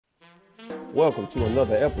Welcome to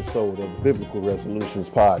another episode of Biblical Resolutions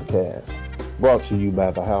Podcast, brought to you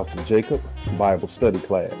by the House of Jacob Bible Study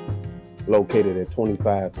Class, located at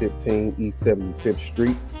 2515 East 75th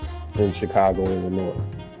Street in Chicago, Illinois.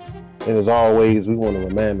 And as always, we want to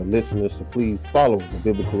remind the listeners to please follow the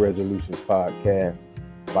Biblical Resolutions Podcast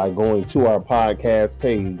by going to our podcast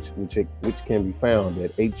page, which can be found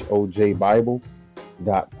at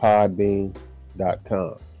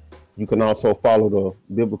hojbible.podbean.com. You can also follow the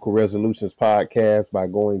Biblical Resolutions Podcast by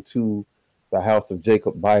going to the House of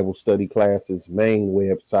Jacob Bible Study Classes main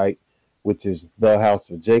website, which is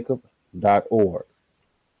thehouseofjacob.org.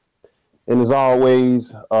 And as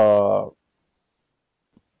always,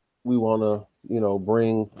 we want to,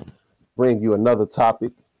 bring you another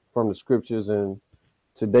topic from the scriptures. And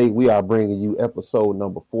today we are bringing you episode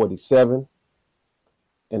number 47.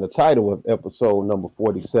 And the title of episode number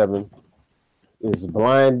 47 is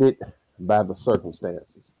Blinded by the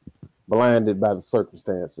Circumstances. Blinded by the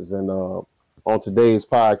Circumstances. And on today's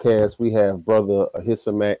podcast, we have Brother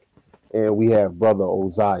Ahisamach and we have Brother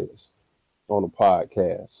Ozias on the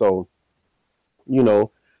podcast. So, Brother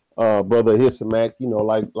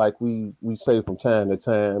Ahisamach, like we say from time to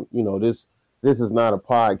time, this is not a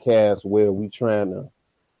podcast where we trying to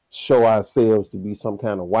show ourselves to be some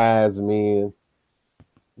kind of wise men.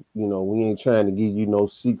 We ain't trying to give you no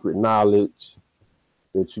secret knowledge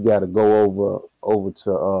that you got to go over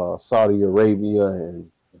to Saudi Arabia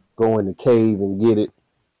and go in the cave and get it.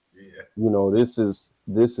 Yeah. This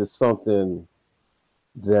is something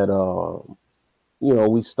that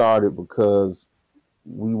we started because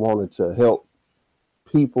we wanted to help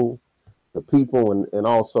the people and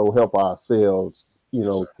also help ourselves,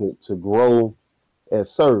 yes, to grow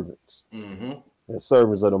as servants, as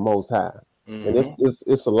servants of the Most High. And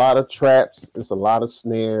it's a lot of traps, it's a lot of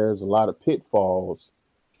snares, a lot of pitfalls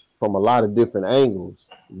from a lot of different angles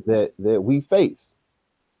that we face.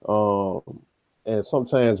 And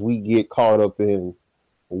sometimes we get caught up in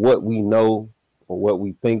what we know or what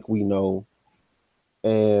we think we know,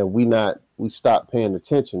 and we stop paying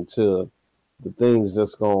attention to the things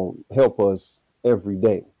that's going to help us every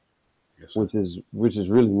day, yes, which is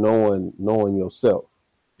really knowing yourself.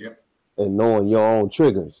 Yep. And knowing your own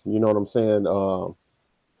triggers. You know what I'm saying? A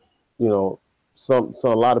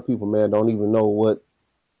lot of people, man, don't even know what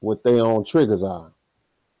their own triggers are,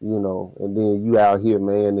 and then you out here,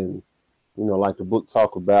 man, and, like the book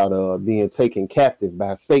talk about being taken captive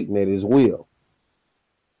by Satan at his will.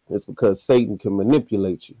 It's because Satan can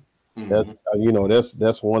manipulate you.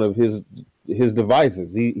 That's one of his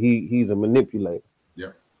devices. He's a manipulator.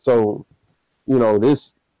 Yeah. So,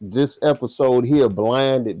 this episode here,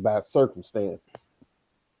 Blinded by Circumstances,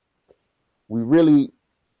 we really,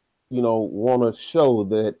 want to show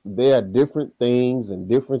that there are different things and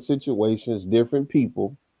different situations, different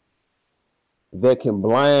people that can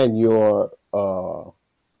blind your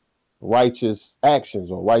righteous actions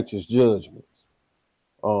or righteous judgments.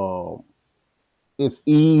 It's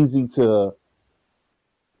easy to,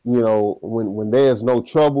 when there's no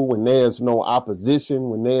trouble, when there's no opposition,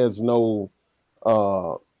 when there's no,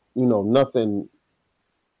 nothing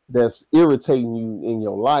that's irritating you in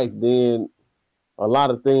your life, then a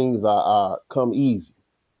lot of things are come easy.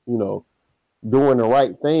 Doing the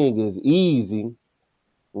right thing is easy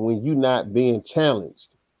when you're not being challenged.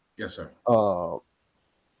 Yes, sir. All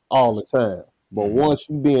the time. But once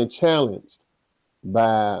you're being challenged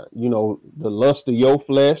by, the lust of your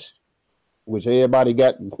flesh, which everybody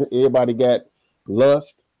got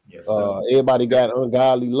lust. Yes, everybody got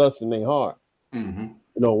ungodly lust in their heart.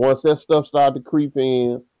 Once that stuff started to creep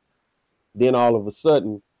in, then all of a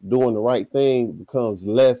sudden doing the right thing becomes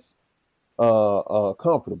less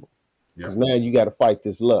comfortable. Because now you got to fight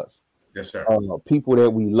this lust. Yes, sir. People that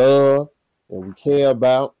we love and we care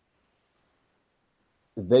about,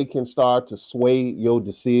 they can start to sway your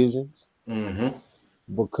decisions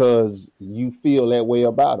because you feel that way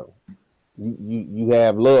about them. You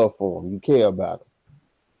have love for them. You care about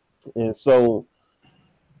them. And so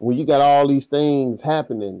when you got all these things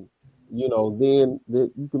happening, then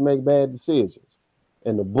you can make bad decisions.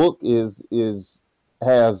 And the book has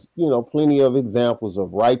plenty of examples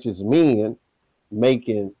of righteous men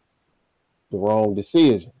making the wrong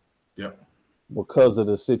decision. Yep. Because of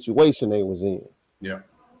the situation they was in. Yeah.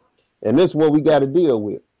 And this is what we got to deal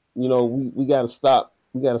with. We got to stop.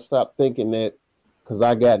 We got to stop thinking that because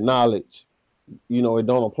I got knowledge, it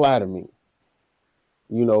don't apply to me.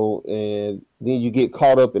 And then you get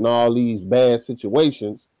caught up in all these bad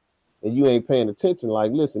situations and you ain't paying attention.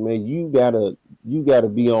 Like, listen, man, you gotta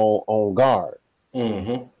be on guard.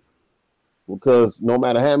 Because no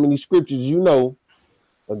matter how many scriptures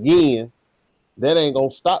again, that ain't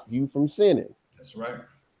gonna stop you from sinning. That's right.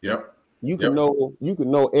 Yep. You can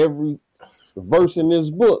know every verse in this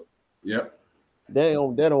book. Yep. That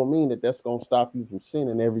don't mean that that's gonna stop you from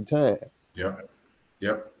sinning every time. Yep.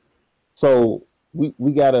 Yep. So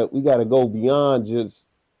we gotta go beyond just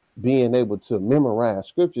being able to memorize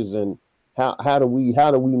scriptures, and how do we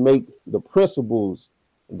make the principles,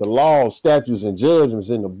 the laws, statutes, and judgments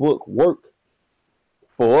in the book work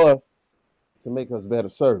for us to make us better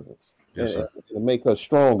servants, yes, and to make us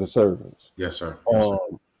stronger servants. Yes, sir. Yes, sir.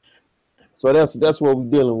 So that's what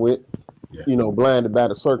we're dealing with. Yeah. You know, blinded by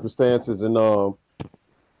the circumstances, and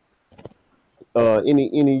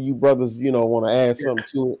any of you brothers, you know, want to add something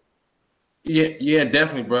to it? Yeah,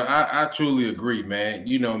 definitely, bro. I truly agree, man.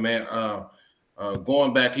 You know, man.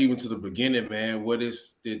 Going back even to the beginning, man. What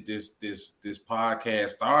is this podcast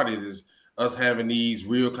started is us having these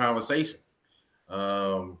real conversations.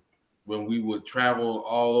 When we would travel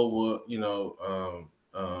all over,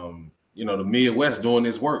 the Midwest doing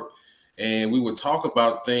this work, and we would talk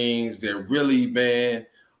about things that really, man,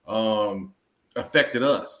 affected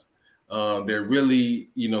us. That really,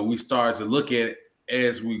 we started to look at it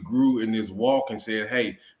as we grew in this walk and said,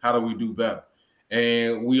 hey, how do we do better?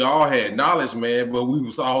 And we all had knowledge, man, but we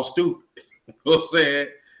was all stupid. You know what I'm saying?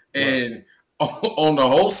 Right. And on the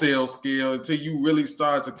wholesale scale, until you really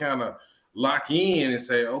start to kind of lock in and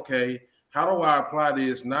say, okay, how do I apply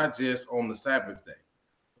this not just on the Sabbath day,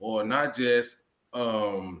 or not just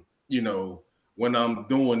when I'm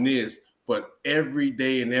doing this, but every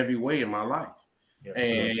day and every way in my life. Yes,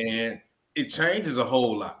 and it changes a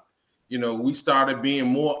whole lot. We started being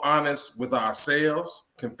more honest with ourselves,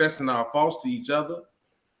 confessing our faults to each other,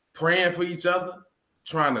 praying for each other,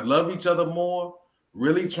 trying to love each other more,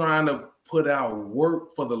 really trying to put out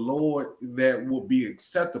work for the Lord that will be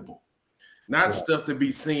acceptable. Not stuff to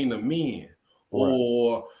be seen of men,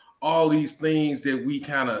 or all these things that we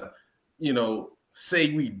kind of,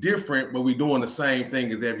 say we different, but we doing the same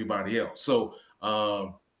thing as everybody else. So,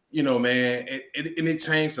 man, it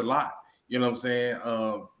changed a lot. You know what I'm saying?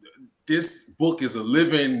 This book is a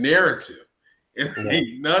living narrative. It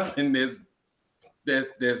ain't nothing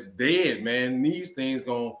that's dead, man. These things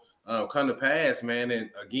gonna come to pass, man. And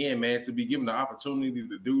again, man, to be given the opportunity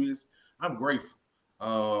to do this, I'm grateful,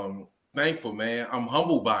 thankful, man. I'm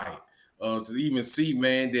humbled by it. To even see,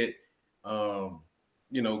 man, that God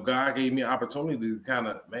gave me an opportunity to kind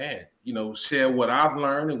of, man, share what I've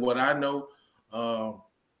learned and what I know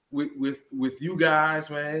with you guys,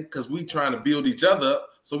 man, because we trying to build each other up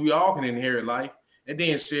so we all can inherit life, and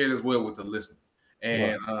then share it as well with the listeners.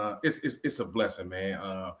 And it's a blessing, man.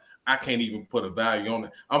 I can't even put a value on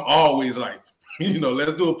it. I'm always like,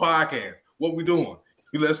 let's do a podcast. What we doing?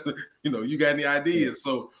 Let's, you got any ideas?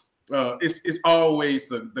 So it's always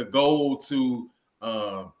the goal to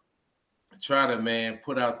try to, man,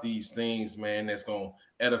 put out these things, man, that's gonna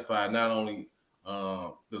edify not only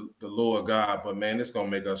the Lord God, but man, it's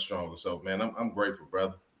gonna make us stronger. So, man, I'm grateful,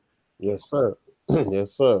 brother. Yes, sir.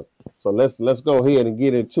 Yes, sir. So let's go ahead and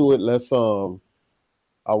get into it.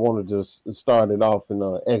 I want to just start it off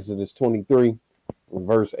in Exodus 23,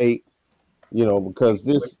 verse 8. Because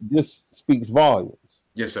this speaks volumes.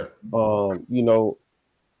 Yes, sir. I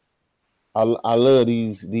love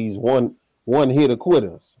these one hitter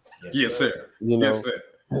quitters. Yes, sir. Yes, sir.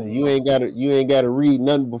 You ain't gotta read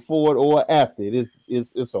nothing before it or after it.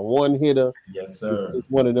 It's a one hitter. Yes, sir. It's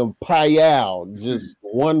one of them payal, just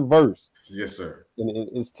one verse. Yes, sir. And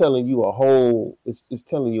it's telling you a whole. It's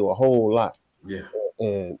telling you a whole lot. Yeah.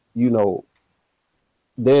 And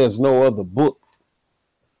there's no other book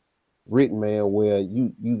written, man, where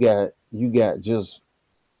you got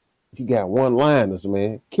one-liners,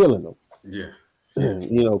 man, killing them. Yeah.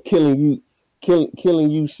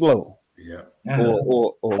 Killing you slow. Yeah.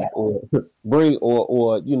 Or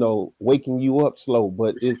waking you up slow,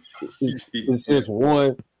 but it's just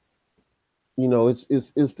one.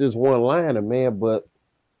 It's this one liner, man. But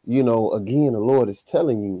again, the Lord is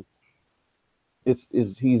telling you,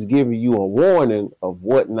 He's giving you a warning of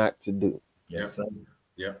what not to do. Yes, sir.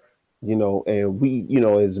 Yeah. And we,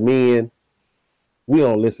 as men, we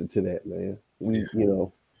don't listen to that, man. We,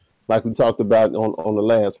 like we talked about on the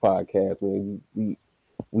last podcast, man.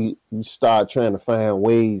 We start trying to find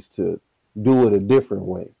ways to do it a different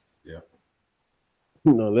way. Yeah.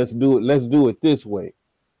 Let's do it this way.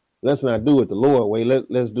 Let's not do it the Lord way.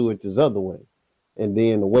 Let's do it this other way. And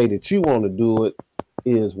then the way that you want to do it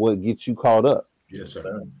is what gets you caught up. Yes,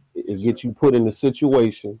 sir. It gets you put in a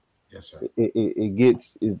situation. Yes, sir.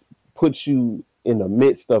 It puts you in the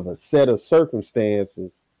midst of a set of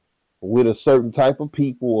circumstances with a certain type of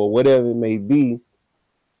people or whatever it may be.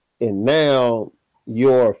 And now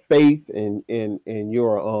your faith and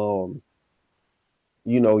your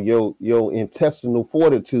your intestinal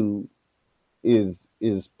fortitude is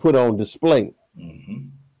put on display. Mm-hmm.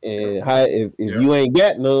 And if you ain't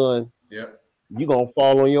got none, you gonna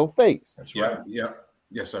fall on your face. That's right. Yeah.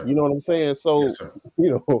 Yes, sir. You know what I'm saying? So yes, sir.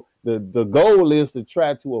 The goal is to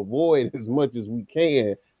try to avoid as much as we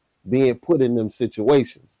can being put in them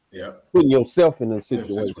situations. Yeah. Putting yourself in them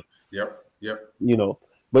situations. Yep.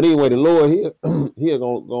 But anyway, the Lord here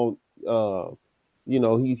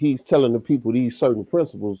he's telling the people these certain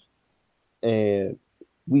principles, and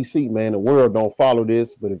we see, man, the world don't follow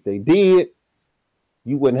this, but if they did,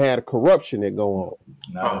 you wouldn't have the corruption that go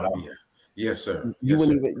on. Yeah. Yes, sir. You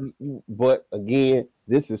wouldn't even. But again,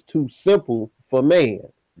 this is too simple for man.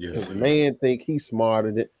 Yes, sir. Man think he's smarter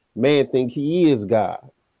than man. Think he is God.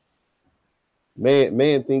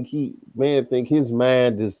 Man think his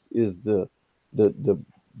mind is the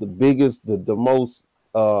biggest, the most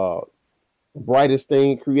brightest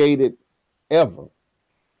thing created ever.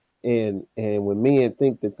 And when men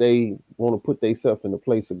think that they want to put themselves in the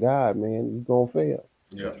place of God, man, you're gonna fail.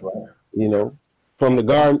 Yeah. That's right. From the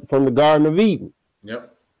Garden of Eden.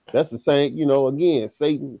 Yep. That's the same. Again,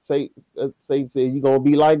 Satan said you're gonna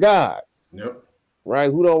be like God. Yep.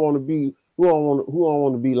 Right? Who don't want to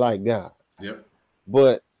be like God? Yep.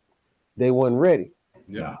 But they wasn't ready.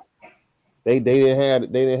 Yeah. They didn't have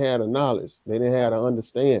the knowledge. They didn't have the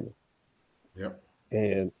understanding. Yep.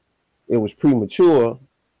 And it was premature.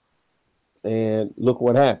 And look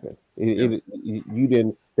what happened. They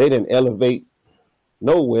didn't elevate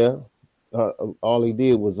nowhere. All he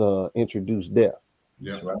did was introduce death.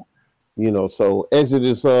 Yeah. That's right. So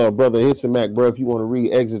Exodus, brother Hitson Mac, bro, if you want to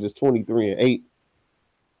read Exodus 23:8.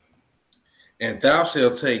 And thou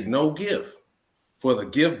shalt take no gift, for the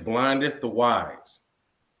gift blindeth the wise,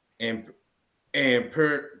 and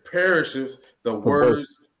perisheth the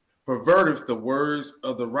words, perverteth the words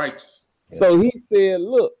of the righteous. So he said,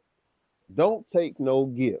 look, don't take no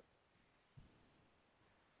gift.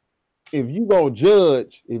 If you're a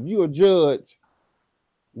judge, don't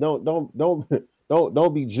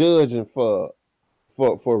be judging for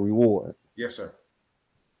reward. Yes, sir.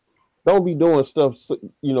 Don't be doing stuff,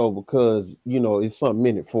 because it's something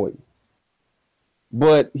in it for you.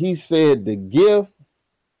 But he said the gift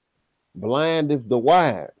blindeth the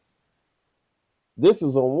wise. This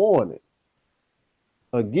is a warning.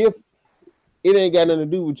 A gift, it ain't got nothing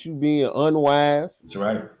to do with you being unwise. That's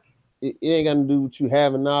right. It ain't got to do with you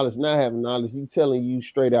having knowledge, not having knowledge. He's telling you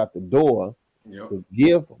straight out the door. Yep. The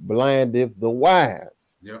gift blindeth the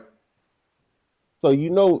wise. Yep. So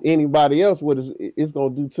anybody else what it's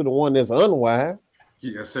going to do to the one that's unwise.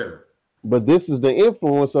 Yes, sir. But this is the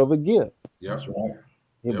influence of a gift. Yep. That's right.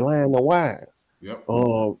 It blind the wise. Yep.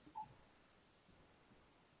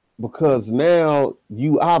 Because now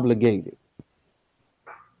you obligated.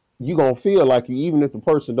 You gonna feel like even if the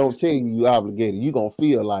person don't tell you obligated, you gonna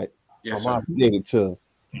feel like I'm obligated to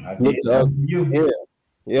look the other.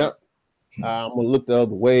 Yeah. I'm gonna look the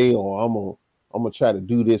other way, or I'm gonna try to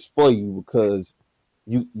do this for you because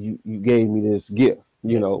you gave me this gift,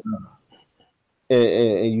 and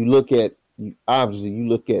you look at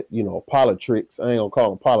politics. I ain't gonna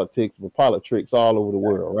call them politics, but politics all over the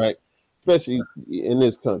world, right? Especially in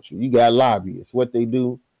this country. You got lobbyists. What they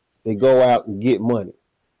do, they go out and get money,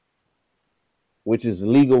 which is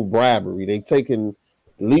legal bribery. They taking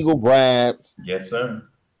legal bribes. Yes, sir.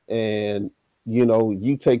 And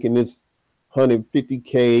you taking this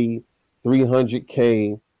 $150K,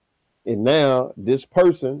 $300K, and now this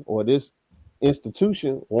person or this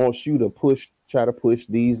institution wants you to try to push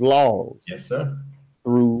these laws. Yes, sir.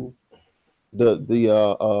 Through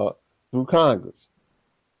through Congress.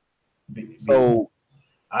 So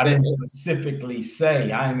I didn't specifically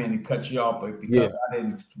say, I didn't mean to cut you off, but because I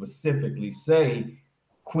didn't specifically say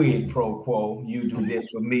quid pro quo, you do this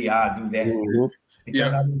for me, I'll do that for you.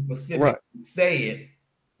 Because I didn't specifically say it,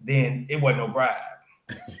 then it wasn't no bribe.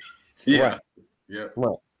 Yeah. Yeah.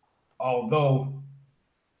 Right. Although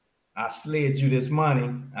I slid you this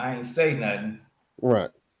money, I ain't say nothing. Right.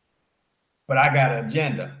 But I got an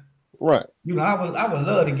agenda. Right. I would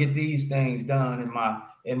love to get these things done in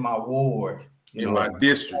my ward. My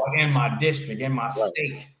district. In my district, in my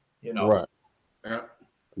state, Right. Yeah.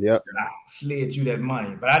 Yep. And I slid you that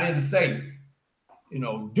money. But I didn't say,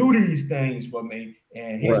 do these things for me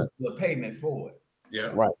and here's the payment for it. Yeah.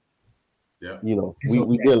 Right. Yeah. We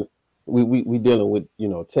dealing with,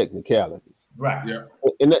 technicalities. Right. Yeah.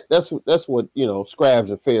 And that's what, scribes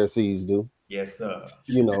and Pharisees do. Yes, sir.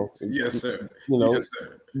 Yes, sir. Yes,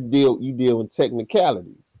 sir. You deal with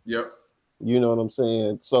technicalities. Yep. You know what I'm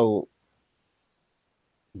saying? So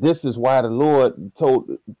This is why the Lord told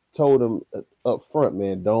him up front,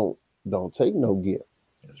 man, don't take no gift.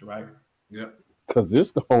 That's right. Yep. Because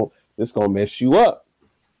it's gonna mess you up.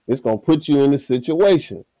 It's gonna put you in a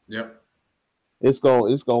situation. Yep. It's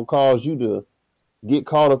gonna cause you to get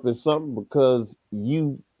caught up in something because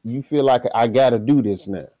you feel like I gotta do this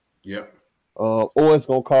now. Yep. Or it's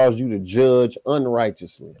gonna cause you to judge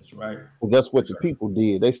unrighteously. That's right. That's what the people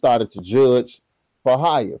did. They started to judge for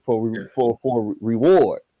hire, for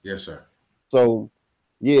reward. Yes, sir. So,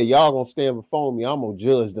 yeah, y'all gonna stand before me. I'm gonna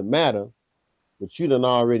judge the matter, but you done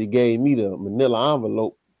already gave me the manila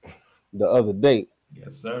envelope the other day.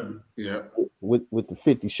 Yes, sir. Yeah. With the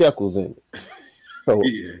 50 shekels in it. So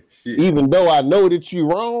yeah. Even though I know that you're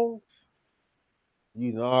wrong,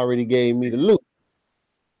 you done already gave me the loot.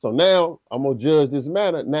 So now I'm gonna judge this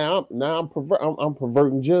matter. Now I'm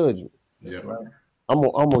perverting judgment. That's right. I'm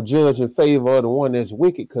gonna judge in favor of the one that's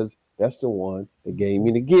wicked because that's the one that gave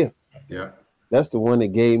me the gift. Yeah. That's the one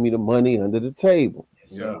that gave me the money under the table.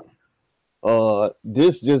 Yes, sir.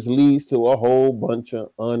 This just leads to a whole bunch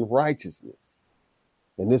of unrighteousness.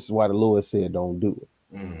 And this is why the Lord said don't do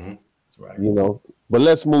it. Mm-hmm. That's right. You know, but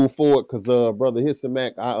let's move forward because Brother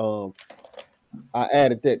Hisamak, I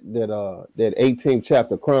added that 18th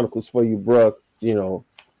chapter Chronicles for you, bro. You know.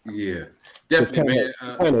 Yeah, definitely, man.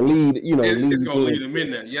 Kind of lead, you know. It's gonna lead them in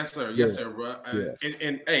there. Yes, sir. Yes, sir, bro.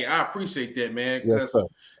 And hey, I appreciate that, man, because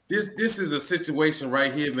this is a situation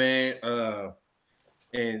right here, man.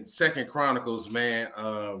 In Second Chronicles, man.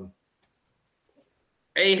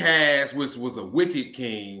 Ahaz, which was a wicked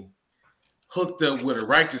king, hooked up with a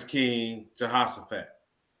righteous king, Jehoshaphat,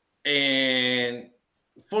 and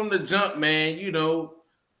from the jump, man, you know,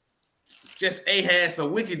 just Ahaz, a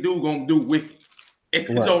wicked dude, gonna do wicked. It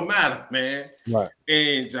don't matter, man. Right.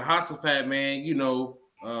 And Jehoshaphat, man, you know,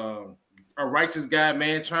 a righteous guy,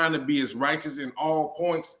 man, trying to be as righteous in all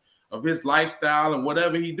points of his lifestyle and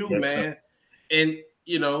whatever he do, man. Sir. And,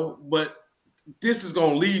 you know, but this is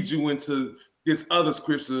going to lead you into this other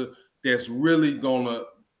scripture that's really going to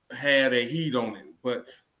have a heat on it. But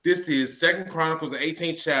this is Second Chronicles, the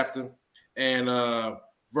 18th chapter, and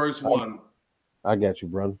verse 1. I got you,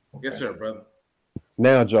 brother. Yes, sir, brother.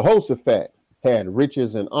 Now, Jehoshaphat had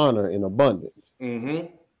riches and honor in abundance,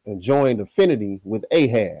 and joined affinity with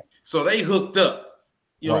Ahab. So they hooked up.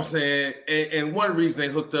 You know what I'm saying? And one reason they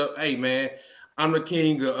hooked up, hey, man, I'm the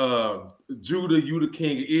king of Judah, you the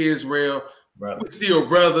king of Israel. We're still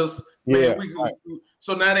brothers. Man,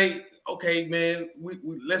 so now they, okay, man, we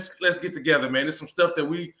let's get together, man. There's some stuff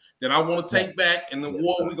that I want to take back, and the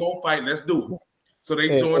war we're going to fight. Let's do it. So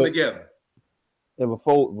they joined together. And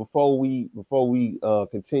before we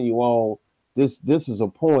continue on, this is a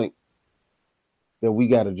point that we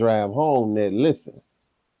got to drive home. That listen,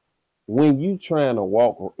 when you trying to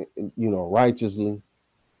walk, you know, righteously,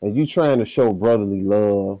 and you trying to show brotherly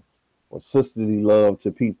love or sisterly love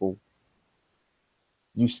to people,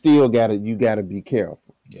 you still gotta be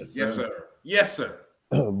careful. Yes, sir. Yes, sir.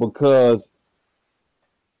 Because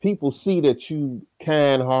people see that you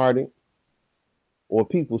kind-hearted, or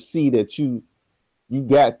people see that you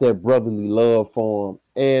got that brotherly love for them,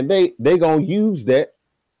 and they gonna use that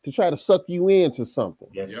to try to suck you into something.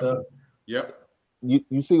 Yes, sir. Yep.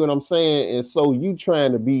 You see what I'm saying? And so you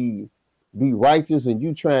trying to be righteous, and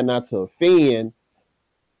you trying not to offend.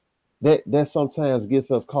 That sometimes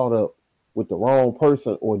gets us caught up with the wrong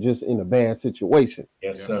person or just in a bad situation.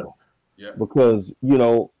 Yes, sir. Yeah. Because you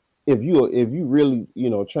know, if you really, you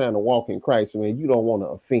know, trying to walk in Christ, man, you don't want to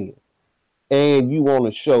offend, and you want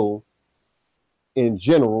to show. In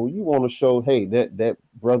general, you want to show, hey, that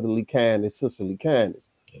brotherly kindness, sisterly kindness.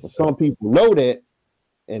 Yes, but some people know that,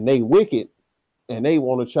 and they wicked, and they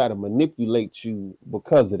want to try to manipulate you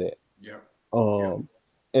because of that. Yeah.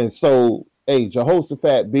 And so, hey,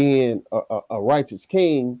 Jehoshaphat being a righteous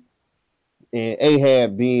king, and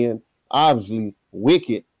Ahab being obviously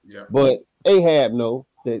wicked, but Ahab know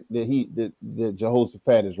that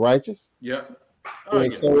Jehoshaphat is righteous. Yeah.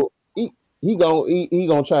 So he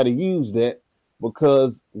gonna try to use that.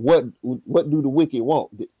 Because what do the wicked want?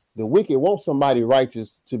 The wicked want somebody righteous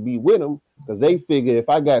to be with them, because they figure if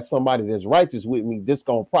I got somebody that's righteous with me, this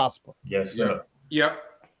gonna prosper. Yes, sir. Yep.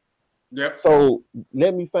 So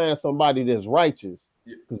let me find somebody that's righteous,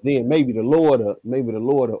 because then maybe the Lord will make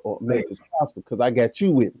it prosper, because I got you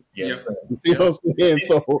with me. Yes, sir. You see what I'm saying?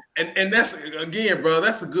 So and that's, again, bro,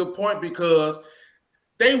 that's a good point, because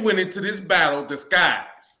they went into this battle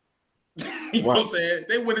disguised. You know what I'm saying?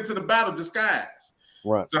 They went into the battle disguised.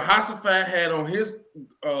 Right. Jehoshaphat had on his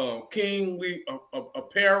kingly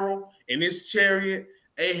apparel in his chariot.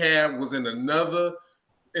 Ahab was in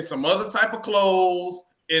some other type of clothes,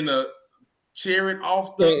 in a chariot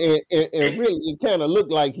off the and really it kind of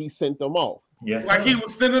looked like he sent them off. Yes, like he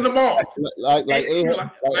was sending them off. Like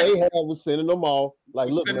Ahab was sending them off.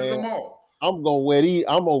 Like, look, man, I'm gonna wear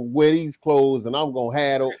these clothes and I'm gonna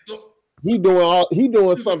have them. He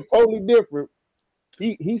doing something totally different.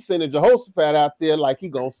 He sending Jehoshaphat out there like he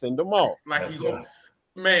gonna send them off. Like he gonna,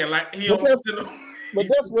 man, like he gonna send them. But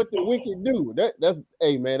that's what the wicked do.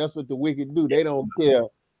 That's what the wicked do. They don't care.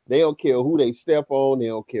 They don't care who they step on. They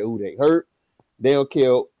don't care who they hurt. They don't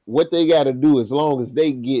care what they got to do as long as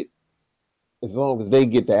they get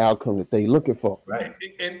the outcome that they looking for. Right.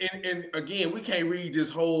 And again, we can't read this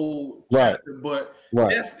whole chapter, but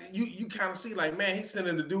that's you kind of see like, man, he's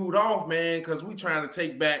sending the dude off, man, because we trying to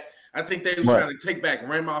take back. I think they was trying to take back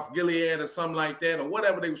Ramoth Gilead or something like that, or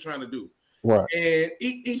whatever they was trying to do. Right. And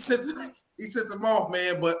he sent them off,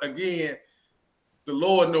 man. But again, the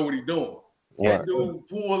Lord know what he's doing. Right. That dude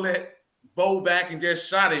pulled that bow back and just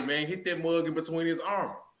shot him, man. Hit that mug in between his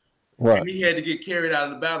armor. Right. And he had to get carried out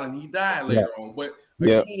of the battle, and he died later on. But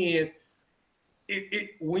again, it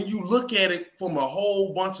when you look at it from a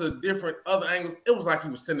whole bunch of different other angles, it was like he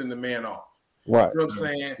was sending the man off. Right. You know what I'm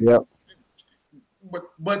saying? Yep.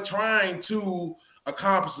 But trying to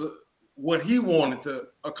accomplish what he wanted to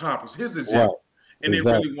accomplish, his agenda. Right. And they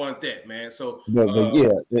really want that, man. So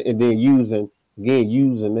and then using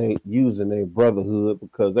their brotherhood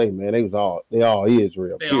because they all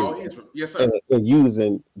Israel. They all Israel, yes, sir. And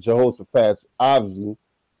using Jehoshaphat's obviously,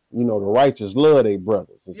 the righteous love their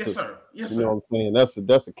brothers. Yes, sir. Yes, sir. You know what I'm saying?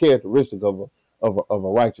 That's a characteristic of a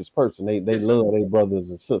righteous person. They love their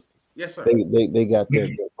brothers and sisters. Yes, sir. They got their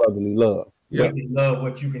brotherly love. Yeah, they love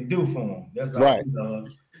what you can do for them. That's all right.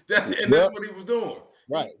 That's what he was doing.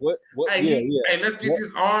 Right. Hey, let's get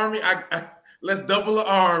this army. Let's double the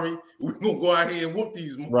army. We're gonna go out here and whoop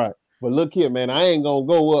these. Right. But look here, man. I ain't gonna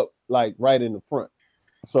go up like right in the front.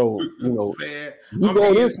 So you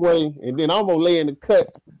go this way, and then I'm gonna lay in the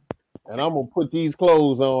cut, and I'm gonna put these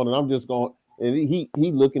clothes on, and I'm just gonna. And he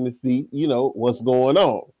looking to see, what's going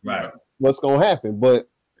on. Right. What's gonna happen? But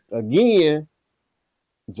again,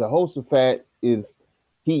 Jehoshaphat is.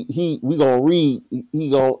 We gonna read.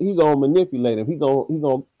 He gonna manipulate him. He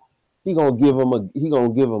gonna give him a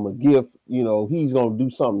gift. He's gonna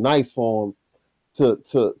do something nice for him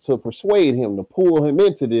to persuade him to pull him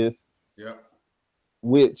into this. Yeah.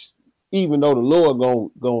 Which, even though the Lord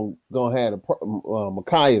gonna have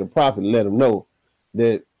Micaiah the prophet let him know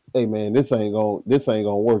that, hey man, this ain't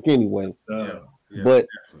gonna work anyway. But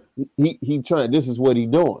he trying. This is what he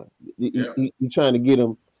doing. He trying to get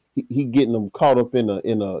him. He getting them caught up in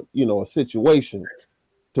a situation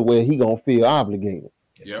to where he gonna feel obligated.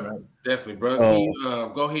 Yeah, right. Definitely, bro.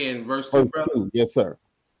 Go ahead in verse 2, brother. Yes, sir.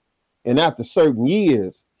 And after certain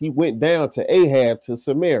years, he went down to Ahab to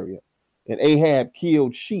Samaria, and Ahab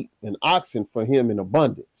killed sheep and oxen for him in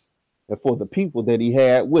abundance, and for the people that he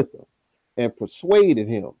had with him, and persuaded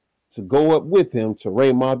him to go up with him to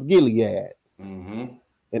Ramoth Gilead. Mm-hmm.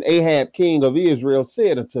 And Ahab, king of Israel,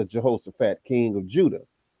 said unto Jehoshaphat, king of Judah,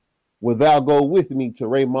 wilt thou go with me to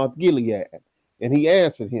Ramoth Gilead? And he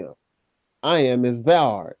answered him, I am as thou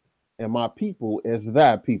art, and my people as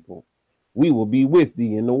thy people. We will be with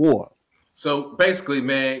thee in the war. So basically,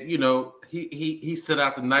 man, he set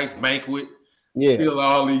out the nice banquet, killed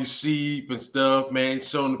all these sheep and stuff, man,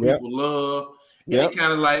 showing the people love. And they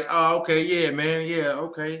kind of like, oh, okay, yeah, man, yeah,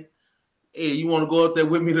 okay. Hey, you want to go up there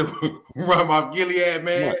with me to Ramoth Gilead,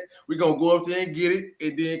 man? Right. We're going to go up there and get it,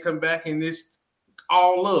 and then come back and this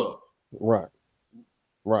all love. Right.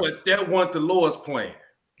 But that wasn't the Lord's plan.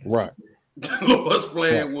 Right. The Lord's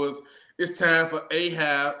plan was it's time for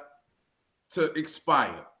Ahab to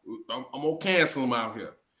expire. I'm gonna cancel him out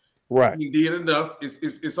here. Right. He did enough.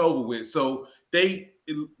 It's over with. So they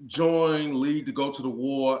joined lead to go to the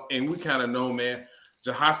war, and we kind of know, man,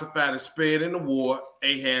 Jehoshaphat is spared in the war.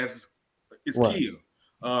 Ahab is killed.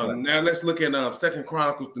 Now let's look at 2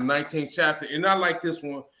 Chronicles, the 19th chapter, and I like this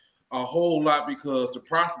one a whole lot because the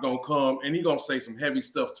prophet gonna come and he gonna say some heavy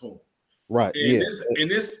stuff to him. Right. And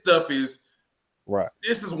this stuff is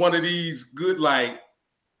This is one of these good like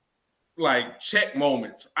check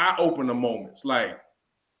moments, eye-opener moments. Like,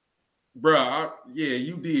 bro,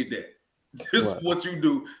 you did that. This is what you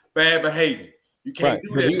do. Bad behavior. You can't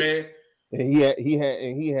do that, man. And he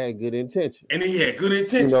had good intentions. And he had good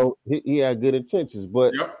intentions. He had good intentions,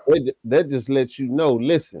 but that just lets you know.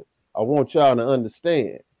 Listen, I want y'all to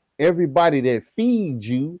understand. Everybody that feeds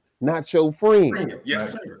you, not your friend.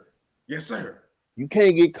 Yes, sir. Yes, sir. You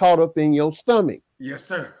can't get caught up in your stomach. Yes,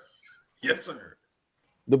 sir. Yes, sir.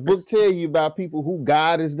 The book tell you about people who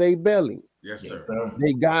God is their belly. Yes, sir.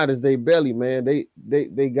 They God is their belly, man.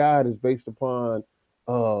 They God is based upon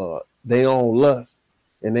their own lust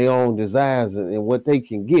and their own desires and what they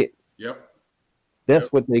can get. Yep.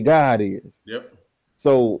 That's what their God is. Yep.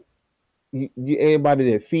 So you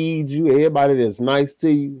everybody that feeds you, everybody that's nice to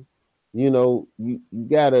you, you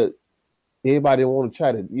gotta, everybody want to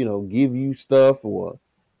try to, give you stuff or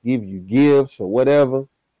give you gifts or whatever.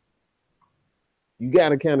 You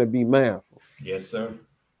gotta kind of be mindful. Yes, sir.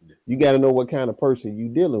 You gotta know what kind of person you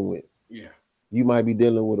dealing with. Yeah. You might be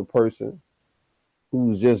dealing with a person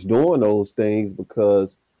who's just doing those things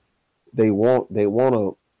because they want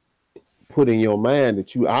to put in your mind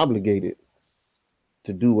that you obligated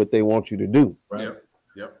to do what they want you to do. Right.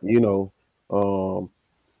 Yep.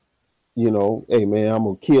 Hey man, I'm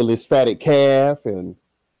gonna kill this fatted calf and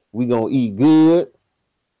we gonna eat good,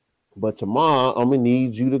 but tomorrow I'm gonna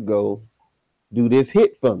need you to go do this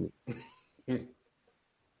hit for me.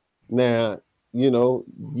 Now, you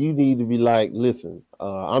need to be like, listen,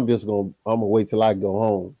 I'm gonna wait till I go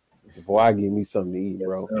home before I give me something to eat,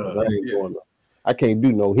 bro. I can't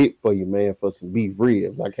do no hit for you, man, for some beef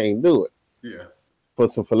ribs. I can't do it. Yeah. For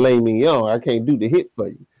some filet mignon, I can't do the hit for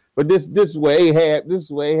you. But this is what Ahab was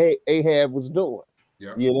doing.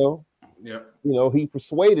 Yeah. Yeah. He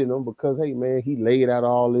persuaded them because, hey man, he laid out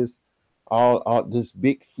all this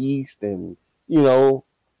big feast, and they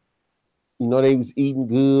was eating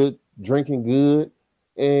good, drinking good,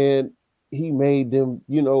 and he made them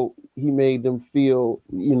feel,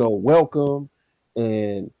 welcome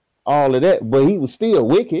and all of that. But he was still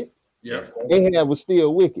wicked. Yes. Ahab was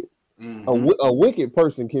still wicked. Mm-hmm. A wicked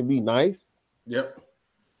person can be nice. Yep.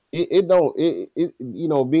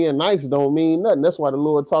 Being nice don't mean nothing. That's why the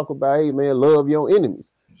Lord talk about, hey man, love your enemies.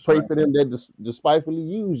 That's Pray for them that despitefully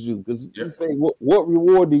use you. Because He say, what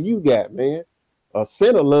reward do you got, man? A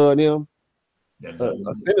sinner love them. A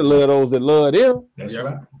sinner love those that love them. That's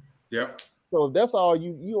right. Yep. So if that's all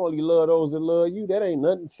you only love those that love you, that ain't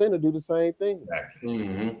nothing. Sinner do the same thing. Exactly.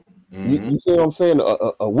 Mm-hmm. Mm-hmm. You see what I'm saying?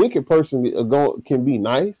 A wicked person can be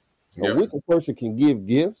nice. A wicked person can give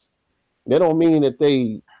gifts. That don't mean that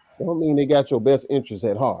they got your best interest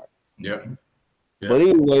at heart. Yeah. But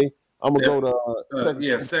anyway, I'm gonna go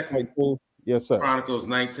to second. Yes, sir. Chronicles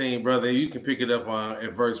 19, brother. You can pick it up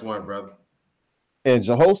at verse 1, brother. And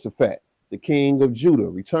Jehoshaphat, the king of Judah,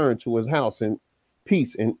 returned to his house in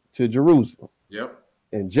peace to Jerusalem. Yep.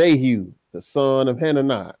 And Jehu, the son of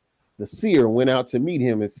Hananiah, the seer, went out to meet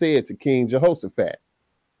him and said to King Jehoshaphat,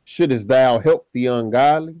 shouldest thou help the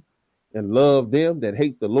ungodly and love them that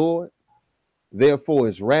hate the Lord? Therefore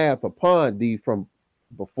is wrath upon thee from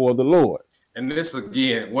before the Lord. And this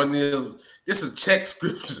again, this is check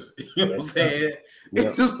scripture. You know what I'm saying? Yeah.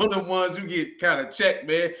 It's just one of the ones you get kind of checked,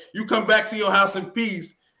 man. You come back to your house in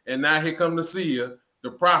peace, and now here come the seer,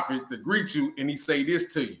 the prophet, to greet you, and he say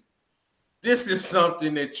this to you. This is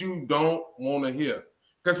something that you don't want to hear.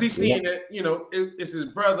 Because he's seeing that, it's his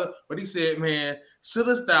brother, but he said, man,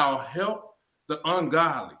 shouldest thou help the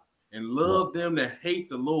ungodly and love them that hate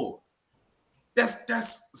the Lord?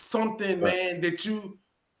 That's something, man, that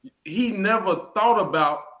he never thought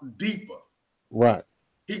about deeper. Right.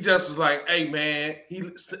 He just was like, hey, man, he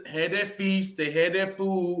had that feast, they had that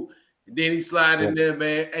food, and then he slid in there,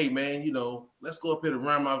 man, hey, man, let's go up here to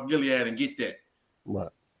Ramoth Gilead and get that. Right.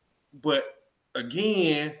 But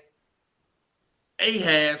again,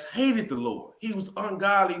 Ahaz hated the Lord. He was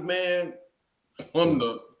ungodly, man, from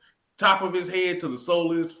the top of his head to the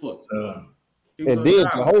sole of his foot. And then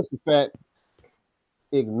Jehoshaphat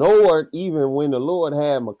ignored even when the Lord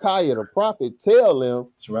had Micaiah the prophet tell him,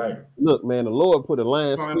 that's right. Look, man, the Lord put a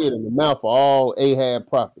lion spirit in the mouth of all Ahab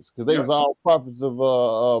prophets because they was all prophets of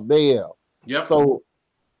Baal. Yep. So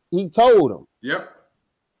he told them. Yep.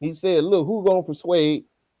 He said, look, who gonna persuade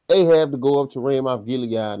Ahab to go up to Ramoth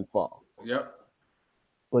Gilead and fall? Yep.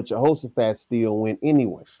 But Jehoshaphat still went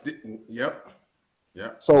anyway. Yep.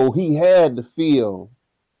 So he had to feel,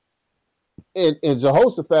 and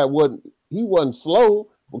Jehoshaphat wasn't slow,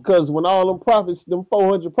 because when all them prophets, them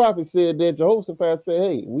 400 prophets said that, Jehoshaphat said,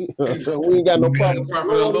 hey, we ain't got no prophet of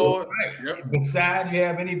the Lord. Yep. Besides, you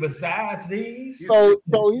have any besides these? So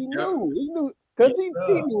he knew, because he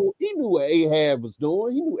knew what Ahab was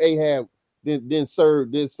doing. He knew Ahab didn't serve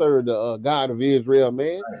the God of Israel,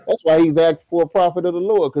 man. Right. That's why he's asking for a prophet of the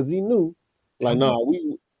Lord, because he knew, like,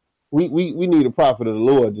 we need a prophet of the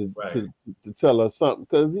Lord to tell us something,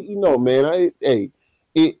 because man,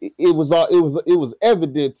 it was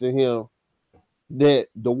evident to him that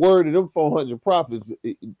the word of them 400 prophets,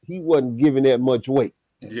 he wasn't giving that much weight.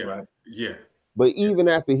 Yeah, right. Yeah. But even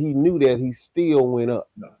after he knew that, he still went up.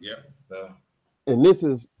 Yeah. And this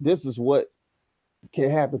is what can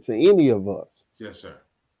happen to any of us. Yes, sir.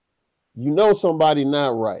 Somebody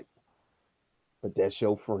not right. but that's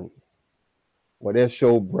your friend, or that's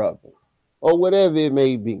your brother, or whatever it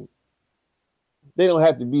may be. They don't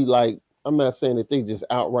have to be like, I'm not saying that they just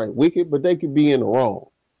outright wicked, but they could be in the wrong.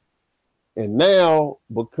 And now,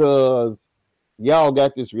 because y'all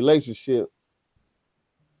got this relationship,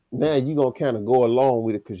 now you're going to kind of go along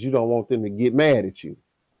with it because you don't want them to get mad at you.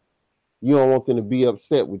 You don't want them to be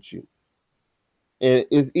upset with you. And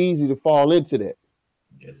it's easy to fall into that.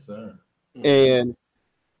 Yes, sir. And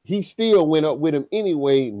he still went up with him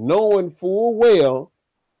anyway, knowing full well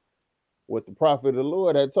what the prophet of the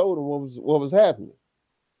Lord had told him what was happening.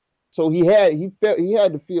 So he had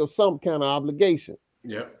to feel some kind of obligation.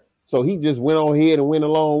 Yeah. So he just went on ahead and went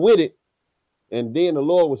along with it. And then the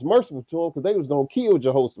Lord was merciful to him because they was gonna kill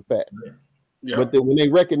Jehoshaphat. Yeah. But then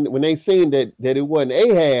when they seen that it wasn't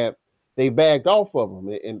Ahab, they backed off of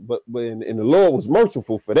him. But the Lord was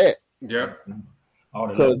merciful for that. Yeah.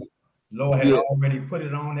 The Lord had already put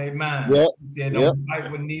it on their mind. Yep. He said, "Don't fight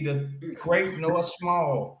with neither great nor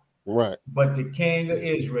small, right? But the King of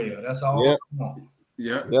Israel. That's all I want."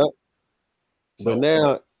 Yeah. Yep. But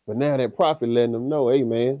now that prophet letting them know, hey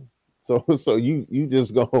man, so you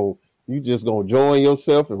just gonna join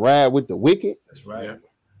yourself and ride with the wicked. That's right.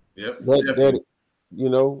 Yep. That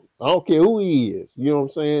I don't care who he is. You know what I'm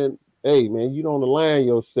saying? Hey man, you don't align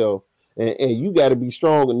yourself, and you got to be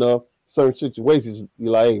strong enough. Certain situations,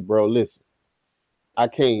 you're like, hey bro, listen, I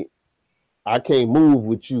can't move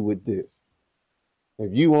with you with this.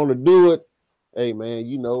 If you want to do it, hey man,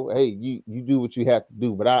 you do what you have to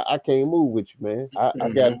do, but I can't move with you, man.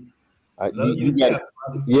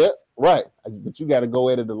 Right. But you got to go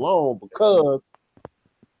at it alone because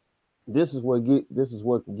this is what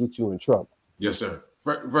can get you in trouble. Yes, sir.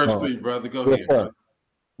 Verse 3, brother. Go ahead. Brother.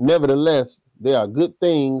 Nevertheless, there are good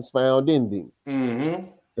things found in thee,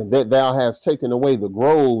 and that thou hast taken away the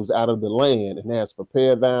groves out of the land, and hast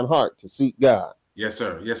prepared thine heart to seek God. Yes,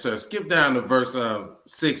 sir. Yes, sir. Skip down to verse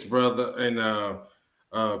 6, brother, and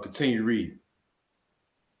continue reading.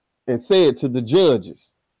 And said to the judges,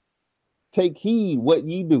 take heed what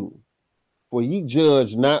ye do, for ye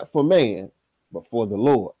judge not for man, but for the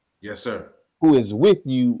Lord. Yes, sir. Who is with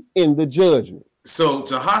you in the judgment. So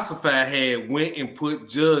Jehoshaphat had went and put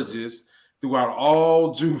judges throughout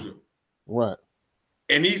all Judah. Right.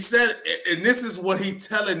 And he said, and this is what he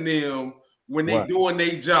telling them when they doing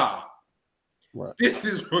their job. Right. This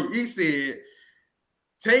is what he said.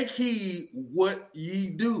 Take heed what ye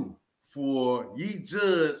do, for ye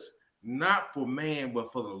judge not for man,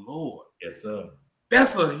 but for the Lord. Yes, sir.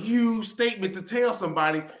 That's a huge statement to tell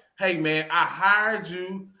somebody, hey, man, I hired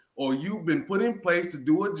you or you've been put in place to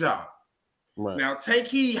do a job. Right. Now, take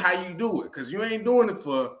heed how you do it, because you ain't doing it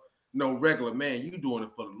for no regular man. You doing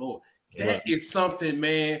it for the Lord. That is something,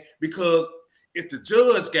 man, because if the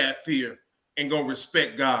judge got fear and going to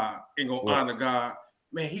respect God and going to honor God,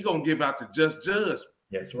 man, he going to give out the just judgment.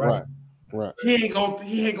 That's right. Right. He ain't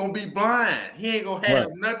gonna be blind. He ain't gonna have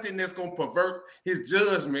nothing that's gonna pervert his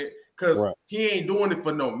judgment because he ain't doing it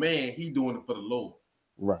for no man. He doing it for the Lord.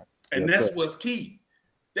 Right. And that's what's key.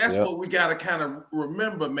 That's what we gotta kind of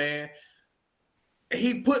remember, man.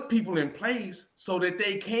 He put people in place so that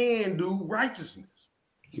they can do righteousness.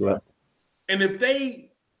 Right. And if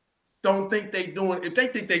they don't think they doing, if they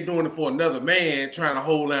think they doing it for another man, trying to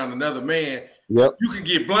hold down another man, you can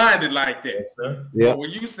get blinded like that. Yes, sir. But when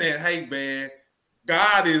you saying, "Hey, man,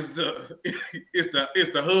 God is the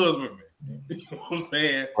husbandman," you know what I'm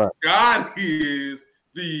saying? Right. God is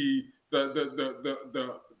the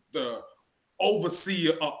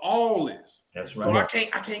overseer of all this. That's right. So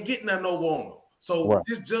I can't get nothing over on him. So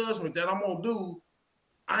this judgment that I'm gonna do,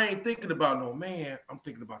 I ain't thinking about no man. I'm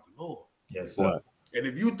thinking about the Lord. Yes, sir. Right. And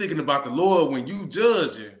if you thinking about the Lord when you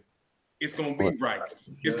judging, it's going to be righteous.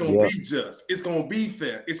 It's going to be just. It's going to be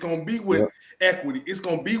fair. It's going to be with equity. It's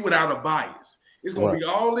going to be without a bias. It's going to be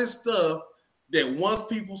all this stuff that once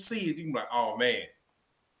people see it, you can be like, oh, man,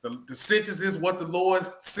 the sentence is what the Lord's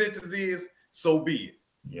sentence is, so be it.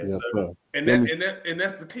 Yes, sir. And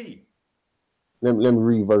that's the key. Let me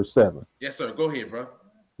read verse 7. Yes, sir. Go ahead, bro.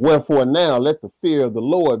 Wherefore now let the fear of the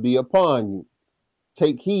Lord be upon you.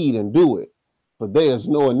 Take heed and do it. For there is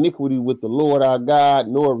no iniquity with the Lord our God,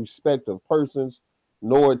 nor respect of persons,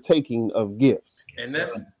 nor taking of gifts. And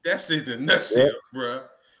that's it in a nutshell, bro.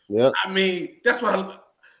 Yeah. I mean, that's why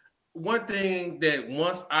one thing that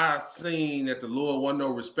once I seen that the Lord wasn't no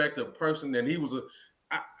respect of person, and he was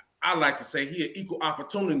I like to say he an equal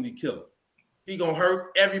opportunity killer. He gonna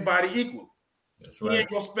hurt everybody equally. That's right. He ain't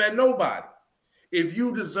gonna spare nobody. If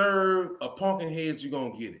you deserve a pumpkin head, you're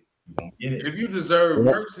gonna get it. If you deserve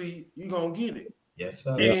mercy, you're gonna get it. Yes,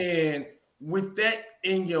 sir. And with that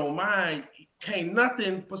in your mind, can't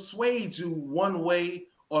nothing persuade you one way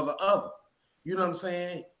or the other. You know what I'm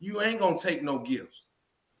saying? You ain't gonna take no gifts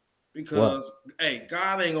because hey,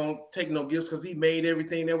 God ain't gonna take no gifts because He made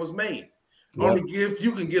everything that was made. Only gift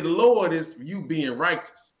you can get the Lord is you being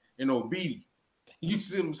righteous and obedient. You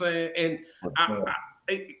see what I'm saying? And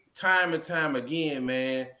time and time again,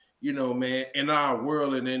 man, you know, man, in our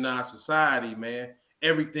world and in our society, man,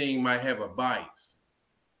 everything might have a bias.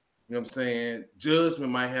 You know what I'm saying?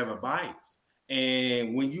 Judgment might have a bias.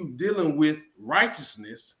 And when you dealing with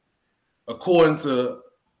righteousness, according to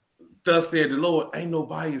thus said the Lord, ain't no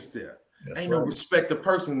bias there. Ain't no respect of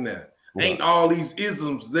person there. Ain't all these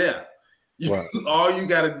isms there. All you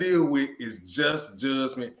got to deal with is just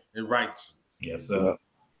judgment and righteousness. Yes, sir.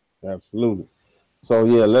 Absolutely. So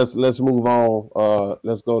yeah, let's move on.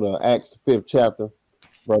 Let's go to Acts 5th chapter,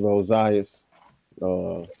 Brother Ozias.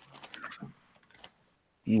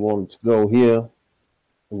 You wanted to go here,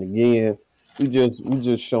 and again, we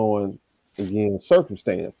just showing again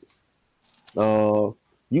circumstances.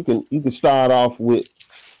 You can start off with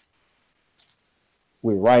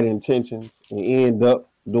right intentions and end up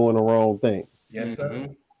doing the wrong thing. Yes, sir.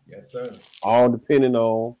 Yes, sir. All depending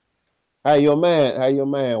on how your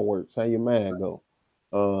mind works, how your mind go.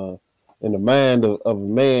 And the mind of a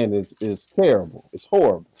man is terrible. It's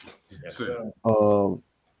horrible. Yes, sir.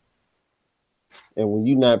 And when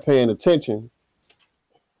you're not paying attention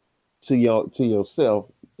to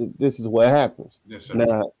yourself, this is what happens. Yes, sir.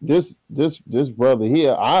 Now, this brother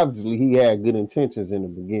here, obviously he had good intentions in the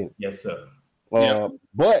beginning. Yes, sir.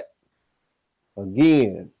 But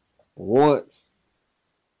again, once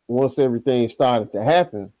everything started to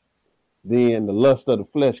happen, then the lust of the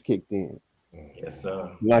flesh kicked in. Yes,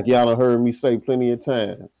 sir. Like y'all have heard me say plenty of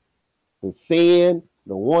times, the sin,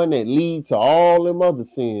 the one that leads to all them other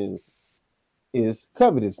sins, is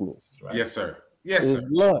covetousness. Right. Yes, sir. Yes, sir.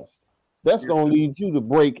 Lust. That's going to lead you to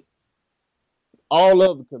break all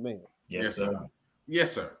other commands. Yes, sir.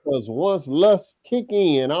 Yes, sir. Because once lust kick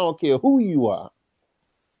in, I don't care who you are.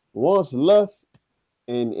 Once lust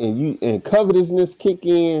and covetousness kick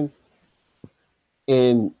in,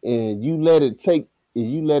 and you let it take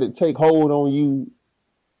hold on you,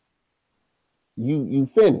 you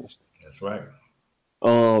finished. That's right.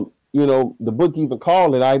 You know, the book even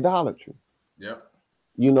called it idolatry. Yep.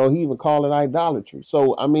 You know, he even called it idolatry.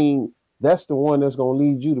 So I mean, that's the one that's going to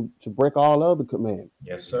lead you to break all other commands.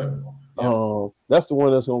 Yes, sir. That's the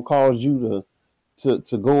one that's going to cause you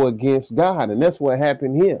to go against God, and that's what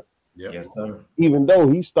happened here. Yep. Yes, sir. Even though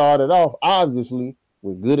he started off obviously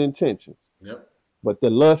with good intentions. Yep. But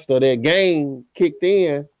the lust of that game kicked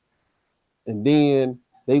in, and then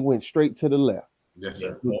they went straight to the left. Yes,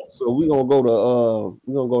 sir. So we're gonna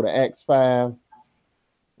go to Acts 5,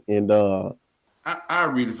 and I'll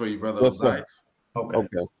read it for you, Brother Ozias.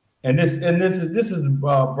 Okay. And this is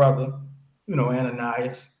brother, you know,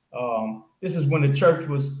 Ananias. This is when the church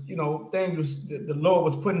was, you know, the Lord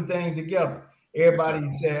was putting things together.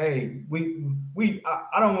 Everybody said, "Hey,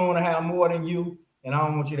 I don't want to have more than you, and I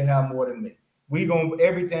don't want you to have more than me.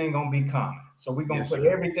 Everything gonna be common. So we're gonna put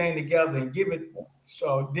everything together and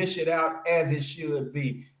dish it out as it should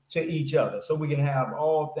be to each other, so we can have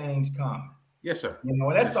all things common." Yes, sir. You know,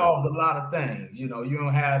 and that solves a lot of things. You know, you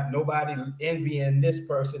don't have nobody envying this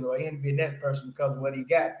person or envying that person because of what he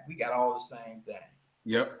got. We got all the same thing.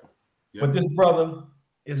 Yep. But this brother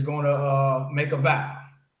is going to make a vow.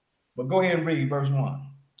 But go ahead and read verse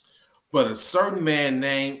 1. But a certain man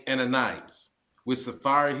named Ananias, with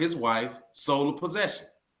Sapphira his wife, sold a possession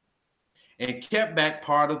and kept back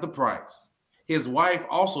part of the price. His wife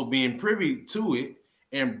also being privy to it,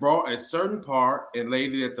 and brought a certain part and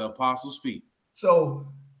laid it at the apostles' feet. So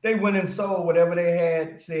they went and sold whatever they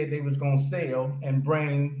had said they was going to sell and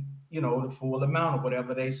bring, you know, the full amount of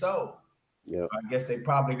whatever they sold. Yeah, I guess they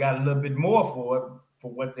probably got a little bit more for it,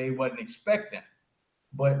 for what they wasn't expecting.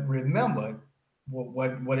 But remember,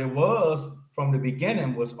 what it was from the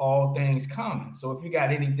beginning was all things common. So if you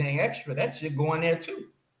got anything extra, that should go in there too.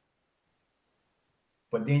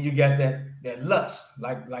 But then you got that lust,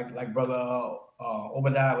 like Brother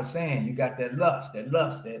Obadiah was saying, you got that lust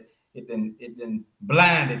that it then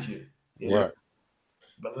blinded you. Right.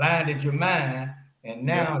 Blinded your mind, and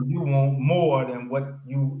now you want more than what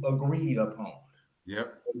you agreed upon.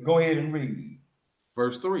 Yep. Go ahead and read.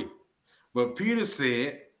 Verse 3. But Peter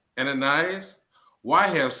said, Ananias, why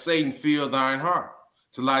have Satan filled thine heart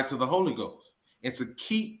to lie to the Holy Ghost and to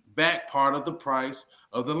keep back part of the price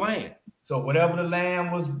of the land? So whatever the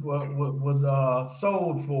land was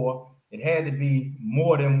sold for, it had to be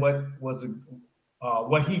more than what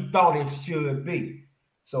he thought it should be.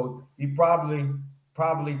 So he probably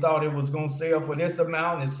probably thought it was going to sell for this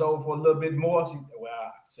amount and sold for a little bit more. She said,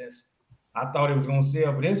 well, since I thought it was going to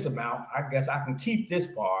sell for this amount, I guess I can keep this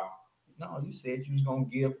part. No, you said you was going to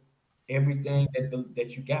give everything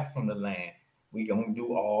that you got from the land. We going to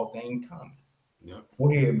do all things common. Yep.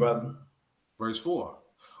 Go ahead, brother. Verse 4.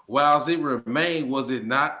 Whilst it remained, was it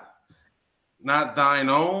not thine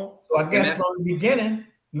own? So I guess from the beginning,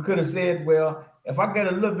 you could have said, well, if I get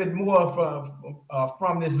a little bit more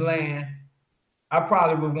from this land, I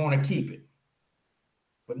probably would want to keep it.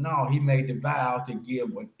 But no, he made the vow to give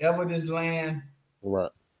whatever this land,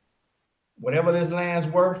 right? Whatever this land's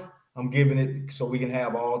worth, I'm giving it so we can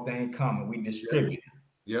have all things common. We distribute it.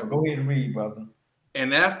 Yep. So go ahead and read, brother.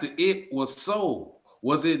 And after it was sold,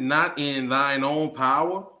 was it not in thine own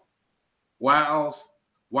power? Why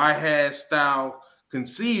hast thou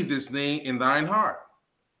conceived this thing in thine heart?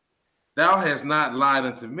 Thou hast not lied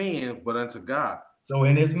unto men, but unto God. So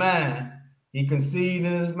in his mind, he conceived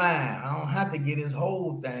in his mind, I don't have to get his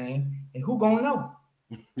whole thing. And who gonna know?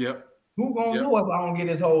 Yep. Who gonna know if I don't get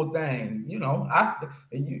his whole thing? You know,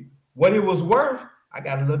 what it was worth, I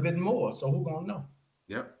got a little bit more. So who gonna know?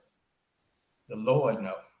 Yep. The Lord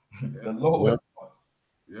know. Yep. The Lord.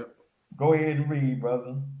 Yep. Go ahead and read,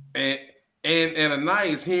 brother. And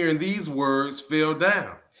Ananias, hearing these words, fell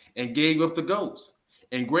down and gave up the ghost.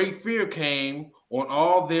 And great fear came on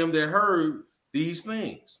all them that heard these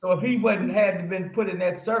things. So if he hadn't been put in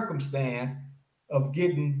that circumstance of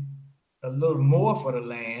getting a little more for the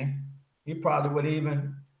land, he probably would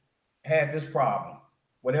even had this problem.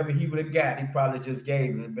 Whatever he would have got, he probably just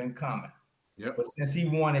gave it and been coming. Yep. But since he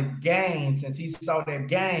wanted gain, since he saw that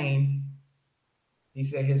gain, he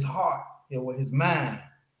said his heart, his mind,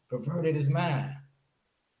 perverted his mind.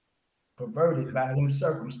 Perverted by them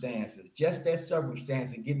circumstances. Just that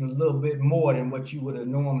circumstance of getting a little bit more than what you would have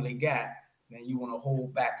normally got, then you want to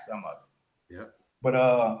hold back some of it. Yep.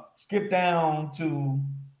 But skip down to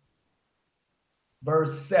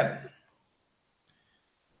verse 7.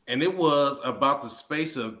 And it was about the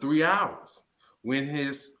space of 3 hours when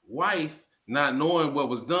his wife, not knowing what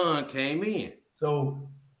was done, came in. So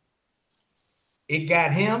it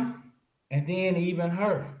got him and then even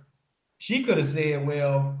her. She could have said,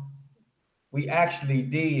 well, we actually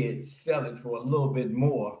did sell it for a little bit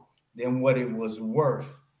more than what it was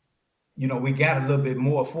worth. You know, we got a little bit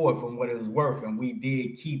more for it from what it was worth, and we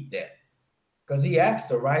did keep that. Because he asked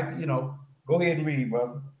her, right? You know, go ahead and read,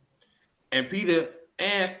 brother. And Peter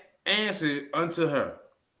answered unto her,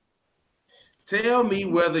 tell me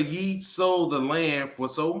whether ye sold the land for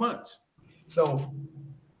so much. So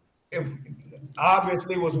it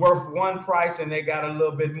obviously was worth one price and they got a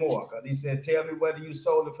little bit more, because he said, tell me whether you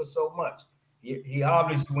sold it for so much. He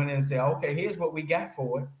obviously went in and said, okay, here's what we got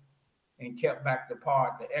for it, and kept back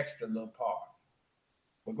the extra little part.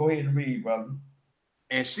 But go ahead and read, brother.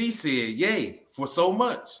 And she said, yea, for so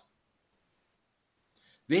much.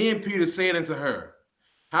 Then Peter said unto her,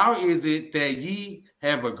 how is it that ye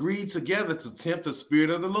have agreed together to tempt the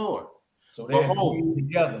Spirit of the Lord? So they agreed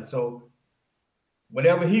together. So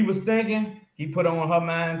whatever he was thinking, he put on her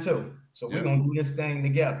mind too. So we're going to do this thing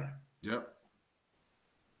together. Yep.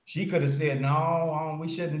 She could have said, no, we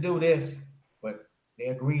shouldn't do this. But they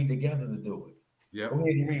agreed together to do it. Yep. Go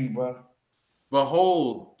ahead and read, bro.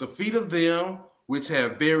 Behold, the feet of them which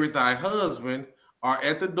have buried thy husband are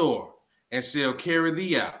at the door, and shall carry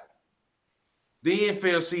thee out. Then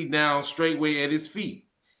fell she down straightway at his feet,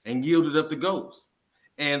 and yielded up the ghost.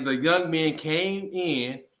 And the young men came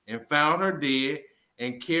in and found her dead,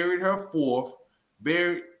 and carried her forth,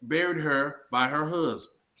 buried her by her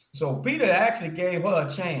husband. So Peter actually gave her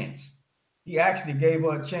a chance. He actually gave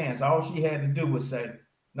her a chance. All she had to do was say,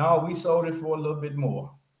 no, we sold it for a little bit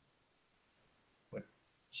more. But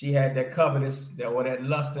she had that covetous, that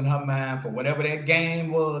lust in her mind for whatever that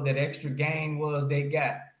gain was, that extra gain was they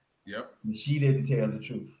got. Yep. And she didn't tell the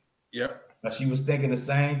truth. Yep. But she was thinking the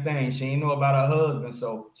same thing. She didn't know about her husband,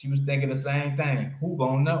 so she was thinking the same thing. Who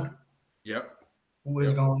gonna know? Yep. Who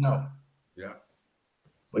is gonna know? Yep.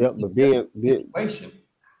 But then situation.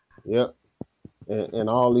 Yep. And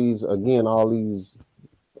all these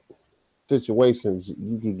situations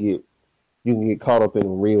you can get caught up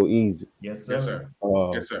in real easy. Yes, sir. Yes, sir.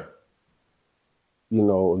 Yes, sir. You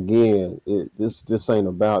know, again, this ain't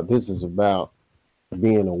about, this is about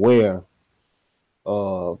being aware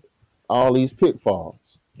of all these pitfalls.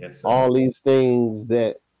 Yes, sir. All these things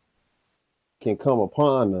that can come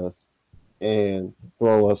upon us and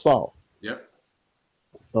throw us off. Yep.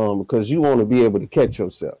 Because you want to be able to catch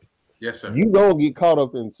yourself. Yes, sir. You gonna get caught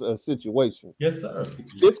up in a situation. Yes, sir.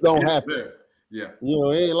 It's gonna happen. Sir. Yeah. You know,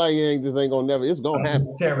 it ain't like it just ain't gonna never. It's gonna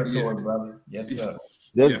happen. Territory, brother. Yes, sir.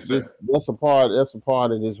 That's a part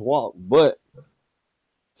of this walk. But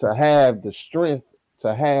to have the strength,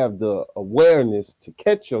 to have the awareness to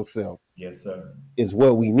catch yourself, yes, sir, is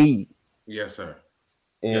what we need. Yes, sir.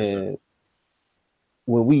 And yes, sir.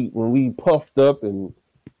 when we puffed up and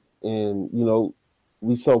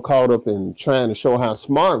we so caught up in trying to show how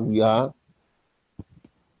smart we are,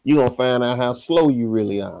 you're gonna find out how slow you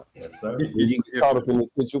really are. Yes, sir. When you get caught up in the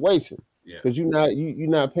situation. Because you're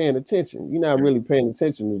not paying attention. You're not really paying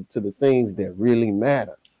attention to the things that really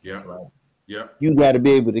matter. Yeah. Right. Yeah. You got to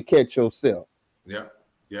be able to catch yourself. Yeah.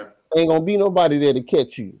 Yeah. Ain't gonna be nobody there to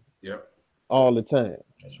catch you. Yeah. All the time.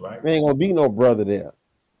 That's right. There ain't gonna be no brother there.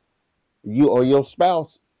 You or your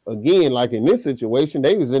spouse, again, like in this situation,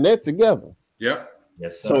 they was in that together. Yeah.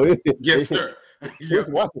 Yes, sir. So yes, sir. His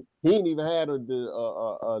wife, he ain't even had a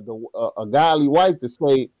godly wife to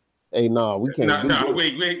say, "Hey, nah, we can't."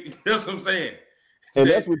 Wait. That's what I'm saying. And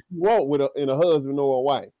that's what you want in a husband or a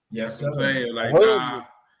wife. Yes, that's what I'm saying. Like, husband,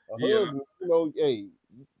 hey,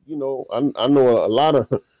 I know a lot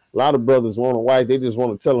of brothers want a wife. They just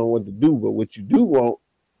want to tell them what to do. But what you do want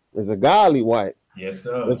is a godly wife. Yes,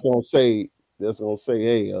 sir. That's gonna say,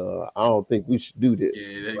 hey, I don't think we should do this.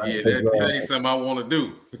 That ain't something I want to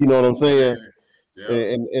do. You know what I'm saying? Yeah.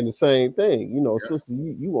 And the same thing, sister,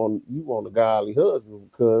 you want a godly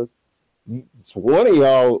husband because one of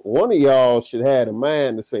y'all should have a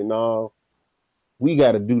mind to say, no, we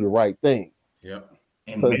got to do the right thing. Yeah.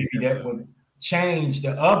 And maybe that would change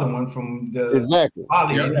the other one from the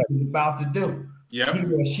quality that he was about to do. Yeah.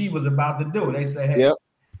 He or she was about to do. They say, hey,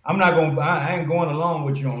 I ain't going along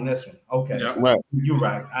with you on this one. Okay. Yep. Right. You're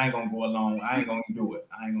right. I ain't gonna go along. I ain't gonna do it.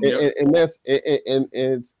 And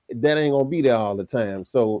that ain't gonna be there all the time.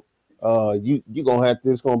 So you gonna have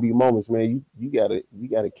there's gonna be moments, man. You gotta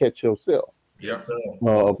catch yourself. Yes, sir.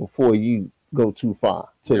 Before you go too far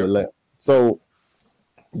to the left. So,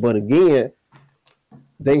 but again,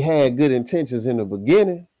 they had good intentions in the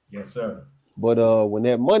beginning. Yes, sir. But when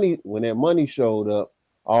that money showed up,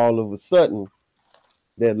 all of a sudden,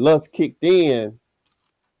 that lust kicked in,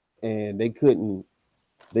 and they couldn't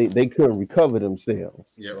recover themselves.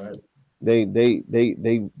 Yeah, right.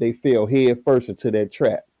 They fell head first into that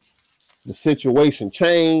trap. The situation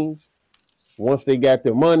changed once they got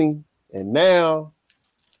their money, and now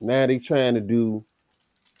they trying to do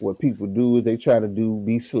what people do is they try to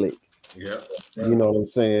be slick. Yeah. You know what I'm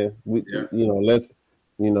saying? We ain't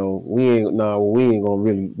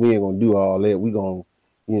gonna do all that. We gonna,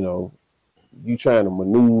 you trying to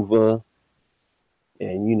maneuver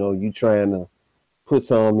and you trying to put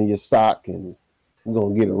some in your sock and we're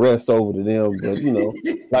gonna get a rest over to them.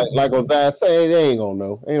 But like Ozai said, they ain't gonna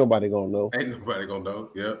know. Ain't nobody gonna know. Ain't nobody gonna know.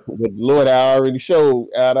 Yeah. But the Lord I already showed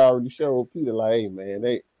Peter, like, hey man,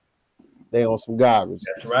 they on some garbage.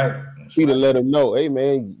 That's right. Peter let him know, hey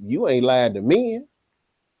man, you ain't lying to me.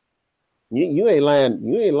 You ain't lying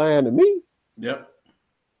to me. Yep.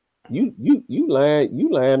 You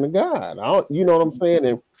lying to God. You know what I'm saying?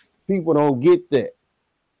 And people don't get that.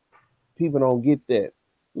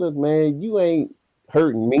 Look, man, you ain't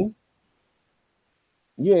hurting me.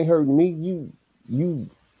 You ain't hurting me.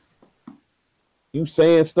 You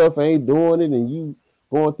saying stuff, ain't doing it, and you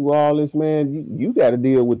going through all this, man. You got to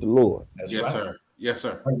deal with the Lord. That's yes, right. sir. Yes,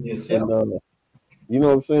 sir. And, you know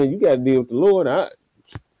what I'm saying? You got to deal with the Lord.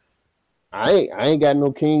 I ain't got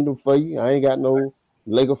no kingdom for you. I ain't got no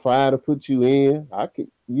lake of fire to put you in. I could,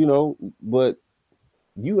 but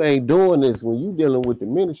you ain't doing this when you dealing with the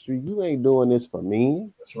ministry. You ain't doing this for me.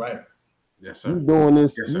 That's right. Yes, sir. You doing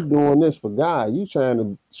this. Yes, sir. You doing this for God. You trying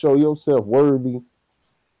to show yourself worthy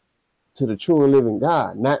to the true and living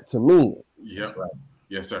God, not to men. Yep. Right.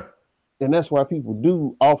 Yes, sir. And that's why people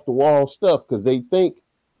do off the wall stuff because they think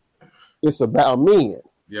it's about men.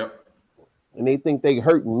 Yep. And they think they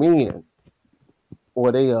hurting men,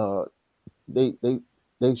 or they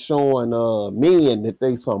showing men that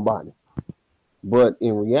they somebody. But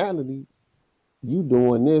in reality, you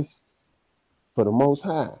doing this for the Most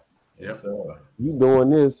High. Yes, sir. You doing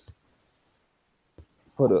this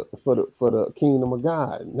for the kingdom of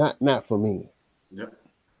God, not for me. Yep.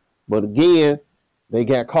 But again, they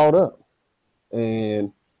got caught up,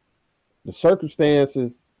 and the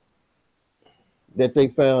circumstances that they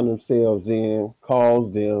found themselves in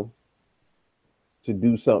caused them to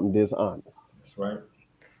do something dishonest. That's right.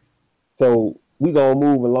 So we're going to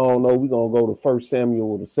move along, though. We're going to go to 1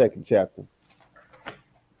 Samuel, the 2nd chapter.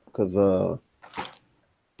 Because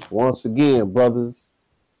once again, brothers,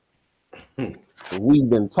 we've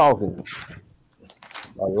been talking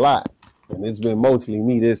a lot. And it's been mostly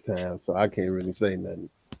me this time, so I can't really say nothing.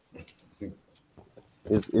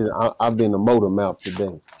 I've been a motor mouth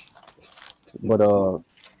today. But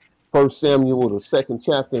 1 Samuel, the 2nd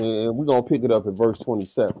chapter, and we're gonna pick it up at verse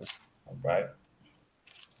 27. All right.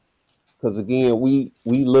 Because again, we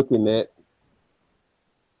looking at,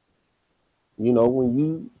 when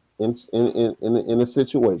you in a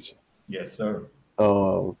situation. Yes, sir.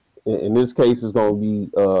 In this case, it's gonna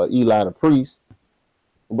be Eli the priest,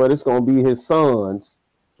 but it's gonna be his sons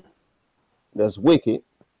that's wicked,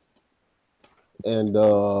 and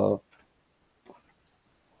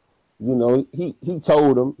he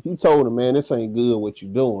told him, man, this ain't good what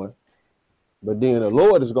you're doing. But then the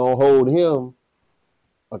Lord is gonna hold him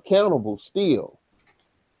accountable still,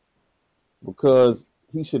 because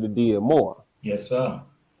he should have did more. Yes, sir.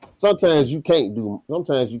 Sometimes you can't do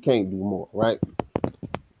more, right?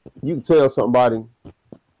 You can tell somebody,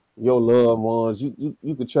 your loved ones,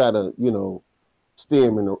 you could try to, steer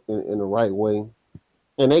them in the right way,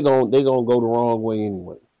 and they gonna go the wrong way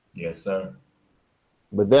anyway. Yes, sir.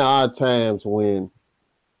 But there are times when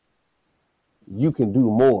you can do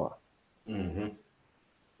more. Mm-hmm.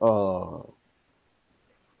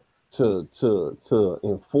 To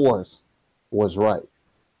enforce what's right.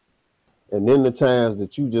 And then the times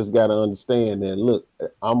that you just got to understand that, look,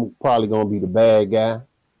 I'm probably going to be the bad guy.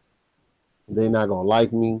 They're not going to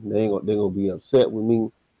like me. They're going to be upset with me.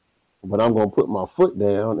 But I'm going to put my foot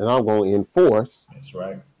down and I'm going to enforce. That's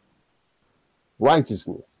right.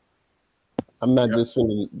 Righteousness. I'm not just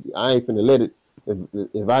I ain't finna let it.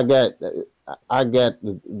 If I got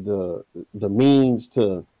the means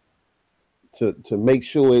to make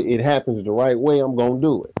sure it happens the right way, I'm going to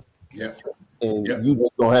do it. Yeah. And you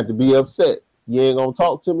just gonna have to be upset. You ain't gonna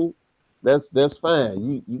talk to me. That's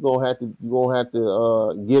fine. You gonna have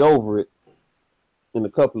to get over it in a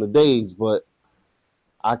couple of days. But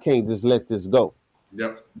I can't just let this go.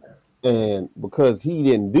 Yep. And because he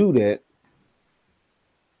didn't do that,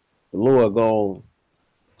 the Lord gonna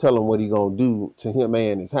tell him what he gonna do to him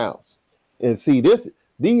and his house. And see,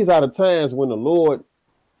 these are the times when the Lord,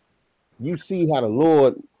 you see how the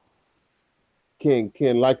Lord can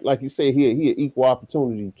like you say, he an equal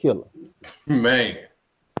opportunity killer. Man,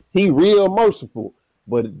 he real merciful,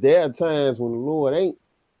 but there are times when the Lord ain't.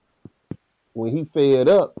 When he fed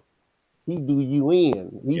up, he do you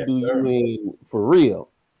in. He do you in for real.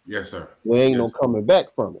 Yes, sir. There ain't no coming back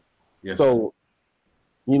from it. Yes. So,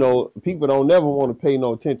 people don't never want to pay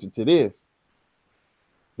no attention to this.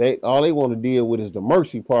 All they want to deal with is the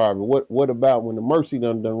mercy part. But what about when the mercy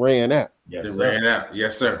done ran out? Yes, ran out.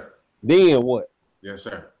 Yes, sir. Then what? Yes,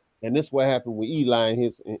 sir. And this is what happened with Eli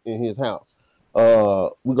in his house.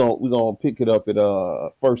 We're gonna pick it up at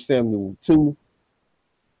 1 Samuel 2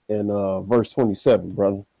 and verse 27,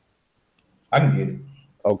 brother. I can get it.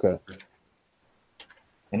 Okay.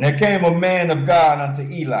 And there came a man of God unto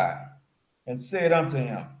Eli, and said unto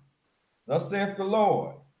him, Thus saith the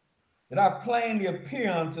Lord, did I plainly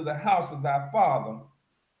appear unto the house of thy father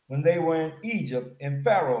when they were in Egypt in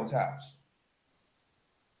Pharaoh's house?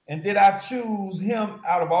 And did I choose him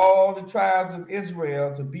out of all the tribes of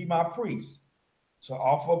Israel to be my priest, to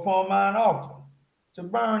offer upon mine altar, to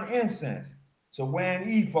burn incense, to wear an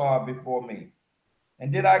ephod before me?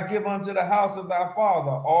 And did I give unto the house of thy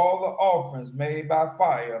father all the offerings made by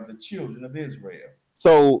fire of the children of Israel?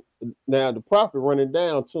 So now the prophet running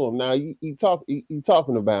down to him. Now he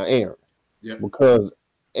talking about Aaron. Yeah. Because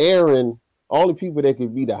Aaron, only people that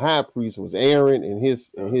could be the high priest was Aaron and his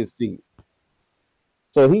seed.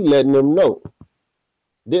 So he letting them know.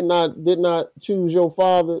 Did not choose your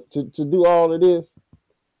father to do all of this.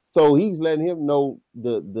 So he's letting him know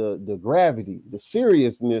the gravity, the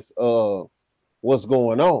seriousness of what's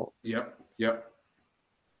going on. Yep.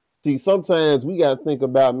 See, sometimes we got to think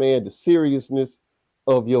about, man, the seriousness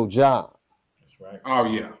of your job. That's right. Oh,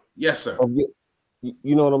 yeah. Yes, sir.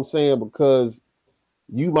 You know what I'm saying? Because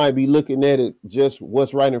you might be looking at it just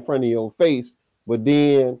what's right in front of your face, but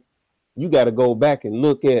then you got to go back and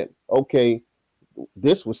look at, okay,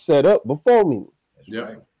 this was set up before me. That's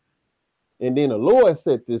right. And then the Lord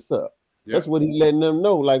set this up. Yep. That's what he letting them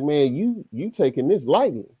know. Like, man, you taking this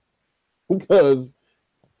lightly. Because,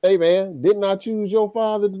 hey, man, didn't I choose your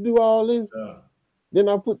father to do all this? Then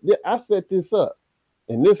I set this up.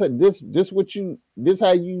 And this how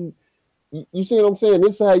you see what I'm saying?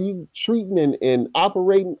 This is how you treating and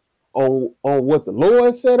operating on what the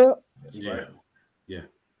Lord set up. That's right. Yeah.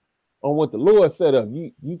 On what the Lord set up,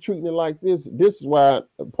 you treating it like this. This is why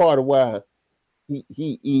part of why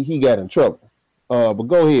he got in trouble. But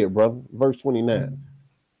go ahead, brother. Verse 29.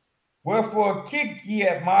 Wherefore kick ye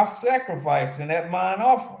at my sacrifice and at mine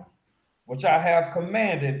offering, which I have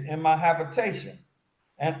commanded in my habitation,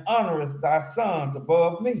 and honorest thy sons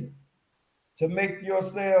above me. to make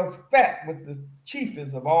yourselves fat with the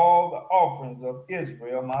chiefest of all the offerings of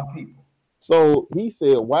Israel, my people. So he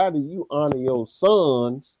said, why do you honor your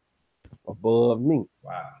sons above me?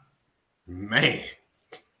 Wow. Man.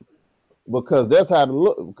 Because that's how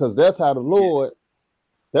the Lord,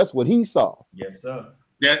 that's what he saw. Yes, sir.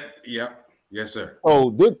 Yes, sir.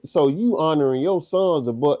 So you honoring your sons,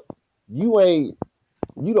 but you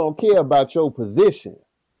don't care about your position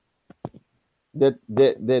that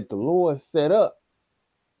the Lord set up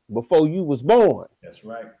before you was born. That's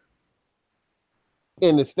right.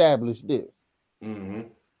 And established this. Mm-hmm.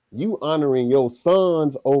 You honoring your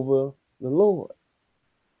sons over the Lord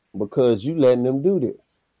because you letting them do this.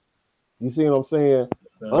 You see what I'm saying?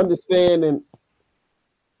 Yes,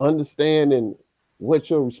 understanding what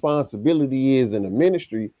your responsibility is in the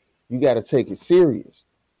ministry, you got to take it serious.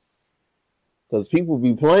 Because people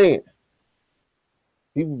be playing.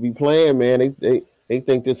 People be playing, man. They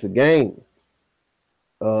think this a game.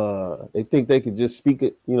 They think they could just speak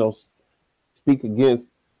against,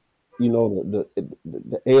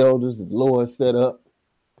 the elders that the Lord set up,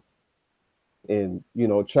 and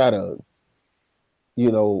try to,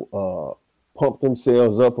 pump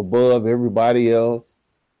themselves up above everybody else,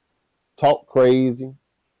 talk crazy,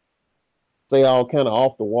 say all kind of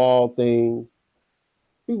off the wall things.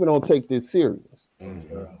 People don't take this serious.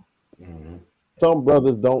 Mm-hmm. Mm-hmm. Some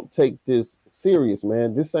brothers don't take this serious,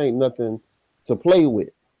 man. This ain't nothing to play with,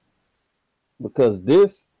 because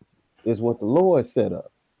this is what the Lord set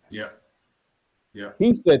up. Yeah.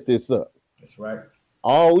 He set this up. That's right.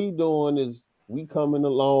 All we doing is we coming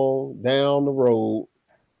along down the road,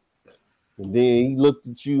 and then he looked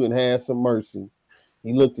at you and had some mercy.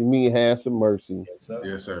 He looked at me and had some mercy. Yes, sir.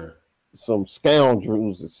 Yes, sir. Some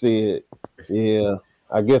scoundrels that said, yeah,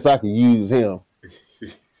 I guess I could use him.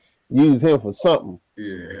 Use him for something.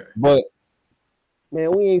 Yeah. But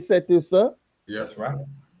man, we ain't set this up. Yep. That's right.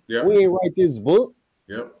 Yep. We ain't write this book.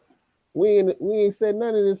 Yep. We ain't set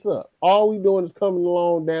none of this up. All we doing is coming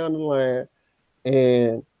along down the line,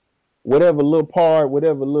 and whatever little part,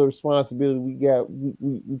 whatever little responsibility we got,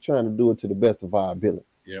 we trying to do it to the best of our ability.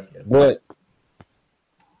 Yep. But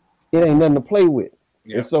it ain't nothing to play with.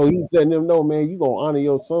 Yep. And so he's letting them know, man, you gonna honor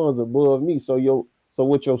your sons above me. So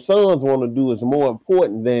what your sons want to do is more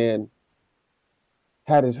important than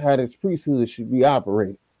how this priesthood should be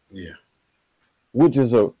operated. Yeah. Which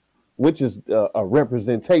is a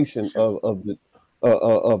representation of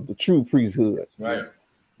the true priesthood. That's right.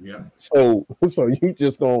 Yeah. So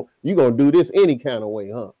you gonna do this any kind of way,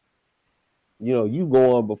 huh? You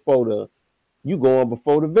going before the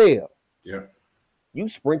veil. Yeah. You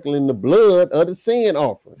sprinkling the blood of the sin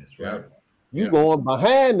offering. That's right. You going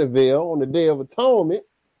behind the veil on the Day of Atonement,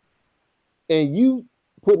 and you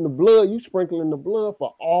sprinkling the blood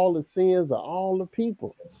for all the sins of all the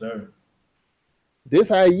people. Yes, sir. This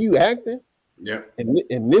how you acting? Yep.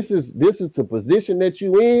 And this is the position that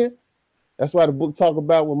you in. That's why the book talk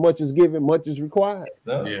about when much is given, much is required. Yes,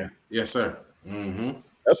 sir. Yeah. Yes, sir. Mm-hmm.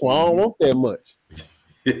 That's why I don't want that much.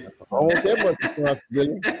 I don't want that much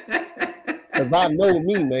responsibility. Because I know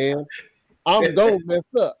me, man. I'm gonna mess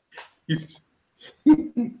up.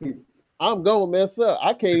 I'm gonna mess up.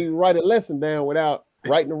 I can't even write a lesson down without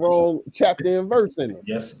writing the wrong chapter and verse in it.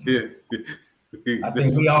 Yes. Yeah. I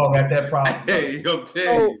think we all got that problem. Hey, I'll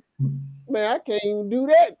tell you. Man, I can't even do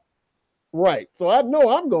that right. So I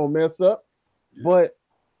know I'm gonna mess up. Yeah. But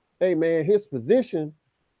hey, man, his position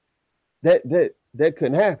that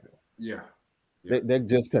couldn't happen. Yeah. That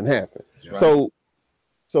just couldn't happen. Right.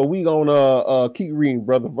 So we gonna keep reading,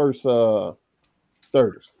 brother. Verse 30.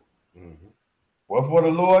 Mm-hmm. Wherefore the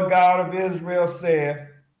Lord God of Israel said,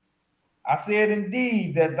 I said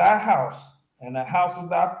indeed that thy house and the house of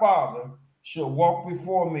thy father should walk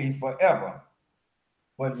before me forever.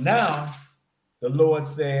 But now the Lord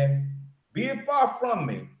said, be it far from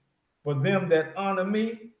me, for them that honor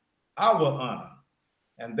me, I will honor,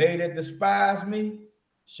 and they that despise me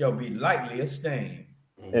shall be lightly esteemed.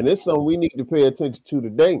 And it's something we need to pay attention to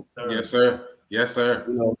today. Yes, sir. Yes, sir.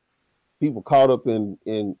 People caught up in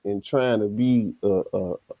trying to be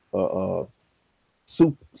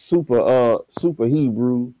super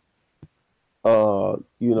Hebrew,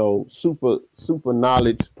 super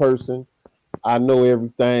knowledge person. I know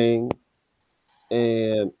everything,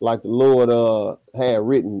 and like the Lord had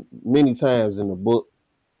written many times in the book,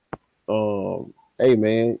 hey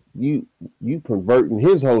man, you converting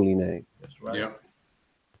His holy name. That's right. Yep.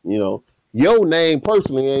 Your name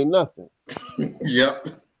personally ain't nothing. Yep.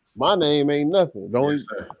 My name ain't nothing. Yes,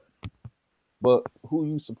 sir. But who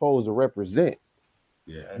you supposed to represent?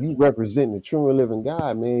 Yeah. You represent the true and living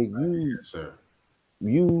God, man. Yes, sir.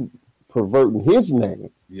 You perverting His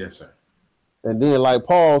name. Yes, sir. And then, like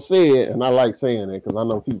Paul said, and I like saying it because I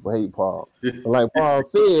know people hate Paul. But like Paul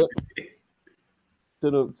said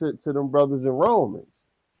to them brothers in Romans,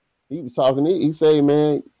 he was talking. He said,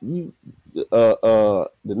 "Man, you the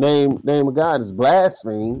name of God is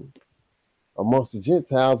blasphemed amongst the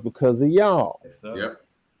Gentiles because of y'all." Yes,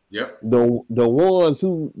 Yep. The ones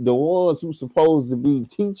who supposed to be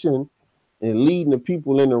teaching and leading the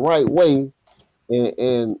people in the right way,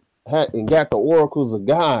 and got the oracles of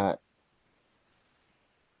God.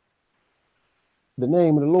 The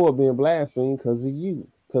name of the Lord being blasphemed because of you,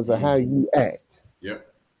 because of how you act.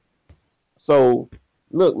 Yep. So,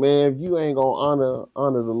 look, man, if you ain't gonna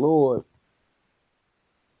honor the Lord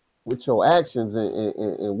with your actions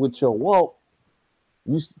and with your walk,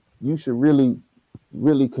 you should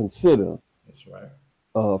really consider. That's right.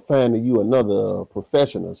 Finding you another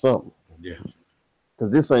profession or something. Yeah.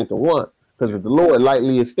 Because this ain't the one. Because if the Lord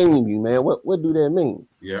lightly esteem you, man, what do that mean?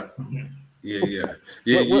 Yeah. Yeah.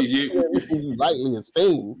 What you lightly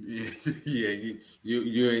esteem? Yeah.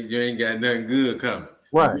 You ain't got nothing good coming.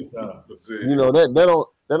 Right. You know that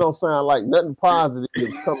don't sound like nothing positive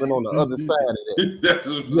is coming on the other side of that. That's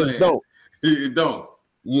what I'm saying. It don't.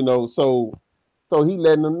 You know, so he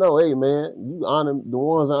letting them know, hey man, you honor the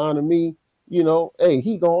ones that honor me, you know, hey,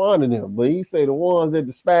 he gonna honor them. But he say the ones that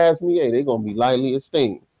despise me, hey, they gonna be lightly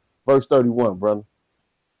esteemed. Verse 31, brother.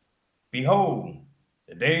 Behold,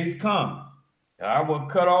 the days come that I will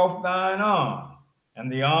cut off thine arm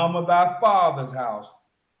and the arm of thy father's house,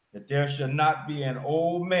 that there shall not be an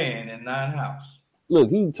old man in thine house. Look,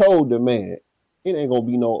 he told the man, it ain't gonna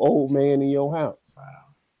be no old man in your house. Wow.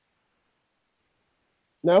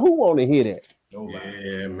 Now, who want to hear that? Nobody.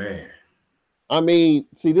 Yeah, man. I mean,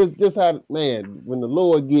 see, this how, man, when the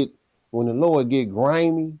Lord get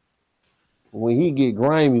grimy, when he get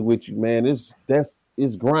grimy with you, man, it's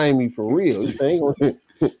grimy for real. It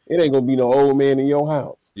ain't gonna be no old man in your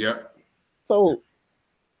house. Yep. So,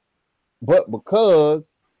 but because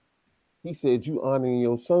he said you honoring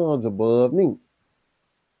your sons above me.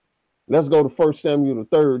 Let's go to 1 Samuel, the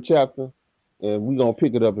 3rd chapter, and we're gonna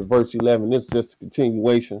pick it up at verse 11. This is just a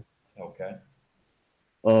continuation. Okay.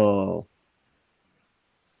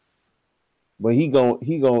 But he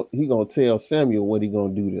gonna tell Samuel what he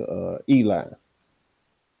gonna do to Eli.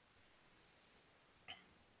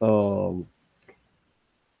 1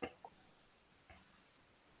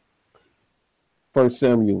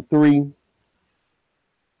 Samuel 3,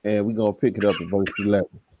 and we're gonna pick it up at verse 11.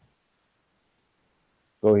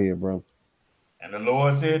 Go ahead, bro. And the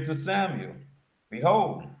Lord said to Samuel,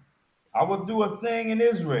 behold, I will do a thing in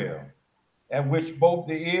Israel, at which both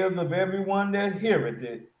the ears of everyone that heareth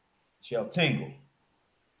it shall tingle.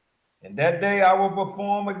 In that day I will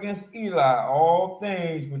perform against Eli all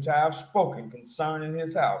things which I have spoken concerning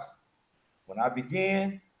his house. When I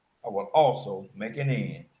begin, I will also make an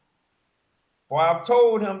end. For I have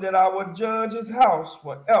told him that I will judge his house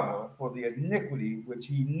forever for the iniquity which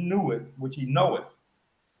he knoweth,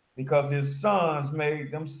 because his sons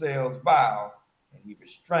made themselves vile, and he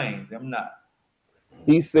restrained them not.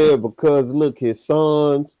 He said, because look, his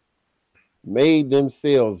sons made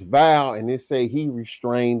themselves vile, and it say he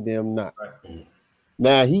restrained them not. Right.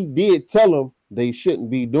 Now, he did tell them they shouldn't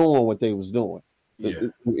be doing what they was doing. Yeah.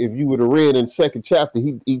 If you would have read in the 2nd chapter,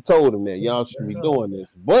 he told them that y'all should be doing this.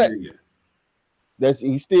 But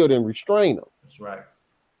he still didn't restrain them. That's right.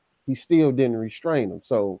 He still didn't restrain them.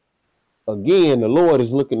 So again, the Lord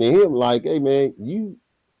is looking at him like, hey man, you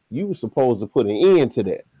were supposed to put an end to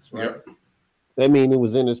that. That's right. Yep. That means it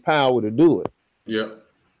was in his power to do it. Yep.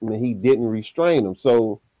 And he didn't restrain them.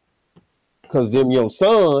 So because them your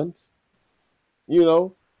sons, you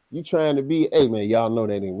know, you trying to be, hey man, y'all know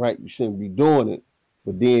that ain't right. You shouldn't be doing it.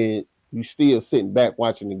 But then you still sitting back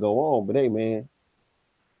watching it go on. But hey man,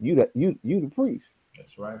 you the priest.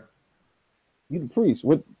 That's right. You the priest.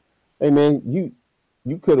 What? Hey man, you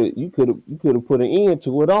could have put an end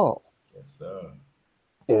to it all. Yes, sir.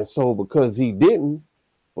 And so because he didn't,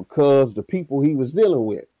 because the people he was dealing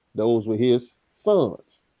with, those were his sons.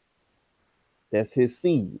 That's his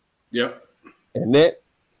seed. Yep. And that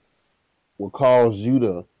will cause you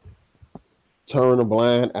to turn a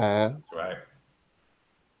blind eye. That's right.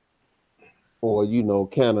 Or, you know,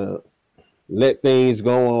 kind of let things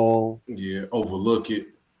go on. Yeah, overlook it.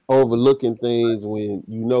 Overlooking things when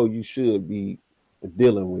you know you should be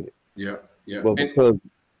dealing with it. Yeah, yeah. But because,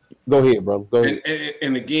 go ahead, bro. Go ahead.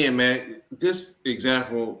 And again, man, this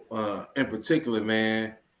example in particular,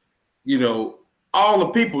 man, you know, all the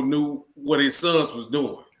people knew what his sons was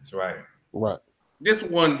doing. That's right. Right. This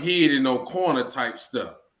wasn't hid in no corner type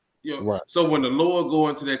stuff. You know? Right. So when the Lord go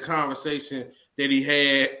into that conversation that he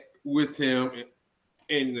had with him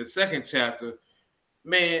in the second chapter,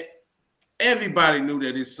 man, everybody knew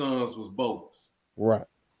that his sons was bogus. Right.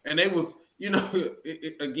 And they was,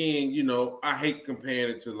 again, I hate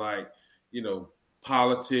comparing it to like,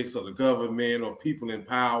 politics or the government or people in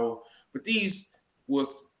power, but these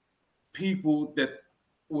was people that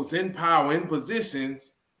was in power, in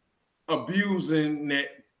positions, abusing that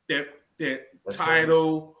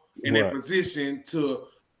title and that position to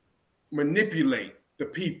manipulate the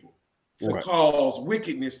people, to cause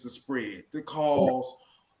wickedness to spread, to cause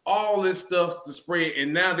all this stuff to spread.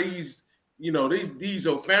 And now these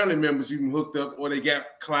are family members you can hooked up, or they got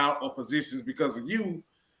clout or positions because of you.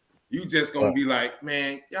 You just gonna be like,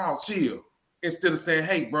 man, y'all chill. Instead of saying,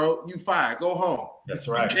 hey, bro, you fired, go home. That's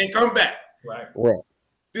right. You can't come back. Right.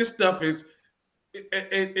 This stuff is,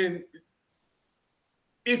 and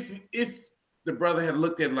if the brother had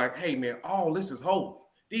looked at it like, hey, man, all this is holy.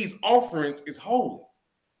 These offerings is holy.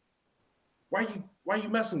 Why you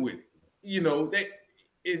messing with it?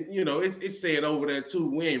 It's said over there too.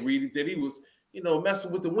 We ain't read it that he was,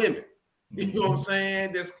 messing with the women. You know what I'm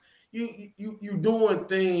saying? That's you doing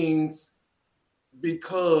things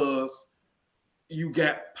because you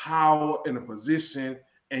got power in a position,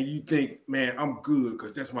 and you think, man, I'm good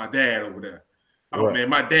because that's my dad over there. Oh man,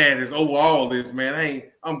 my dad is over all this, man.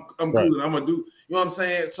 I'm good. I'm gonna do. You know what I'm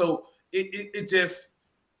saying? So it just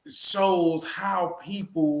shows how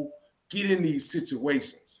people get in these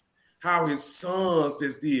situations. How his sons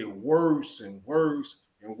just did worse and worse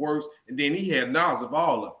and worse, and then he had knowledge of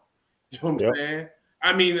all of them. You know what I'm saying?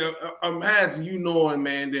 I mean, imagine knowing,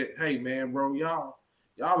 man, that, hey, man, bro, y'all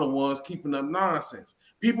the ones keeping up nonsense.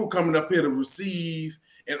 People coming up here to receive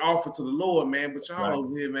and offer to the Lord, man, but y'all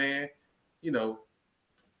over here, man,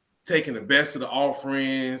 taking the best of the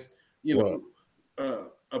offerings,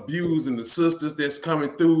 abusing the sisters that's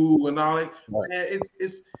coming through and all that. Man,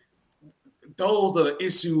 it's those are the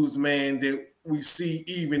issues, man, that we see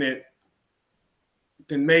even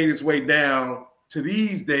that made its way down to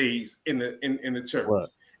these days in the church. Right.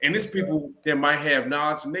 And it's people that might have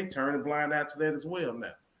knowledge and they turn a blind eye to that as well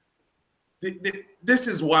now. This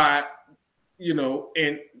is why,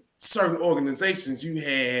 in certain organizations, you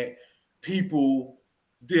had people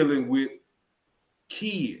dealing with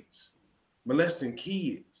kids, molesting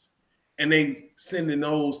kids, and they sending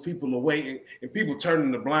those people away and people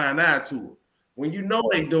turning a blind eye to it. When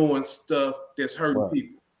they doing stuff that's hurting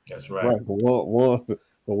people. That's right.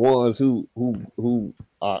 The ones who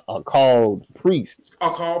are called priests.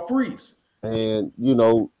 Are called priests. And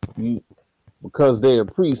because they're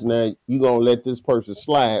priests now, you're gonna let this person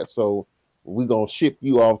slide. So we're gonna ship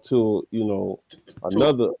you off to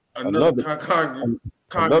another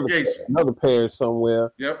congregation, another parish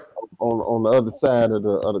somewhere. Yep. On the other side of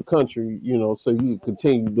the country, so you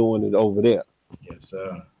continue doing it over there. Yes,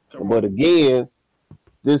 sir. But again,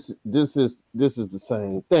 this is the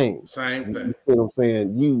same thing. Same thing. You see what I'm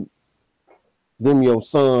saying? Them your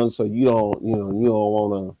sons, so you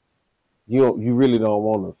really don't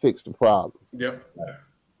want to fix the problem. Yep.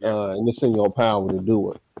 And it's in your power to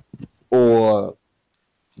do it. Or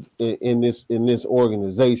in this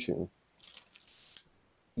organization,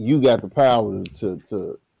 you got the power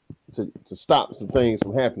to stop some things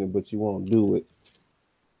from happening, but you won't do it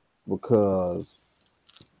because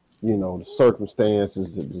the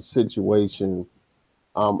circumstances, the situation.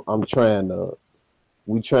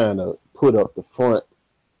 We trying to put up the front.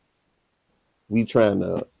 We trying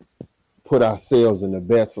to put ourselves in the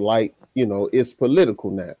best light. It's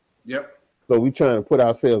political now. Yep. So we trying to put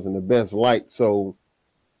ourselves in the best light. So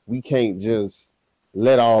we can't just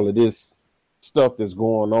let all of this stuff that's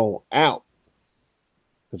going on out,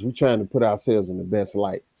 because we trying to put ourselves in the best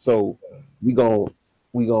light. So we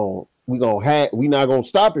not gonna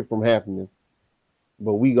stop it from happening,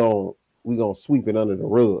 but we gonna sweep it under the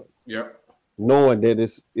rug. Yep. Knowing that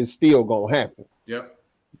it's still gonna happen. Yep.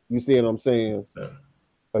 You see what I'm saying? Yeah.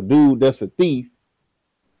 A dude that's a thief,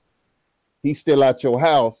 he's still at your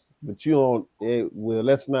house, but you don't.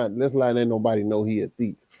 Let's not let nobody know he a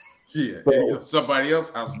thief. Yeah, so, somebody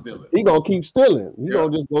else house stealing. He gonna keep stealing. He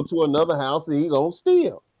gonna just go to another house and he gonna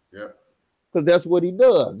steal. Yeah, because that's what he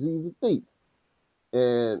does. He's a thief.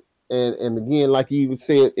 And again, like you even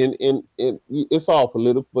said, in it's all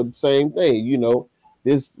political, but the same thing.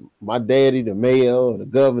 This my daddy, the mayor or the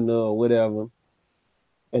governor or whatever,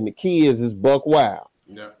 and the kids is buck wild.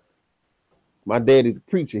 Yeah. My daddy, the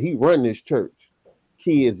preacher, he run this church.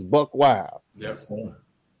 Kids buck wild. Yes.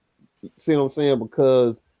 See what I'm saying?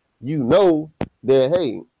 Because that,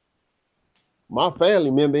 hey, my family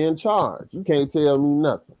member in charge. You can't tell me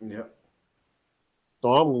nothing. Yeah.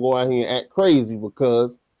 So I'm gonna go out here and act crazy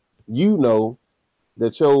because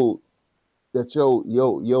that that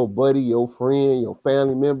your buddy, your friend, your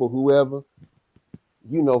family member, whoever,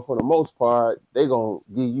 for the most part, they're gonna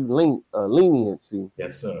give you leniency.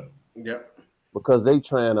 Yes, sir. Yep. Because they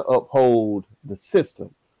trying to uphold the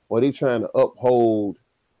system, or they trying to uphold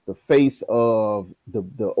the face of the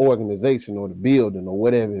organization or the building or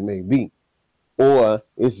whatever it may be. Or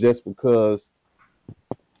it's just because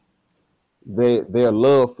their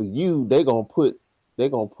love for you, they're gonna put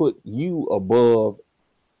you above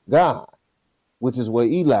God, which is what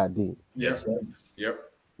Eli did. Yes. Yep.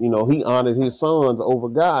 He honored his sons over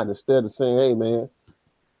God instead of saying, "Hey, man,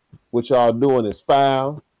 what y'all doing is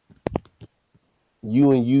foul.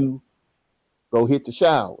 You and you go hit the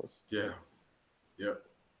showers." Yeah. Yep.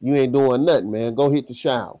 You ain't doing nothing, man. Go hit the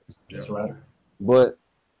showers. That's right. But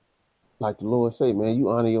like the Lord say, man, you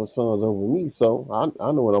honor your sons over me, so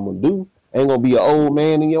I know what I'm gonna do. Ain't gonna be an old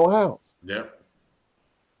man in your house. Yep.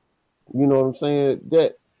 You know what I'm saying?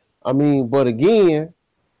 But again,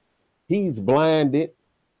 he's blinded.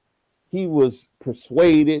 He was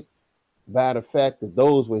persuaded by the fact that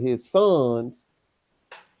those were his sons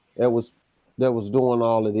that was doing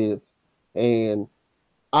all of this, and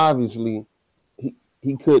obviously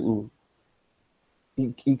he couldn't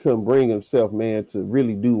bring himself, man, to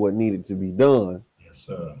really do what needed to be done. Yes,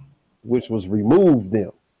 sir. Which was remove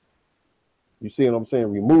them. You see what I'm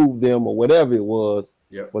saying? Remove them or whatever it was.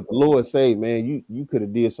 Yep. But the Lord say, man, you could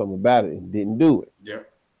have did something about it and didn't do it.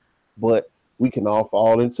 Yep. But we can all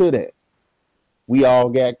fall into that. We all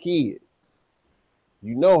got kids.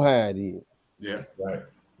 You know how it is. Yeah. Right.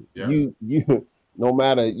 Yeah. You no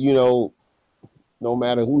matter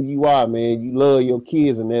who you are, man, you love your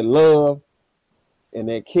kids, and that love and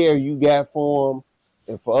that care you got for them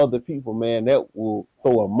and for other people, man, that will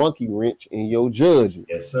throw a monkey wrench in your judgment.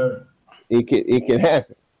 Yes, sir. It can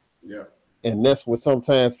happen. Yeah. And that's what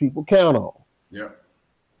sometimes people count on. Yeah.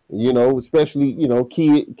 Especially,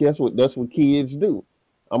 kid, guess what? That's what kids do.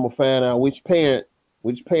 I'm gonna find out which parent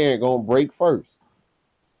gonna break first.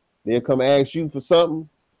 They'll come ask you for something.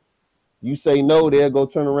 You say no, they'll go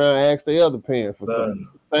turn around and ask the other parent for something.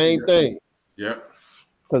 Same thing. Yeah.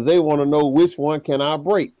 Because they want to know which one can I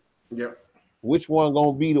break. Yep. Which one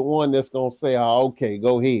gonna be the one that's gonna say, "Oh, okay,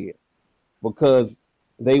 go ahead," because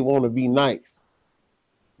they want to be nice.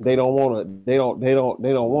 They don't want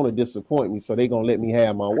to disappoint me, so they gonna let me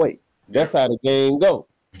have my way. That's how the game go.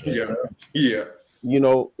 Yeah. Yeah.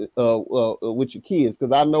 With your kids,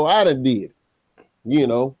 because I know I done did.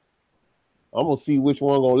 I'm gonna see which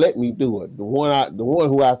one gonna let me do it. The one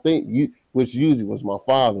who I think which usually was my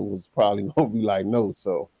father, was probably gonna be like, no.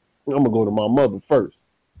 So I'm gonna go to my mother first,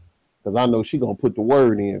 because I know she gonna put the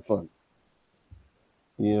word in for me.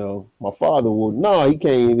 My father will, no, he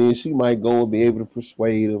can't. Then she might go and be able to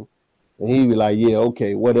persuade him, and he'd be like, yeah,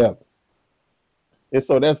 okay, whatever. And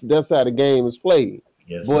so that's how the game is played.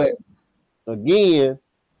 Yes, but again,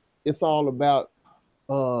 it's all about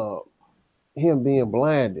him being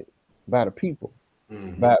blinded by the people,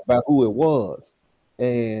 by who it was,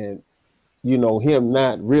 and him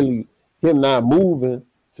not moving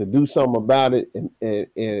to do something about it,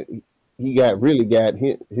 and he got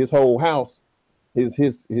his whole house, him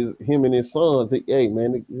and his sons. Hey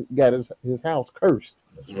man, he got his house cursed.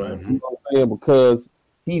 That's right. You know what I'm saying? Because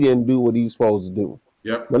he didn't do what he's supposed to do.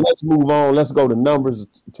 Yep. But let's move on. Let's go to Numbers,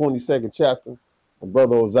 22nd chapter. And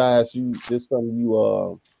Brother Ozias, this something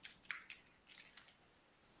you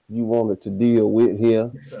wanted to deal with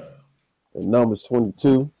here. Yes, sir. In Numbers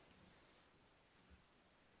 22.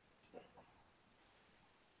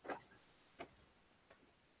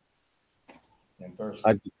 And verse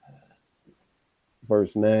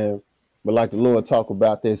 9. But like the Lord talk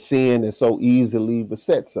about that sin that so easily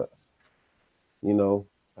besets us.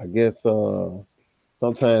 I guess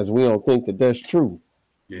sometimes we don't think that that's true.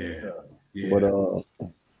 Yeah. Yeah. But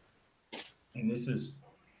and this is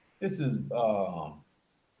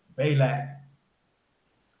Balak.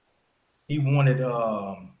 He wanted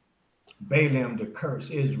Balaam to curse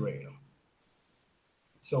Israel.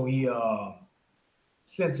 So he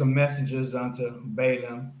sent some messengers unto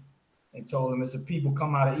Balaam and told him, it's a people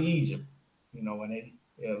come out of Egypt, and they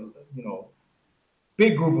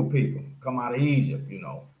big group of people come out of Egypt,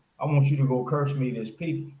 I want you to go curse me, this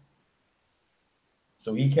people.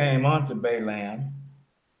 So he came unto Balaam,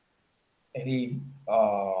 and he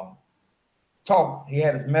he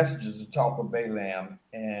had his messengers to talk with Balaam,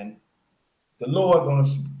 and the Lord going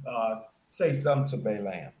to say something to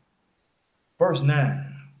Balaam. Verse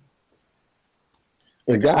 9.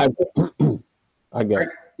 And God, I got it.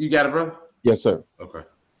 You got it, brother? Yes, sir. Okay.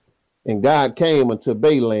 And God came unto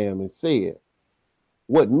Balaam and said,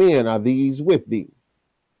 what men are these with thee?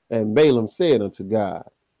 And Balaam said unto God,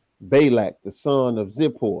 Balak, the son of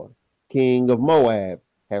Zippor, king of Moab,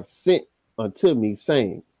 have sent unto me,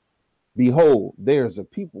 saying, Behold, there is a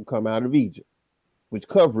people come out of Egypt, which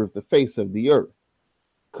covereth the face of the earth.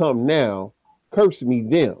 Come now, curse me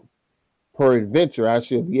them. Peradventure I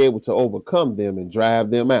shall be able to overcome them and drive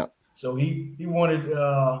them out. So he wanted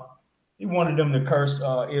them to curse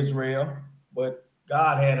Israel, but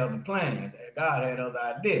God had other plans. God had other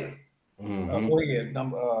ideas. Go ahead,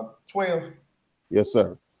 number 12. Yes,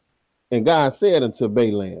 sir. And God said unto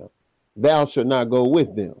Balaam, Thou shalt not go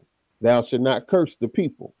with them. Thou shalt not curse the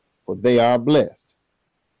people, for they are blessed.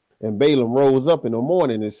 And Balaam rose up in the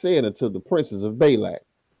morning and said unto the princes of Balak,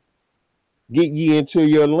 Get ye into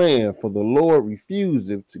your land, for the Lord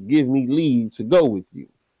refuseth to give me leave to go with you.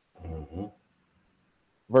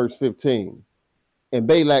 Verse 15. And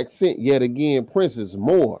Balak sent yet again princes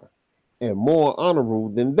more and more honorable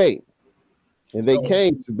than they. And they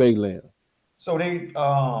came to Balaam. So they,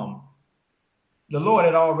 the Lord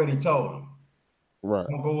had already told them, right,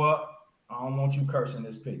 don't go up. I don't want you cursing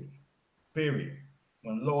this people. Period.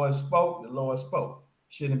 When the Lord spoke, the Lord spoke.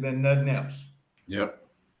 Shouldn't have been nothing else. Yep.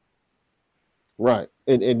 Right.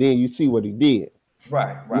 And then you see what he did.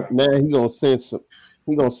 Right. Now he gonna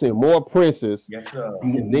send more princes. Yes, sir.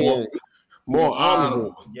 And then more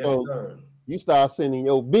honorable. Yes, so sir. You start sending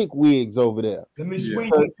your big wigs over there. Let me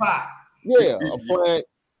sweeten the pot. Yeah, applying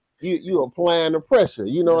you applying the pressure.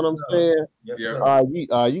 You know what I'm saying? Yes, sir. Are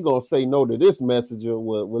you gonna say no to this messenger?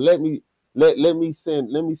 Well, let me send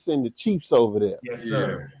the chiefs over there. Yes,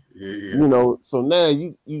 sir. Yeah. You know, so now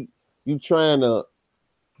you trying to,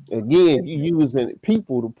 again, you using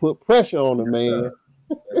people to put pressure on the man.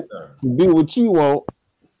 Yes, sir. To do what you want.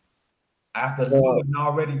 After the Lord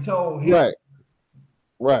already told him.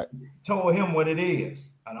 Right. Told him what it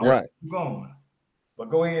is. I don't right. keep going. But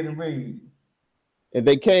go ahead and read. And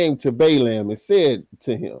they came to Balaam and said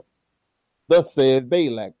to him, Thus said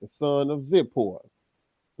Balak, the son of Zippor,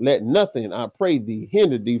 Let nothing, I pray thee,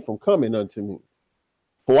 hinder thee from coming unto me.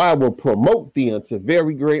 For I will promote thee unto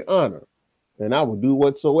very great honor, and I will do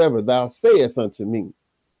whatsoever thou sayest unto me.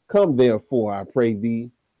 Come therefore, I pray thee,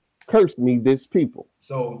 curse me this people.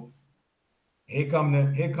 So here come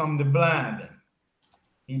the blinding.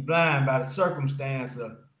 He blind by the circumstance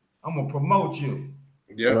of, I'm gonna promote you.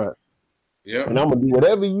 Yeah. Right. Yeah. And I'm gonna do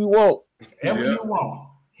whatever you want. Whatever you want.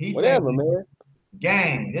 Whatever, man.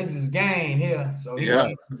 Gain. This is gain here. So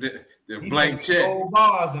the blank check. Old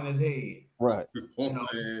bars in his head. Right.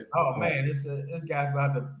 Oh man, this guy's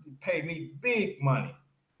about to pay me big money.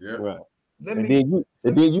 Yeah. Right. Then you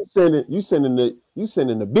sending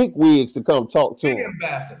the big wigs to come talk to big him.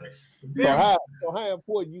 Ambassadors. So how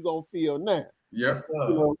important you gonna feel now? Yes.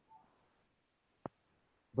 You know,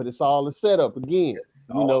 but it's all a setup again.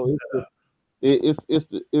 You know,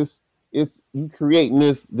 it's you creating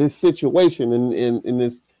this situation and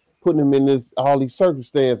this putting him in all these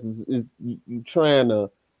circumstances. Is you trying to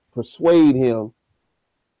persuade him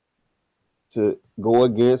to go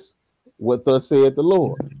against what thus said the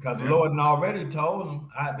Lord. Because the Lord already told him,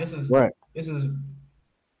 this is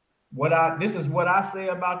what I say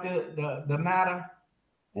about the matter.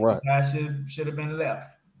 Right. I should have been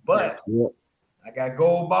left. But I got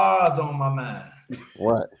gold bars on my mind.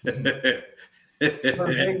 Right.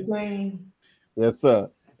 Verse 18. Yes, sir.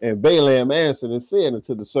 And Balaam answered and said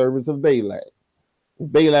unto the servants of Balak,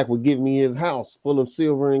 Balak will give me his house full of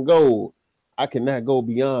silver and gold. I cannot go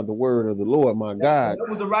beyond the word of the Lord my God. That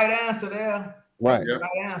was the right answer there. Right. The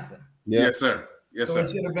right answer. Yep. Yes, sir. Yes, so sir. It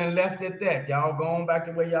should have been left at that. Y'all going back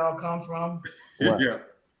to where y'all come from. Right. Yeah.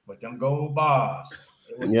 But them gold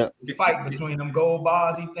bars. It was a fight between them gold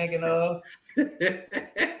bars he thinking of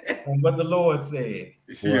and what the Lord said.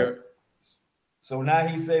 Yeah. So now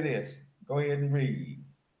he said this. Go ahead and read.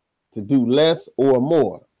 To do less or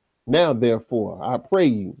more. Now, therefore, I pray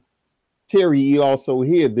you, tarry ye also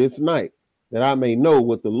here this night, that I may know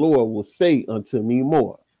what the Lord will say unto me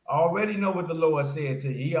more. I already know what the Lord said to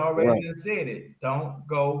you. He already said it. Don't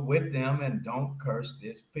go with them and don't curse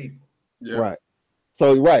this people. Yeah. Right.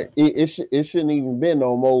 So it shouldn't even been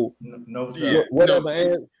no more. No, sir. No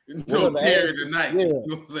tear tonight. Yeah. You know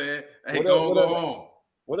what I'm saying? Ain't gonna go home.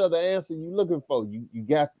 What other answer you looking for? You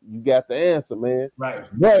got the answer, man. Right.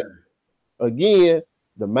 But again,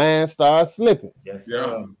 the mind starts slipping. Yes,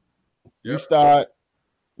 sir. Yeah.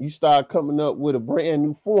 You start coming up with a brand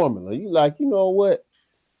new formula. You like, you know what?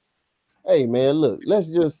 Hey man, look, let's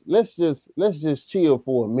just chill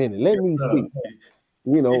for a minute. Let me see.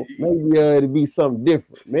 You know, maybe it'll be something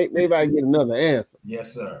different. Maybe I get another answer.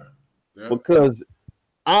 Yes, sir. Yeah. Because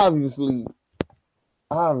obviously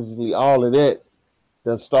all of that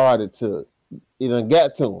done started to, it done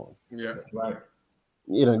got to him. Yeah, that's right.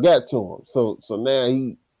 You done got to him. So now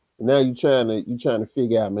you trying to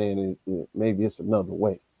figure out, man, maybe it's another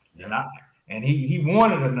way. And he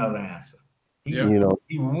wanted another answer. He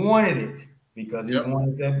wanted it because he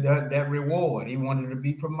wanted that reward. He wanted to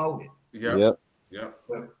be promoted. Yeah.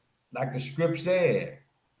 But like the script said,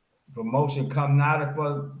 promotion come neither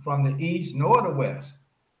from the east nor the west,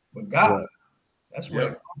 but God. That's where it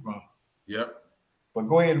comes from. Yep. But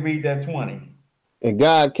go ahead and read that 20. And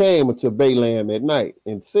God came unto Balaam at night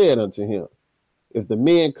and said unto him, if the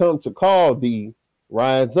men come to call thee,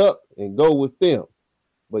 rise up and go with them.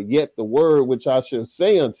 But yet the word which I shall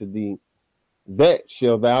say unto thee, that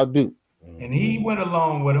shall thou do. And he went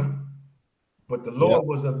along with him, but the Lord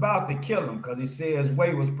was about to kill him because he said his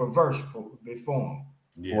way was perverse before him.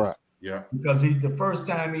 Yeah. Right. Yeah. Because the first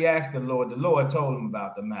time he asked the Lord told him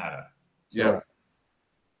about the matter. So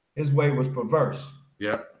his way was perverse.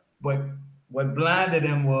 Yeah. But what blinded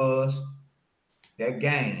him was that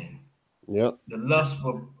gain. Yep. The lust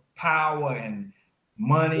for power and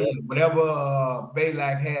money, whatever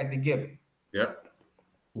Balak had to give him. Yep.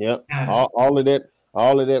 All of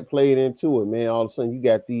that played into it, man. All of a sudden you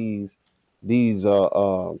got these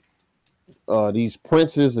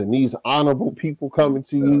princes and these honorable people coming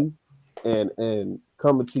to you and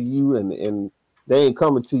coming to you and they ain't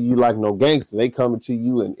coming to you like no gangster. They coming to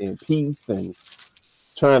you in peace and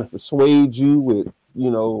trying to persuade you with,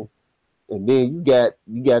 and then you got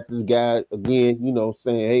this guy again,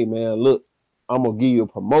 saying, hey man, look, I'm gonna give you a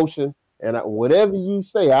promotion and whatever you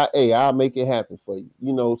say, I'll make it happen for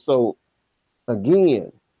you. So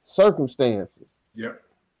again, circumstances. Yep.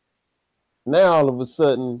 Now all of a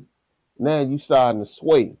sudden, now you starting to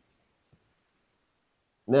sway.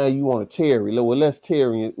 Now you want to tarry. Well, let's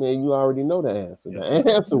tarry. Man, you already know the answer.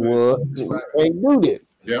 The answer was, you can't do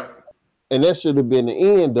this. Yep. And that should have been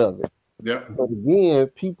the end of it. Yep. But again,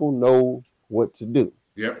 people know what to do.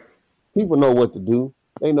 Yep. People know what to do.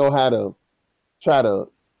 They know how to try to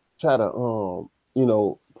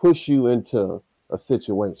push you into a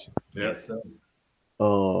situation. Yes.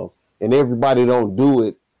 And everybody don't do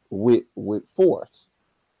it with force.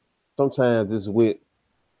 Sometimes it's with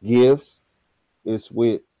gifts. It's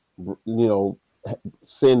with,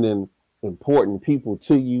 sending important people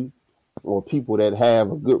to you or people that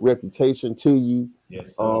have a good reputation to you.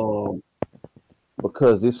 Yes.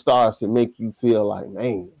 Because it starts to make you feel like,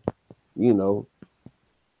 man,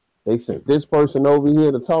 they sent this person over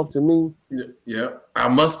here to talk to me. Yeah. I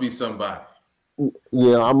must be somebody.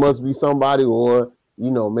 Yeah, I must be somebody, or,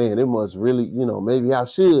 man, it must really, maybe I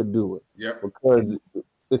should do it. Yeah. Because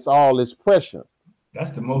it's all this pressure. That's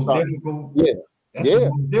the most difficult. Yeah. That's the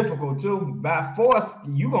most difficult too. By force,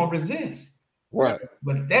 you're gonna resist. Right.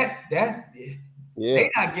 But they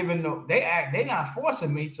not giving they not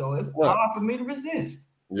forcing me, so it's hard for me to resist.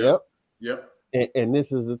 Yep. And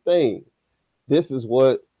this is the thing. This is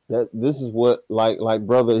what like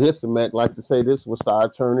Brother Histomac like to say, this will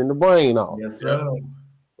start turning the brain off. Yes, sir.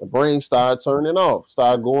 The brain started turning off,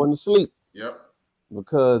 start going to sleep. Yep.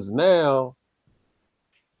 Because now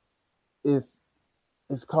it's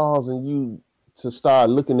causing you to start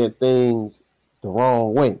looking at things the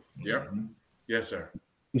wrong way. Yep. Yes, sir.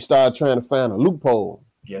 You start trying to find a loophole.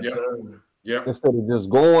 Yes, sir. Yep. Instead of just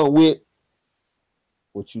going with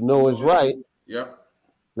what you know is right. Yep.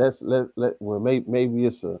 Well, maybe I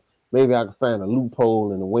can find a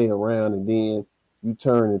loophole and a way around, and then you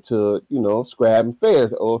turn into, scribe and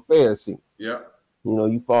Pharisee. Yep.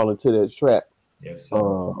 You fall into that trap. Yes,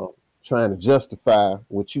 sir. Trying to justify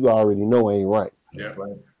what you already know ain't right. That's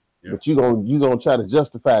right. Yep. But you gonna try to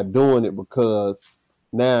justify doing it because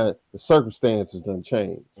now the circumstances done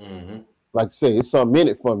change. Mm-hmm. Like I say, it's something in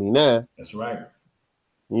it for me now. That's right.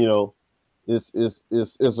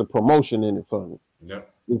 It's a promotion in it for me.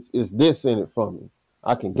 Yep. It's this in it for me.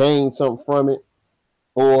 I can gain something from it,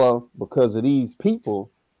 or because of these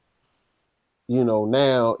people,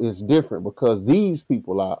 now it's different because these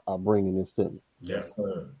people are bringing this to me. Yes,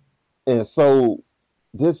 sir. And so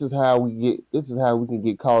this is how we can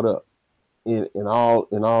get caught up in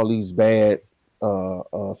all these bad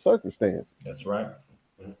circumstances. That's right.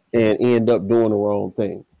 And end up doing the wrong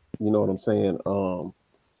thing. You know what I'm saying?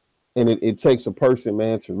 And it takes a person,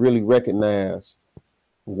 man, to really recognize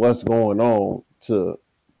what's going on to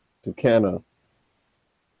kind of,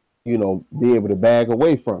 be able to bag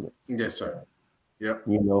away from it. Yes, sir. Yep.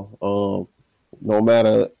 No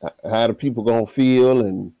matter how the people gonna feel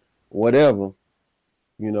and whatever,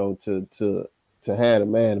 to have a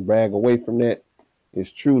man to bag away from that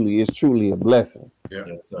is truly a blessing. Yeah.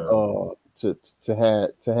 Yes, sir. To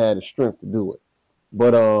have the strength to do it.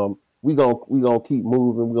 But we gonna keep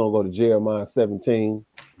moving. We're gonna go to Jeremiah 17.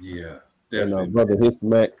 Yeah. definitely. And brother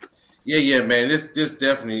Histomac. Yeah, man. This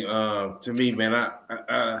definitely to me, man.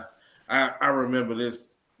 I remember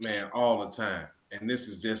this, man, all the time, and this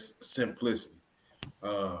is just simplicity,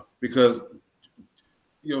 because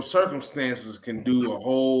your circumstances can do a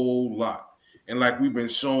whole lot, and like we've been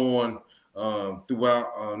showing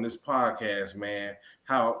throughout this podcast, man,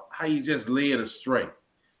 how you just led astray.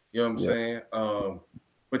 You know what I'm saying?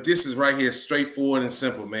 But this is right here, straightforward and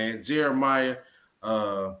simple, man. Jeremiah,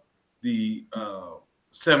 the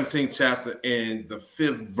 17th chapter and the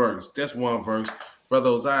 5th verse. That's one verse. Brother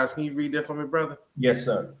Ozias, can you read that for me, brother? Yes,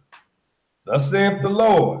 sir. Thus saith the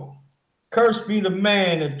Lord, cursed be the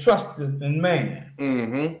man that trusteth in man,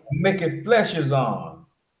 and maketh flesh his arm,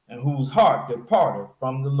 and whose heart departed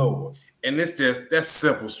from the Lord. And that's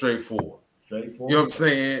simple, straightforward. You know what I'm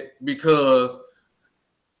saying? Because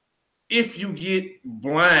if you get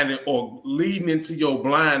blinded or leading into your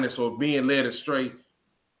blindness or being led astray,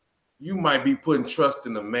 you might be putting trust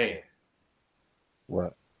in a man.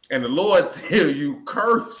 Right. And the Lord tell you,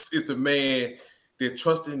 curse is the man that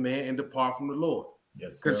trusts in man and depart from the Lord.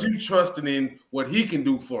 Yes, because you trusting in what he can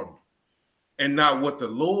do for me and not what the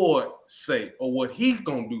Lord say or what he's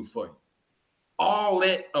going to do for you. All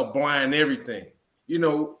that blind everything. You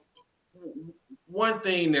know, one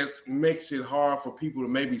thing that makes it hard for people to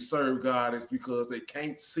maybe serve God is because they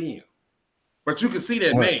can't see him. But you can see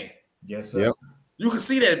that man. Yes, sir. Yep. You can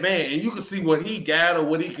see that man and you can see what he got or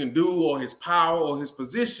what he can do or his power or his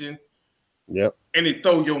position. Yep. And it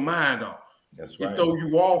throw your mind off. That's right. It throw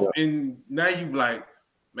you off and now you like,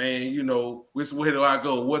 man, you know, which way do I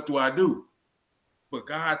go? What do I do? But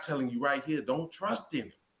God telling you right here, don't trust in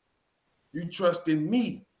him. You trust in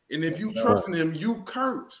me. And if you trust in him, you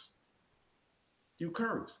curse. You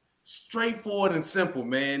curse. Straightforward and simple,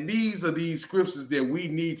 man. These are these scriptures that we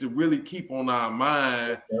need to really keep on our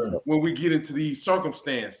mind when we get into these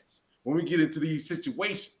circumstances, when we get into these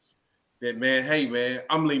situations. That, man, hey, man,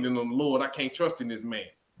 I'm leaning on the Lord. I can't trust in this man.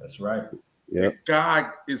 That's right. Yeah.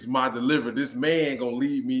 God is my deliverer. This man gonna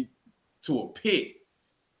lead me to a pit,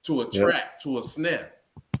 to a trap, to a snare.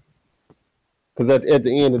 Because at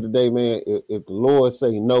the end of the day, man, if the Lord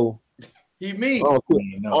say no, he mean. I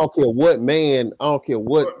don't care what man. I don't care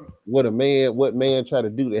what man try to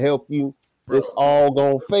do to help you. Bro, it's all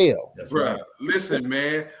gonna fail. That's right. Listen,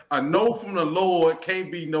 man, a no from the Lord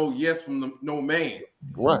can't be no yes from no man.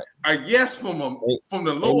 Right. A yes from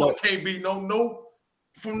the Lord can't be no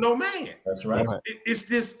from no man. That's right. It's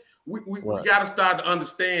this. We got to start to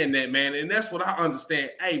understand that, man, and that's what I understand.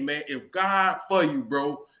 Hey, man, if God for you,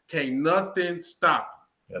 bro, can't nothing stop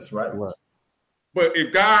you. That's right. Right. But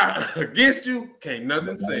if God against you, can't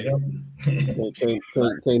nothing say.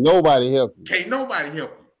 Can't nobody help you. Can't nobody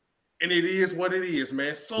help you. And it is what it is,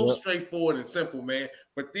 man. So straightforward and simple, man.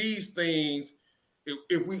 But these things,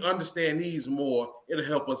 if we understand these more, it'll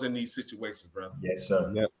help us in these situations, brother. Yes,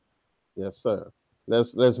 sir. Yep. Yes, sir.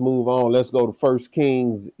 Let's move on. Let's go to 1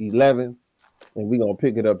 Kings 11, and we're gonna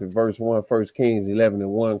pick it up in verse 1. 1 Kings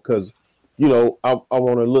 11:1, because you know I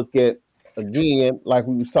want to look at again, like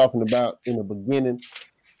we was talking about in the beginning.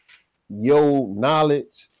 Your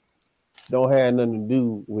knowledge don't have nothing to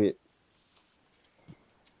do with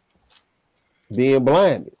being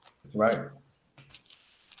blinded. That's right.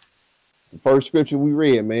 The first scripture we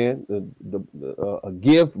read, man, a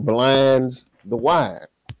gift blinds the wise.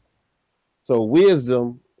 So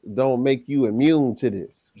wisdom don't make you immune to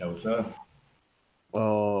this. No, sir.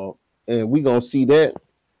 And we're gonna see that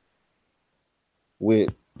with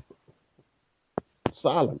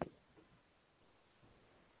Solomon,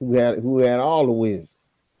 who had all the wisdom,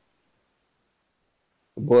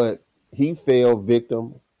 but he fell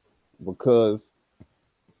victim because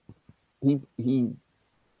he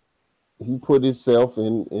put himself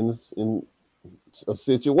in a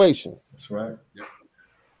situation. That's right. Yep.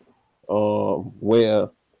 Where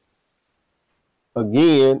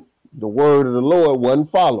again the word of the Lord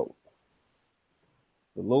wasn't followed.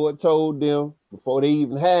 The Lord told them before they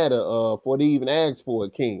even asked for a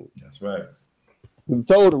king. That's right. He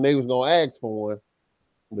told them they was gonna ask for one,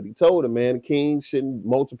 but he told them, man, the king shouldn't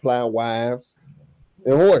multiply wives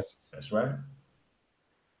and horses. That's right.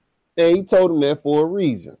 And he told them that for a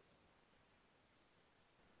reason.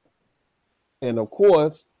 And of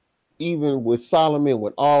course, even with Solomon,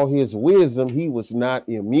 with all his wisdom, he was not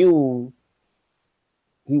immune.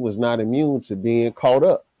 He was not immune to being caught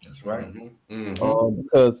up. That's right.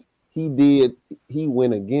 Because he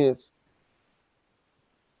went against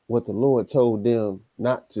what the Lord told them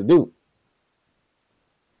not to do.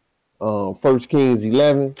 1 Kings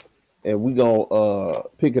 11, and we gonna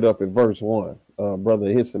pick it up at verse 1. Brother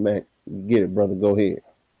Histomac, get it, brother. Go ahead.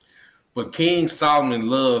 But King Solomon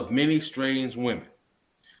loved many strange women,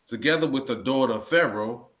 together with the daughter of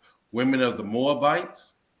Pharaoh, women of the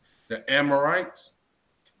Moabites, the Amorites,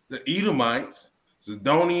 the Edomites,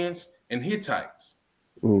 Zidonians, and Hittites,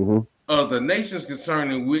 of the nations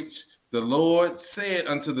concerning which the Lord said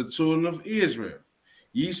unto the children of Israel,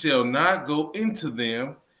 ye shall not go into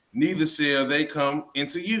them, neither shall they come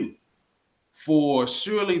into you. For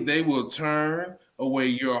surely they will turn away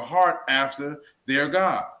your heart after their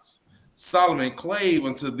gods. Solomon clave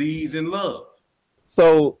unto these in love.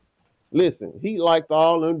 So, listen, he liked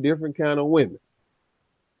all them different kind of women.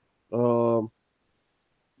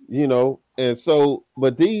 You know, and so,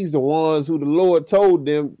 but these the ones who the Lord told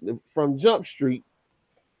them from Jump Street,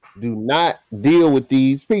 do not deal with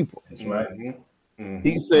these people. That's right.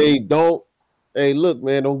 He say, don't, hey, look,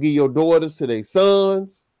 man, don't give your daughters to their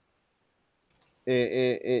sons.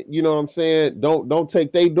 And you know what I'm saying? Don't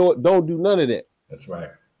take their daughter, don't do none of that. That's right.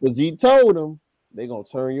 Because he told them they're gonna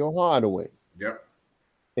turn your heart away. Yep.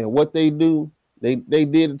 And what they do, they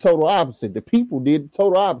did the total opposite. The people did the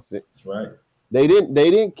total opposite. That's right. They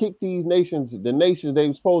didn't kick these nations, the nations they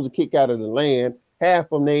were supposed to kick out of the land. Half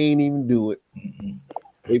of them they ain't even do it.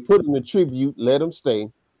 They put them in tribute, let them stay,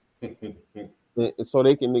 so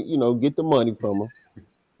they can, you know, get the money from them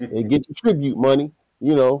and get the tribute money.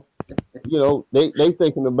 You know, they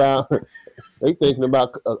thinking about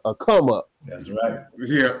a come up. That's right.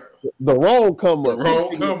 Yeah. The wrong come up. The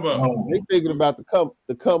wrong come up. They thinking about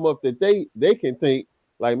the come up that they can think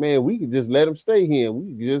like, man, we could just let them stay here.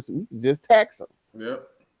 We could just tax them. Yeah.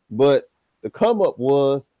 But the come up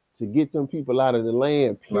was to get them people out of the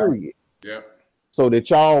land. Period. Yeah. So that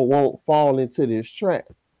y'all won't fall into this trap.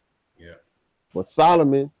 Yeah. But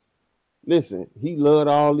Solomon, listen, he loved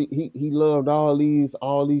all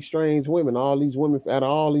these strange women, all these women out of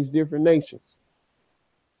all these different nations.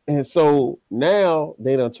 And so now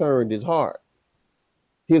they done turned his heart.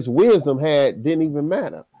 His wisdom didn't even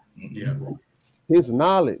matter. Yeah. His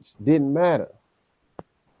knowledge didn't matter.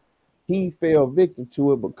 He fell victim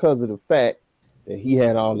to it because of the fact that he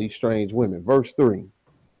had all these strange women. Verse 3.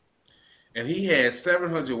 And he had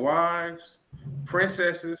 700 wives,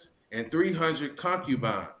 princesses, and 300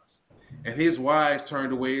 concubines. And his wives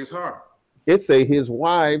turned away his heart. It say his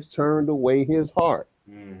wives turned away his heart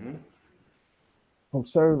from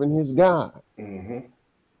serving his God.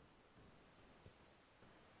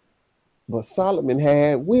 But Solomon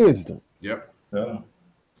had wisdom. Yep. Yeah.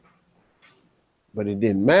 But it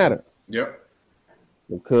didn't matter. Yep.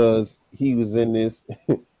 Because he was in this,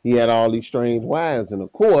 he had all these strange wives. And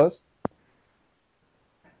of course,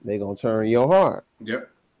 they're going to turn your heart. Yep.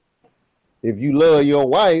 If you love your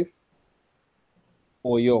wife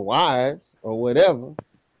or your wives or whatever,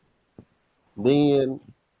 then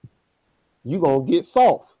you're going to get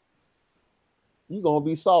soft. You're going to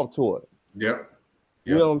be soft toward it. Yep.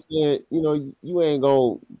 You know what I'm saying? You know,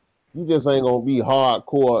 you just ain't going to be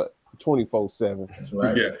hardcore 24/7. That's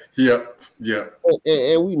right. Yeah.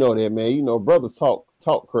 And we know that, man. You know, brothers talk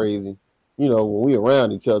crazy. You know, when we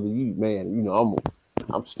around each other,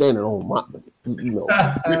 I'm standing on my, you know.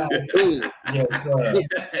 Yes, sir.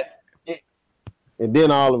 And then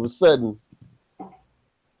all of a sudden,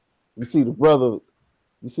 you see the brother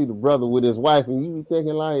with his wife, and you be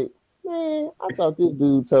thinking like, man, I thought this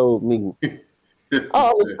dude told me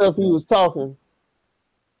all the stuff he was talking,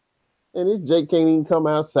 and this Jake can't even come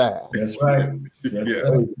outside. That's right. Yeah.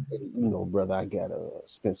 Right. You know, brother, I gotta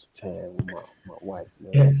spend some time with my wife,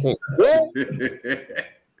 man. Yes.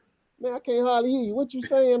 Man, I can't hardly hear you. What you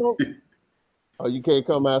saying? Oh, you can't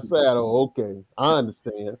come outside. Oh, okay. I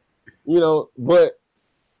understand. You know, but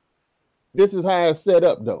this is how it's set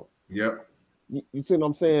up, though. Yep. You see what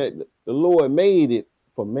I'm saying? The Lord made it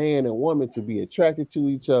for man and woman to be attracted to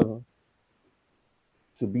each other,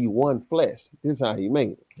 to be one flesh. This is how he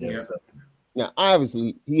made it. Yes, sir. Now,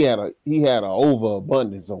 obviously, he had an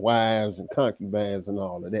overabundance of wives and concubines and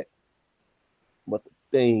all of that. But the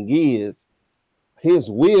thing is, his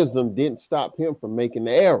wisdom didn't stop him from making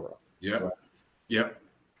the error. Yep.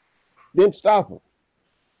 Didn't stop him.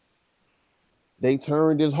 They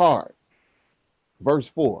turned his heart. Verse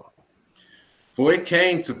 4. For it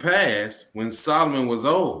came to pass when Solomon was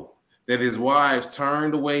old that his wives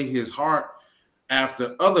turned away his heart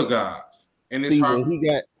after other gods. And his heart...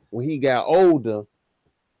 when he got older,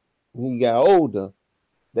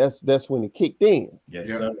 that's when it kicked in. Yes,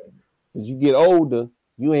 sir. As you get older,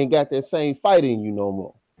 you ain't got that same fight in you no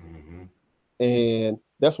more. And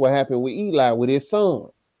that's what happened with Eli, with his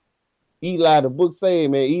sons. Eli, the book say,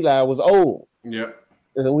 man, Eli was old. Yeah.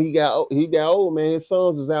 And when he got old, man, his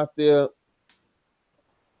sons was out there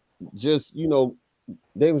just, you know,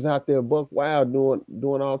 they was out there buck wild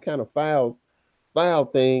doing all kind of foul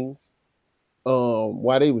things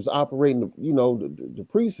while they was operating the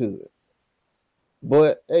priesthood.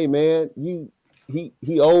 But hey man,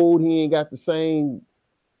 he old, he ain't got the same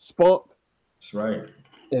spunk. That's right.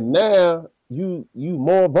 And now you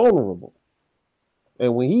more vulnerable.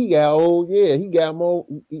 And when he got old, yeah, he got more.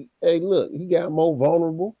 He got more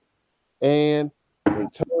vulnerable, and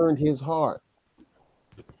turned his heart.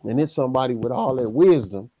 And it's somebody with all that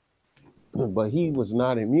wisdom, but he was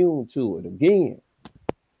not immune to it. Again,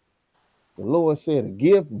 the Lord said, "A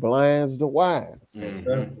gift blinds the wise." Yes,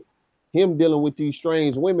 sir. Him dealing with these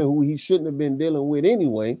strange women who he shouldn't have been dealing with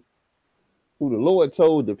anyway, who the Lord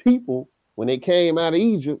told the people when they came out of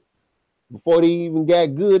Egypt, before they even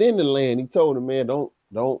got good in the land, he told them, man,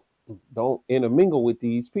 don't intermingle with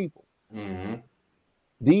these people. Mm-hmm.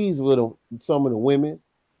 These were some of the women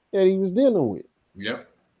that he was dealing with. Yep.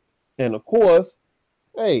 And of course,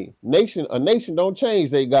 hey, a nation don't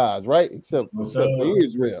change their gods, right? Except for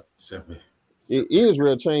Israel.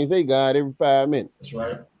 Israel changed their God every 5 minutes. That's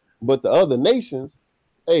right. But the other nations,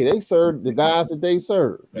 hey, they served the gods that they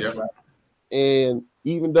served. That's right. And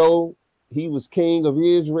even though he was king of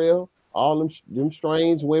Israel, all them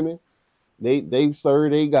strange women, they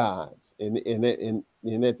served their gods. And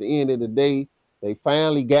at the end of the day, they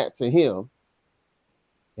finally got to him,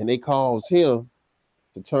 and they caused him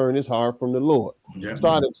to turn his heart from the Lord. Yep.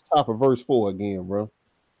 Start at the top of verse 4 again, bro.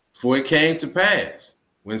 For it came to pass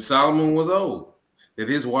when Solomon was old that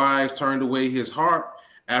his wives turned away his heart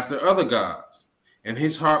after other gods, and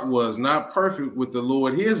his heart was not perfect with the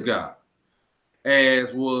Lord his God,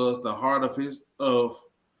 as was the heart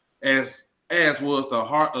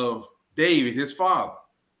of David his father.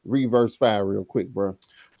 Read verse 5 real quick, bro.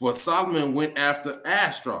 For Solomon went after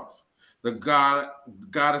Ashtaroth, the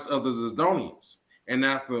goddess of the Zidonians, and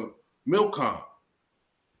after Milcom,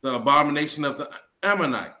 the abomination of the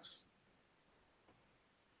Ammonites.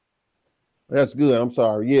 That's good. I'm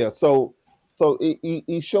sorry. Yeah. So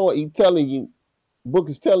he telling you, book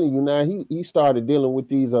is telling you now he started dealing with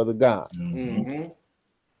these other gods. Mm-hmm.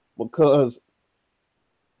 Because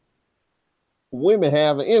women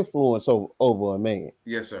have an influence over a man.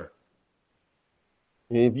 Yes, sir.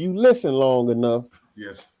 And if you listen long enough,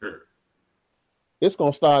 yes, sir, it's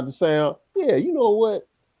gonna start to sound, yeah, you know what?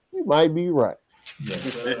 You might be right. Yes,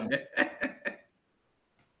 sir.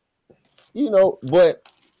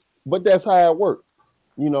 But that's how it works.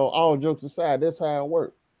 All jokes aside, that's how it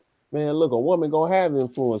works. Man, look, a woman gonna have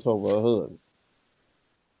influence over her husband.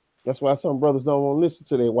 That's why some brothers don't want to listen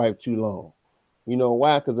to their wife too long. You know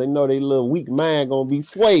why? Because they know their little weak mind gonna be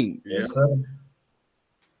swayed. Yes, sir.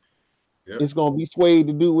 It's gonna be swayed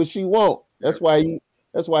to do what she wants. That's why he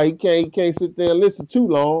can't sit there and listen too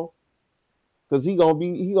long. Because he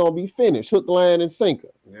gonna be finished, hook, line, and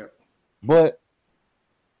sinker. Yep. But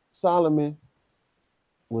Solomon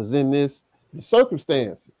was in the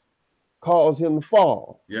circumstances caused him to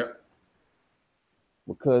fall. Yep.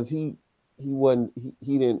 Because he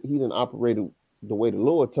didn't operate the way the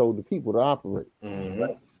Lord told the people to operate. Mm-hmm.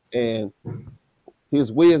 Right? And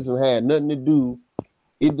his wisdom had nothing to do.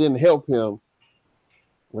 It didn't help him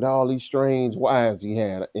with all these strange wives he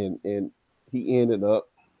had, and he ended up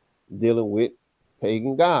dealing with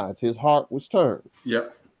pagan gods. His heart was turned.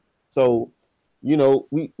 Yep. So,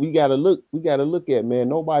 we gotta look at, man,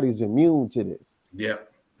 nobody's immune to this.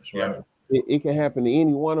 Yep. That's right. It can happen to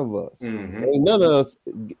any one of us. Mm-hmm. Ain't none of us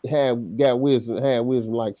had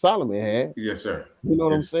wisdom like Solomon had. Yes, sir. You know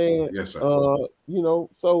what I'm saying? Yes, sir.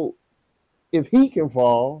 So if he can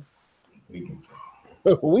fall, We can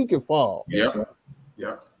fall. we can fall. Yep.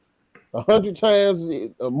 Yep. 100 times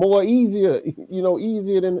more easier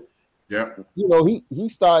than. Yep. He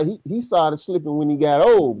started slipping when he got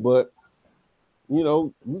old, but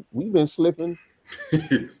we've been slipping.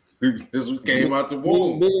 This came out the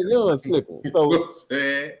womb. Been young slipping. So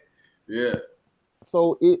yeah.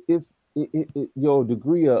 So it's your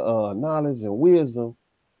degree of knowledge and wisdom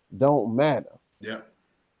don't matter. Yeah.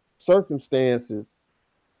 Circumstances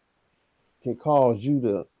can cause you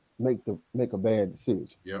to make a bad decision.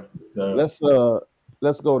 Yeah. So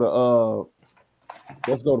let's go to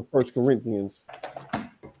 1 Corinthians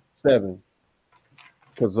 7,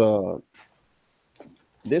 because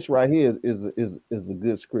this right here is a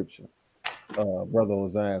good scripture. Brother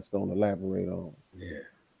Ozias gonna elaborate on. Yeah.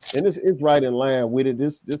 And it's right in line with it.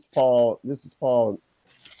 This is Paul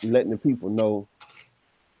letting the people know,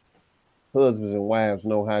 husbands and wives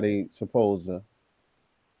know how they supposed to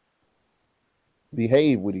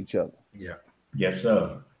behave with each other. Yeah. Yes,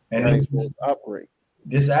 sir. And how they supposed to operate.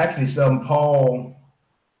 This actually something Paul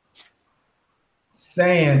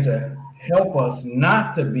saying to help us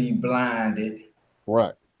not to be blinded.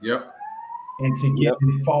 Right. Yep. And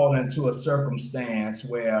to fall into a circumstance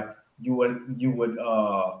where you would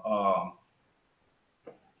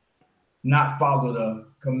not follow the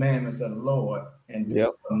commandments of the Lord and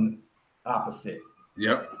do the opposite.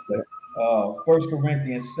 Yep. 1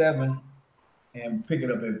 Corinthians 7 and pick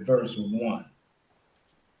it up at verse 1.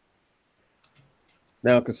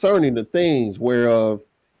 Now concerning the things whereof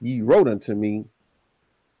ye wrote unto me,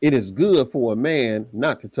 it is good for a man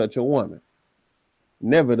not to touch a woman.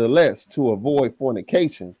 Nevertheless, to avoid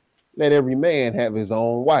fornication, let every man have his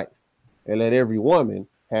own wife, and let every woman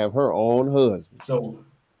have her own husband. So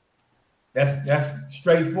that's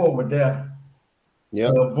straightforward there. Yeah.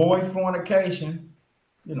 To avoid fornication,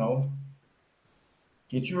 get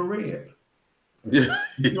you a rib. Yeah.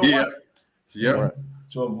 Yeah. Right.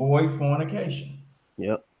 To avoid fornication.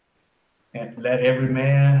 Yep. And let every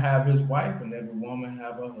man have his wife and every woman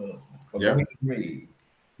have her husband. Yep. Read.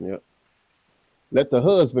 Yep. Let the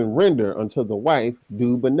husband render unto the wife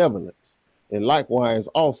due benevolence, and likewise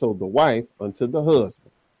also the wife unto the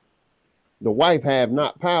husband. The wife have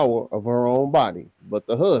not power of her own body, but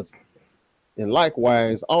the husband. And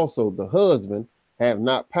likewise also the husband have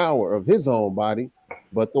not power of his own body,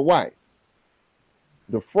 but the wife.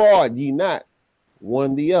 Defraud ye not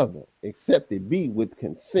one the other, except it be with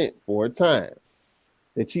consent for a time,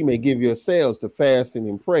 that ye may give yourselves to fasting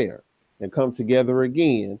and prayer, and come together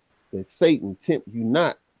again, that Satan tempt you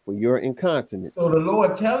not for your incontinence. So the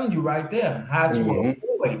Lord telling you right there how to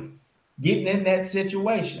avoid getting in that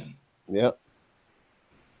situation. Yep.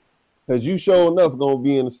 Because you sure enough gonna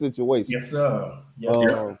be in a situation. Yes, sir. Yes,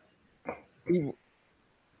 sir. People,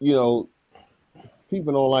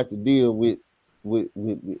 people don't like to deal with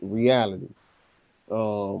reality.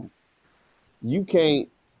 You can't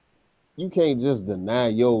just deny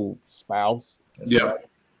your spouse. Yeah.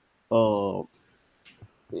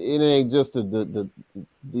 It ain't just the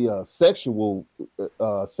sexual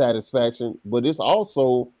satisfaction, but it's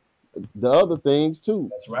also the other things too.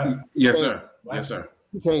 That's right. Yes, sir. Yes, sir.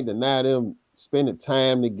 You can't deny them spending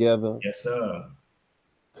time together. Yes, sir.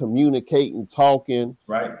 Communicating, talking.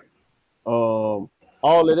 Right. All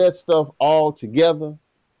of that stuff all together.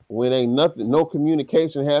 When ain't nothing, no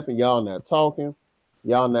communication happen, y'all not talking,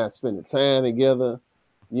 y'all not spending time together,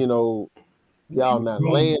 y'all not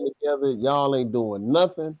laying together, y'all ain't doing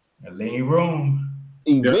nothing. A lean room.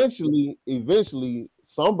 Eventually,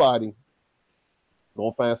 somebody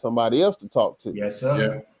gonna find somebody else to talk to. Yes,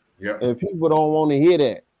 sir. Yeah. And people don't want to hear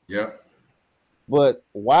that. Yeah. But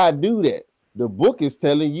why do that? The book is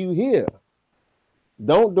telling you here.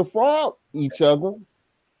 Don't defraud each other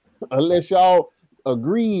unless y'all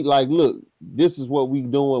agree, like, look, this is what we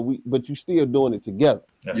doing, but you still doing it together.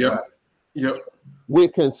 That's right. Yep.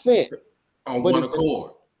 With consent. On one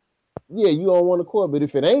accord. Yeah, you on one accord, but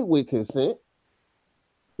if it ain't with consent,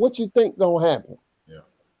 what you think gonna happen? Yeah.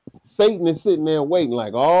 Satan is sitting there waiting,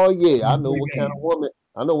 like, oh yeah, I know what kind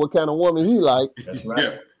of woman he like. That's right.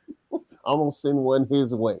 Yeah. I'm gonna send one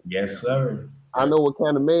his way. Yes, sir. I know what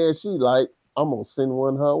kind of man she like. I'm gonna send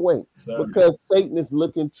one her way. Sir. Because Satan is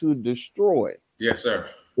looking to destroy. Yes, sir.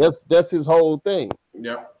 That's his whole thing.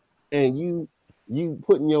 Yep. And you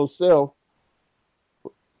putting yourself,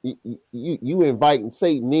 you inviting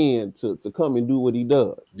Satan in to come and do what he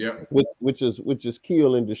does. Yep. Which is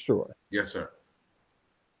kill and destroy. Yes, sir.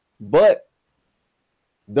 But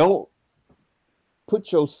don't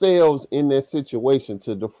put yourselves in that situation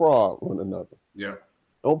to defraud one another. Yeah.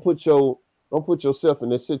 Don't put yourself in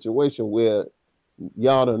that situation where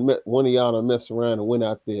one of y'all done messed around and went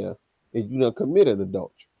out there and you done committed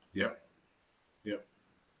adultery. Yep. Yep.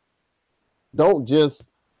 Don't just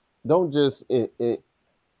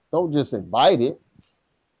invite it.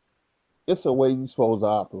 It's a way you're supposed to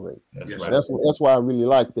operate. That's Yes, right. That's why I really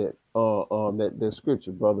like that that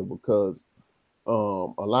scripture, brother, because a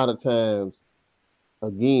lot of times,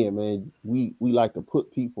 again, man, we like to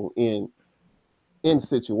put people in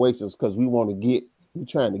situations because we're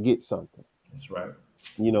trying to get something. That's right.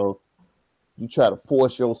 You try to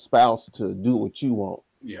force your spouse to do what you want.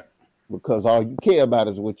 Yeah. Because all you care about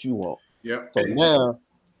is what you want. Yeah. So now,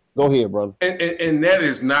 go ahead, brother. And that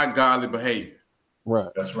is not godly behavior. Right.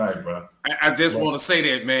 That's right, bro. I just want to say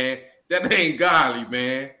that, man. That ain't godly,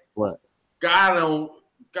 man. Right. God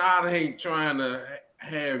ain't trying to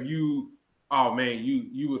have you, oh man,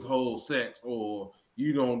 you withhold sex, or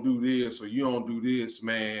you don't do this, or you don't do this,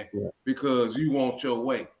 man, because you want your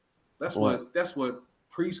way. That's what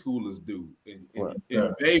preschoolers do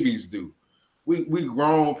and babies do. We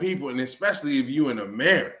grown people, and especially if you in a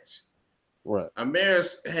marriage. Right. A marriage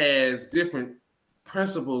has different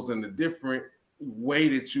principles and a different way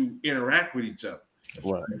that you interact with each other.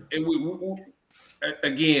 Right. And we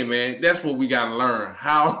again, man, that's what we got to learn.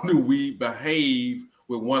 How do we behave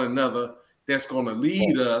with one another that's going to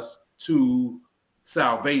lead us to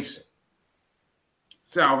salvation?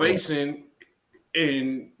 Salvation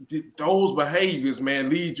and those behaviors, man,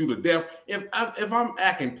 lead you to death. If I'm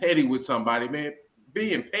acting petty with somebody, man,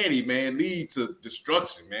 being petty, man, lead to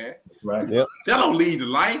destruction, man. Right. Yep. That don't lead to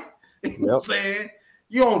life. You know what I'm saying?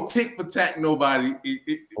 You don't tick for tack nobody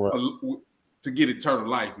to get eternal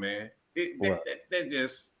life, man. I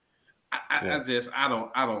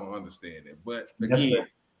don't understand it. But again,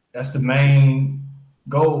 that's the main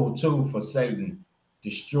goal too for Satan.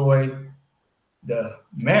 Destroy the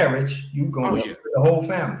marriage. You gonna destroy the whole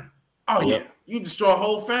family. Oh yeah. You destroy a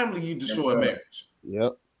whole family, you destroy a marriage.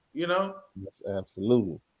 Yep. You know? Yes,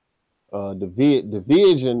 absolutely.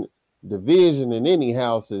 Division in any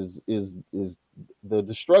house is the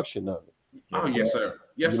destruction of it. Oh yes, sir.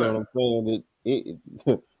 Yes, sir. You know what I'm saying?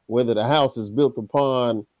 It whether the house is built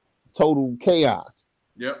upon total chaos.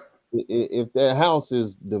 Yep. If that house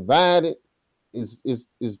is divided, is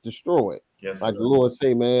destroyed. Yes, like the Lord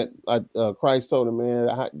say, man. Like Christ told him, man,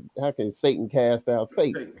 how can Satan cast out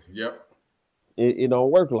Satan? Yep. It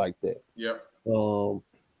don't work like that. Yep.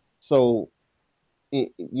 So,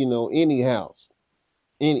 you know, any house,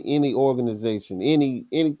 any organization,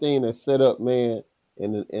 anything that's set up, man,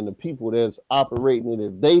 and the people that's operating it,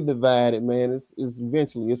 if they divide it, man, it's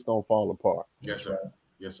eventually it's gonna fall apart. Yes, sir.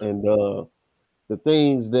 Yes, sir. And the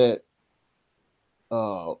things that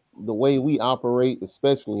the way we operate,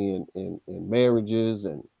 especially in marriages,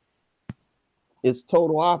 and it's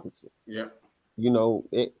total opposite. Yeah. You know,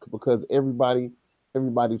 because everybody's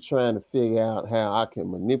trying to figure out how I can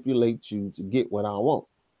manipulate you to get what I want.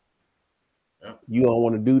 Yeah. You don't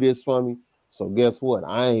want to do this for me, so guess what?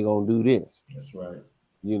 I ain't gonna do this. That's right.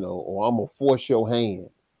 You know, or I'm gonna force your hand.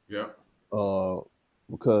 Yeah.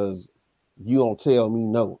 Because you don't tell me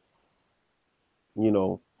no. You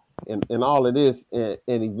know, and all of this, and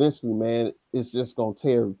eventually, man, it's just gonna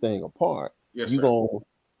tear everything apart. Yes, You're sir. gonna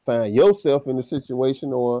find yourself in a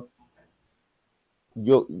situation, or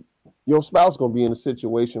your spouse gonna be in a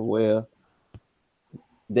situation where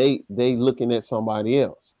they looking at somebody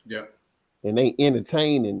else. Yeah. And they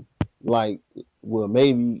entertaining, like, well,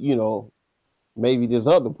 maybe this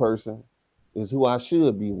other person is who I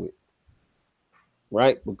should be with.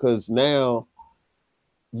 Right? Because now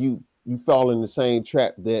you fall in the same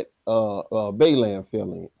trap that Balaam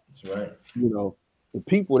fell in. That's right. You know, the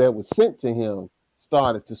people that were sent to him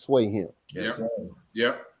started to sway him. Yes, Yep. sir.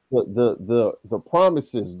 Yep. The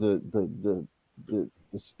promises, the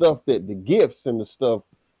stuff, that the gifts and the stuff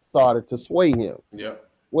started to sway him. Yeah.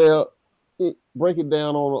 Well, break it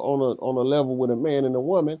down on a level with a man and a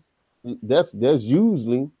woman. That's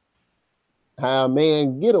usually how a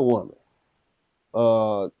man get a woman.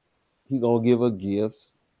 He gonna give her gifts.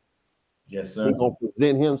 Yes, sir. He gonna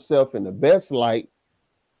present himself in the best light.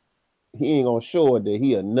 He ain't gonna show her that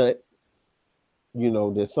he a nut. You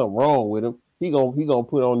know, there's something wrong with him. He gonna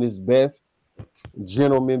put on his best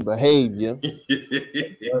gentleman behavior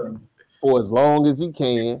for as long as he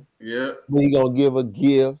can. Yeah. Then he gonna give her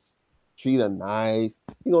gifts, treat her nice.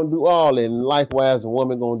 He gonna do all that, and likewise, a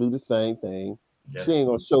woman gonna do the same thing. Yes. She ain't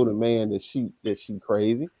gonna show the man that she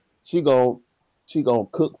crazy. She gonna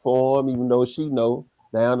cook for him, even though she know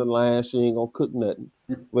down the line she ain't gonna cook nothing.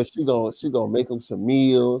 But she gonna make him some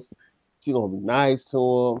meals. She gonna be nice to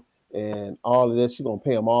him and all of that. She gonna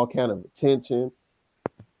pay him all kind of attention,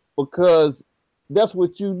 because that's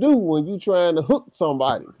what you do when you trying to hook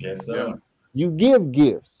somebody. Yes, sir. Yep. You give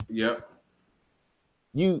gifts. Yep.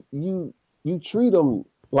 You treat them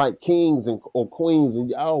like kings or queens,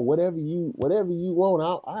 and whatever you want,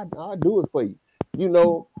 I'll do it for you. You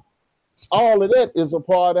know, all of that is a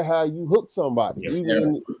part of how you hook somebody, Yes,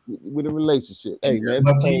 even with a relationship. Hey, It's man,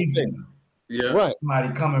 much easier. Yeah. right?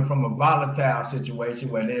 Somebody coming from a volatile situation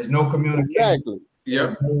where there's no communication, Exactly. Yeah.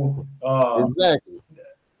 there's no Exactly.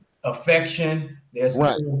 affection, there's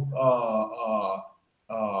Right. no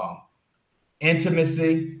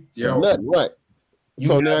intimacy. Yeah. So Nothing, right. you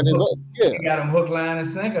So got now them there's hook- yeah, you got them hook, line, and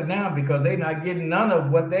sinker now because they're not getting none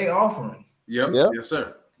of what they offering. Yep. Yep. Yes,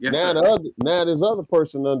 sir. Yes, now sir. now there's other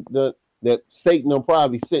person that Satan will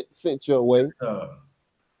probably sent your way,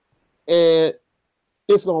 and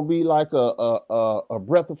it's gonna be like a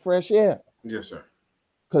breath of fresh air, Yes, sir.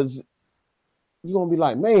 because you're gonna be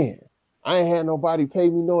like, man, I ain't had nobody pay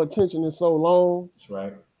me no attention in so long. That's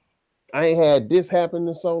right. I ain't had this happen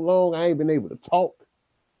in so long. I ain't been able to talk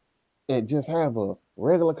and just have a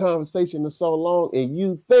regular conversation in so long. And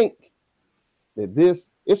you think that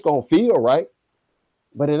it's gonna feel right.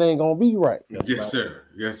 but it ain't gonna be right. Yes, sir.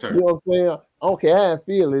 Yes, sir. You know what I'm saying? I don't care how I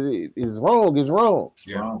feel. It is wrong. It's wrong.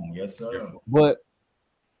 It's wrong. Yes, sir. But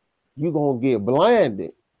you're gonna get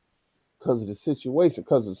blinded because of the situation,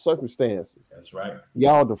 because of the circumstances. That's right.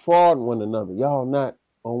 Y'all defrauding one another. Y'all not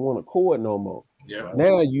on one accord no more. Yeah. Right.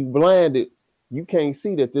 Now you blinded. You can't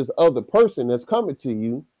see that this other person that's coming to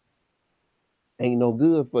you ain't no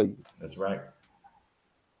good for you. That's right.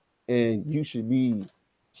 And you should be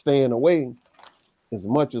staying away as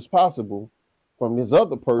much as possible from this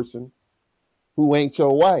other person who ain't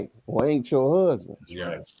your wife or ain't your husband. That's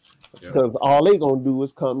right. Because all they gonna do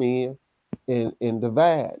is come in and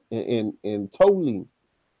divide and totally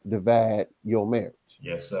divide your marriage.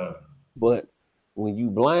 Yes, sir. But when you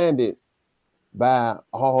blinded by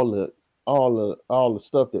all the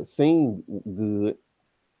stuff that seemed good,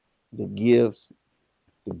 the gifts,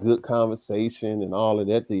 the good conversation, and all of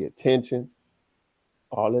that, the attention,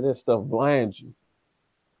 all of that stuff blinds you,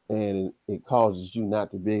 and it causes you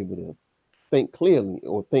not to be able to think clearly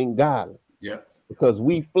or think godly. Yeah. Because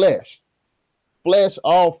we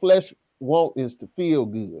all flesh want is to feel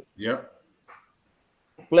good. Yep.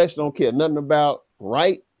 Flesh don't care nothing about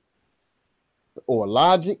right or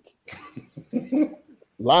logic.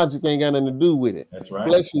 Logic ain't got nothing to do with it. That's right.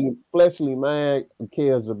 Fleshly mind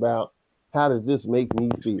cares about how does this make me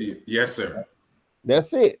feel. Yes, sir.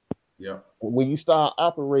 That's it. Yeah. When you start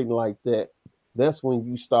operating like that, that's when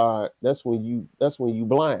you blind.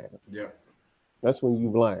 Yeah. That's when you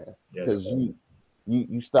blind. Because Yes,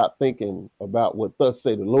 you stop thinking about what thus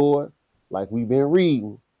say the Lord, like we've been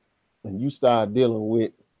reading, and you start dealing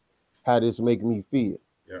with how this make me feel.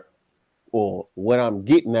 Yeah. Or what I'm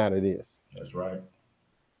getting out of this. That's right.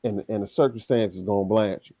 And the circumstances gonna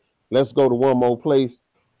blind you. Let's go to one more place.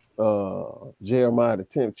 Jeremiah the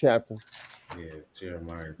 10th chapter. Yeah,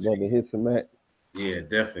 Jeremiah. Brother hits him at. Yeah,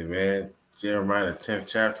 definitely, man. Jeremiah the 10th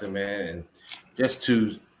chapter, man, and just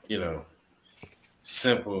two,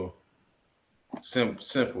 simple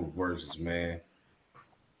verses, man.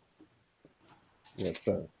 Yes,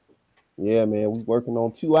 sir. Yeah, man, we working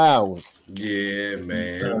on 2 hours. Yeah,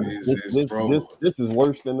 man. This is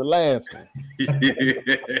worse than the last one.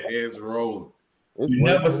 It's rolling. You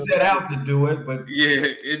never set out to do it, but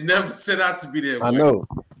it never set out to be that way. I know.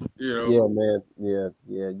 Yeah, man. Yeah.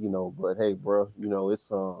 But hey, bro,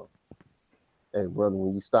 it's hey, brother,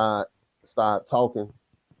 when you start talking,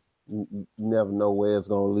 you never know where it's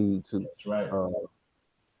gonna lead to. That's right.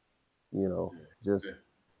 Just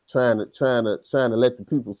trying to let the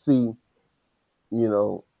people see,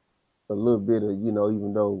 a little bit of,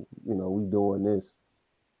 even though, we doing this,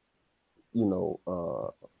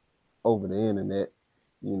 over the internet,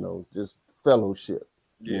 just fellowship.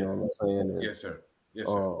 Yeah. You know what I'm saying? And, yes, sir. Yes,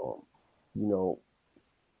 sir. When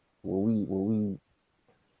we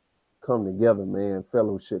come together, man,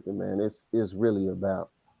 fellowshipping, man, it's really about,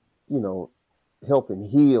 helping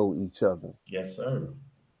heal each other. Yes, sir.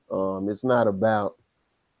 It's not about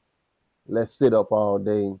let's sit up all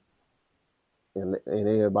day and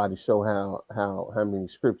everybody show how many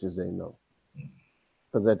scriptures they know.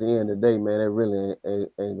 Because at the end of the day, man, that really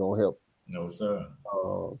ain't gonna help. No, sir.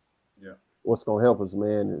 What's gonna help us,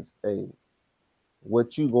 man, is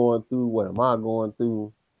what you going through, what am I going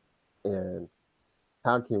through, and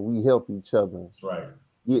how can we help each other That's right.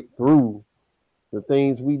 get through the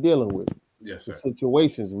things we dealing with. Yes, sir. The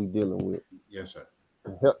situations we dealing with. Yes, sir.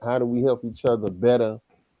 How do we help each other better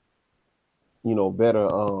deal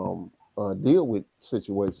with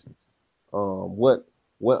situations? What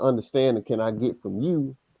understanding can I get from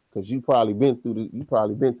you? Because you probably been through the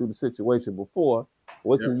situation before.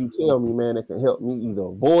 What can you tell me, man, that can help me either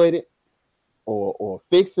avoid it or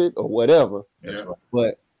fix it or whatever? That's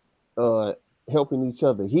right. But helping each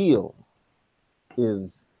other heal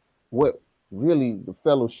is what really the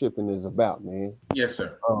fellowshipping is about, man. Yes,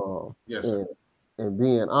 sir. Yes, sir. And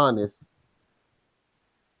being honest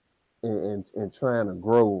and trying to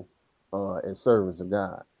grow in service of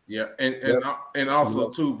God. Yeah, and also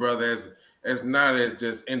too, brother, as not as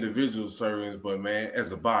just individual servants, but man,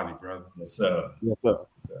 as a body, brother. Yes, sir. Yes,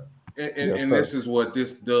 sir. And this is what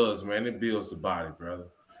this does, man. It builds the body, brother.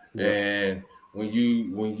 Yeah. And when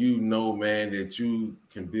you know, man, that you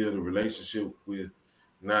can build a relationship with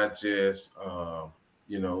not just a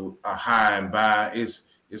high and by, it's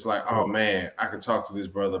like, oh man, I can talk to this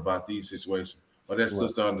brother about these situations, or that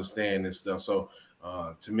sister understand this stuff. So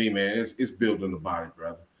to me, man, it's building the body,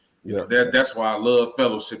 brother. You know, that's why I love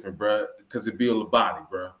fellowshipping, bro, because it builds a body,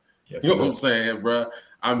 bro. Yes, you know what I'm saying, bro?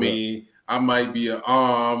 I mean, I might be an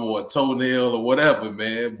arm or a toenail or whatever,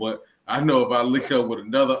 man, but I know if I link up with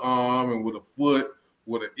another arm and with a foot,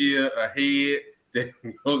 with an ear, a head,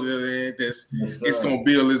 it's gonna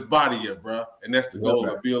build his body up, bro. And that's the goal,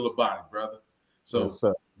 to build a body, brother. So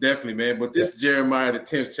definitely, man. But this Jeremiah, the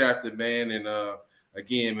 10th chapter, man, and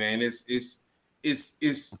again, man, it's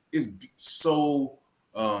so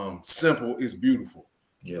simple, it's beautiful.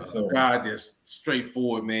 Yes, God that's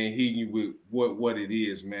straightforward, man, hitting you with what it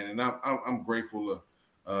is, man. And I'm grateful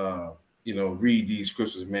to read these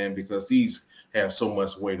scriptures, man, because these have so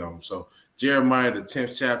much weight on them. So Jeremiah, the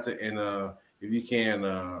 10th chapter, and if you can,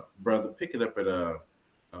 brother, pick it up at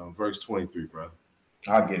verse 23, brother.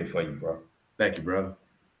 I'll get it for you, bro. Thank you, brother.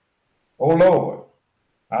 Oh Lord,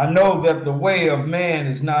 I know that the way of man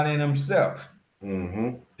is not in himself.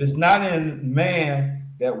 Mm-hmm. It's not in man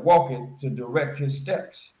that walketh to direct his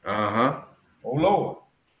steps. Uh-huh. Oh Lord,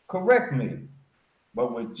 correct me,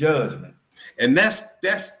 but with judgment. And that's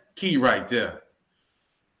key right there.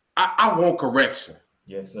 I want correction.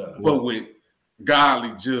 Yes, sir. But with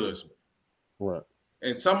godly judgment. Right.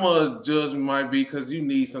 And some of the judgment might be because you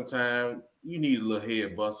need a little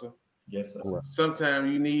head busting. Yes, sir. Right.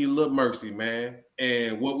 Sometimes you need a little mercy, man.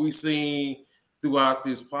 And what we've seen throughout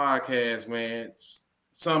this podcast, man,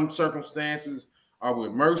 some circumstances are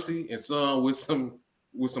with mercy and some with some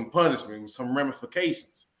punishment, with some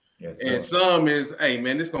ramifications. Yes, sir. And some is, hey,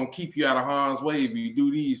 man, this going to keep you out of harm's way if you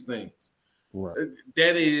do these things. Right.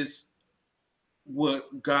 That is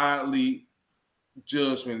what godly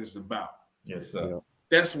judgment is about. Yes, sir. Yeah.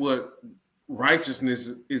 That's what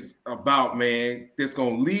righteousness is about, man. That's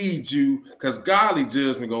going to lead you, because godly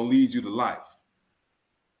judgment going to lead you to life.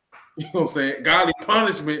 You know what I'm saying? Godly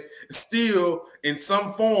punishment still, in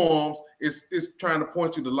some forms, is trying to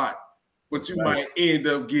point you to life. But you might end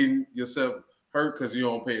up getting yourself hurt because you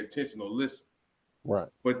don't pay attention or listen. Right.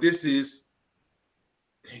 But this is,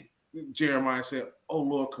 Jeremiah said, oh,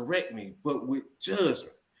 Lord, correct me, but with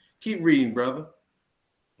judgment. Keep reading, brother.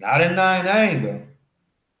 Not in thine anger,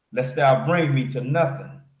 lest thou bring me to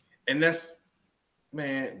nothing. And that's,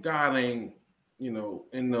 man, God ain't,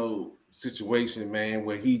 in no situation, man,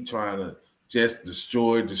 where he trying to just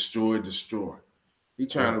destroy. He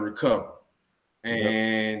trying to recover.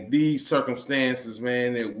 And these circumstances,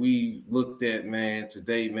 man, that we looked at, man,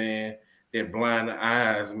 today, man, that blind the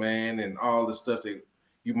eyes, man, and all the stuff that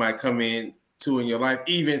you might come into in your life,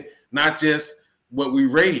 even not just what we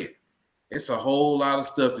read. It's a whole lot of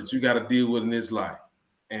stuff that you got to deal with in this life.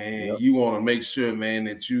 And you want to make sure, man,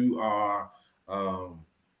 that you are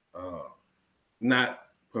not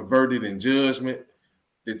perverted in judgment,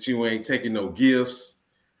 that you ain't taking no gifts,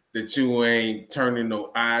 that you ain't turning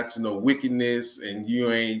no eye to no wickedness, and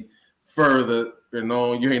you ain't further,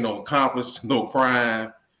 you ain't no accomplice to no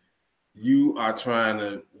crime. You are trying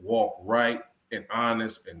to walk right and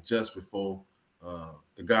honest and just before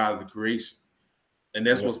the God of the creation. And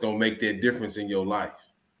that's what's going to make that difference in your life.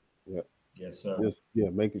 Yeah. Yes, sir.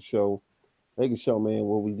 Make it show, man,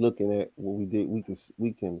 what we looking at, what we did,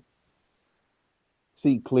 we can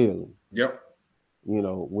see clearly. Yep.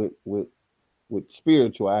 With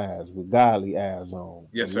spiritual eyes, with godly eyes on.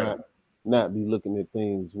 Yes, sir. Not be looking at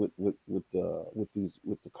things with the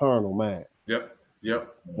carnal mind. Yep.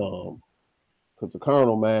 Because the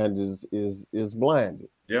carnal mind is blinded.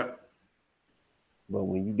 Yep. But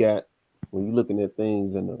when you're looking at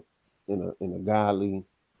things in a godly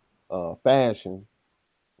fashion,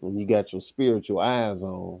 when you got your spiritual eyes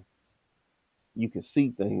on, you can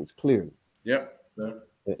see things clearly. Yep.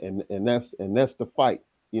 And that's the fight.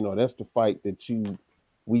 That's the fight that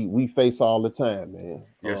we face all the time, man.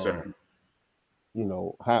 Yes, sir.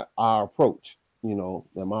 How our approach.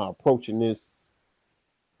 Am I approaching this,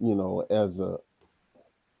 as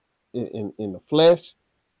in the flesh,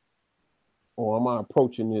 or am I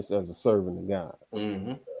approaching this as a servant of God?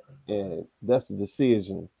 Mm-hmm. And that's a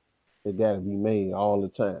decision that got to be made all the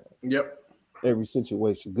time. Yep. Every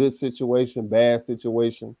situation, good situation, bad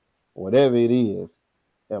situation, whatever it is,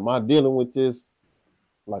 am I dealing with this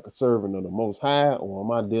like a servant of the Most High, or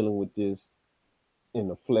am I dealing with this in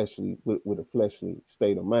the fleshly, with a fleshly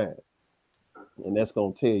state of mind? And that's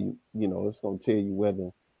gonna tell you, it's gonna tell you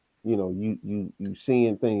whether, you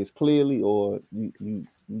seeing things clearly, or you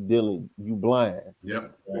blind.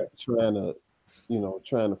 Yep. Trying to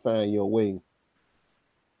find your way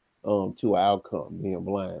to an outcome, being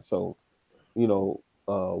blind. So,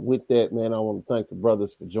 with that, man, I want to thank the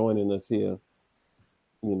brothers for joining us here,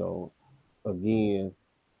 again,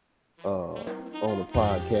 on the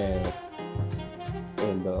podcast.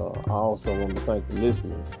 And I also want to thank the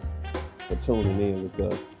listeners for tuning in with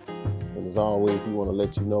us. And as always, we want to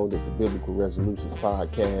let you know that the Biblical Resolutions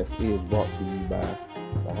podcast is brought to you by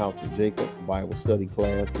the House of Jacob Bible Study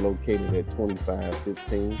Class, located at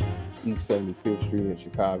 2515 East 75th Street in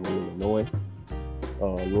Chicago, Illinois.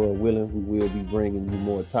 Lord willing, we will be bringing you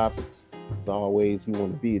more topics. As always, we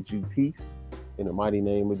want to bid you peace in the mighty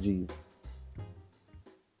name of Jesus.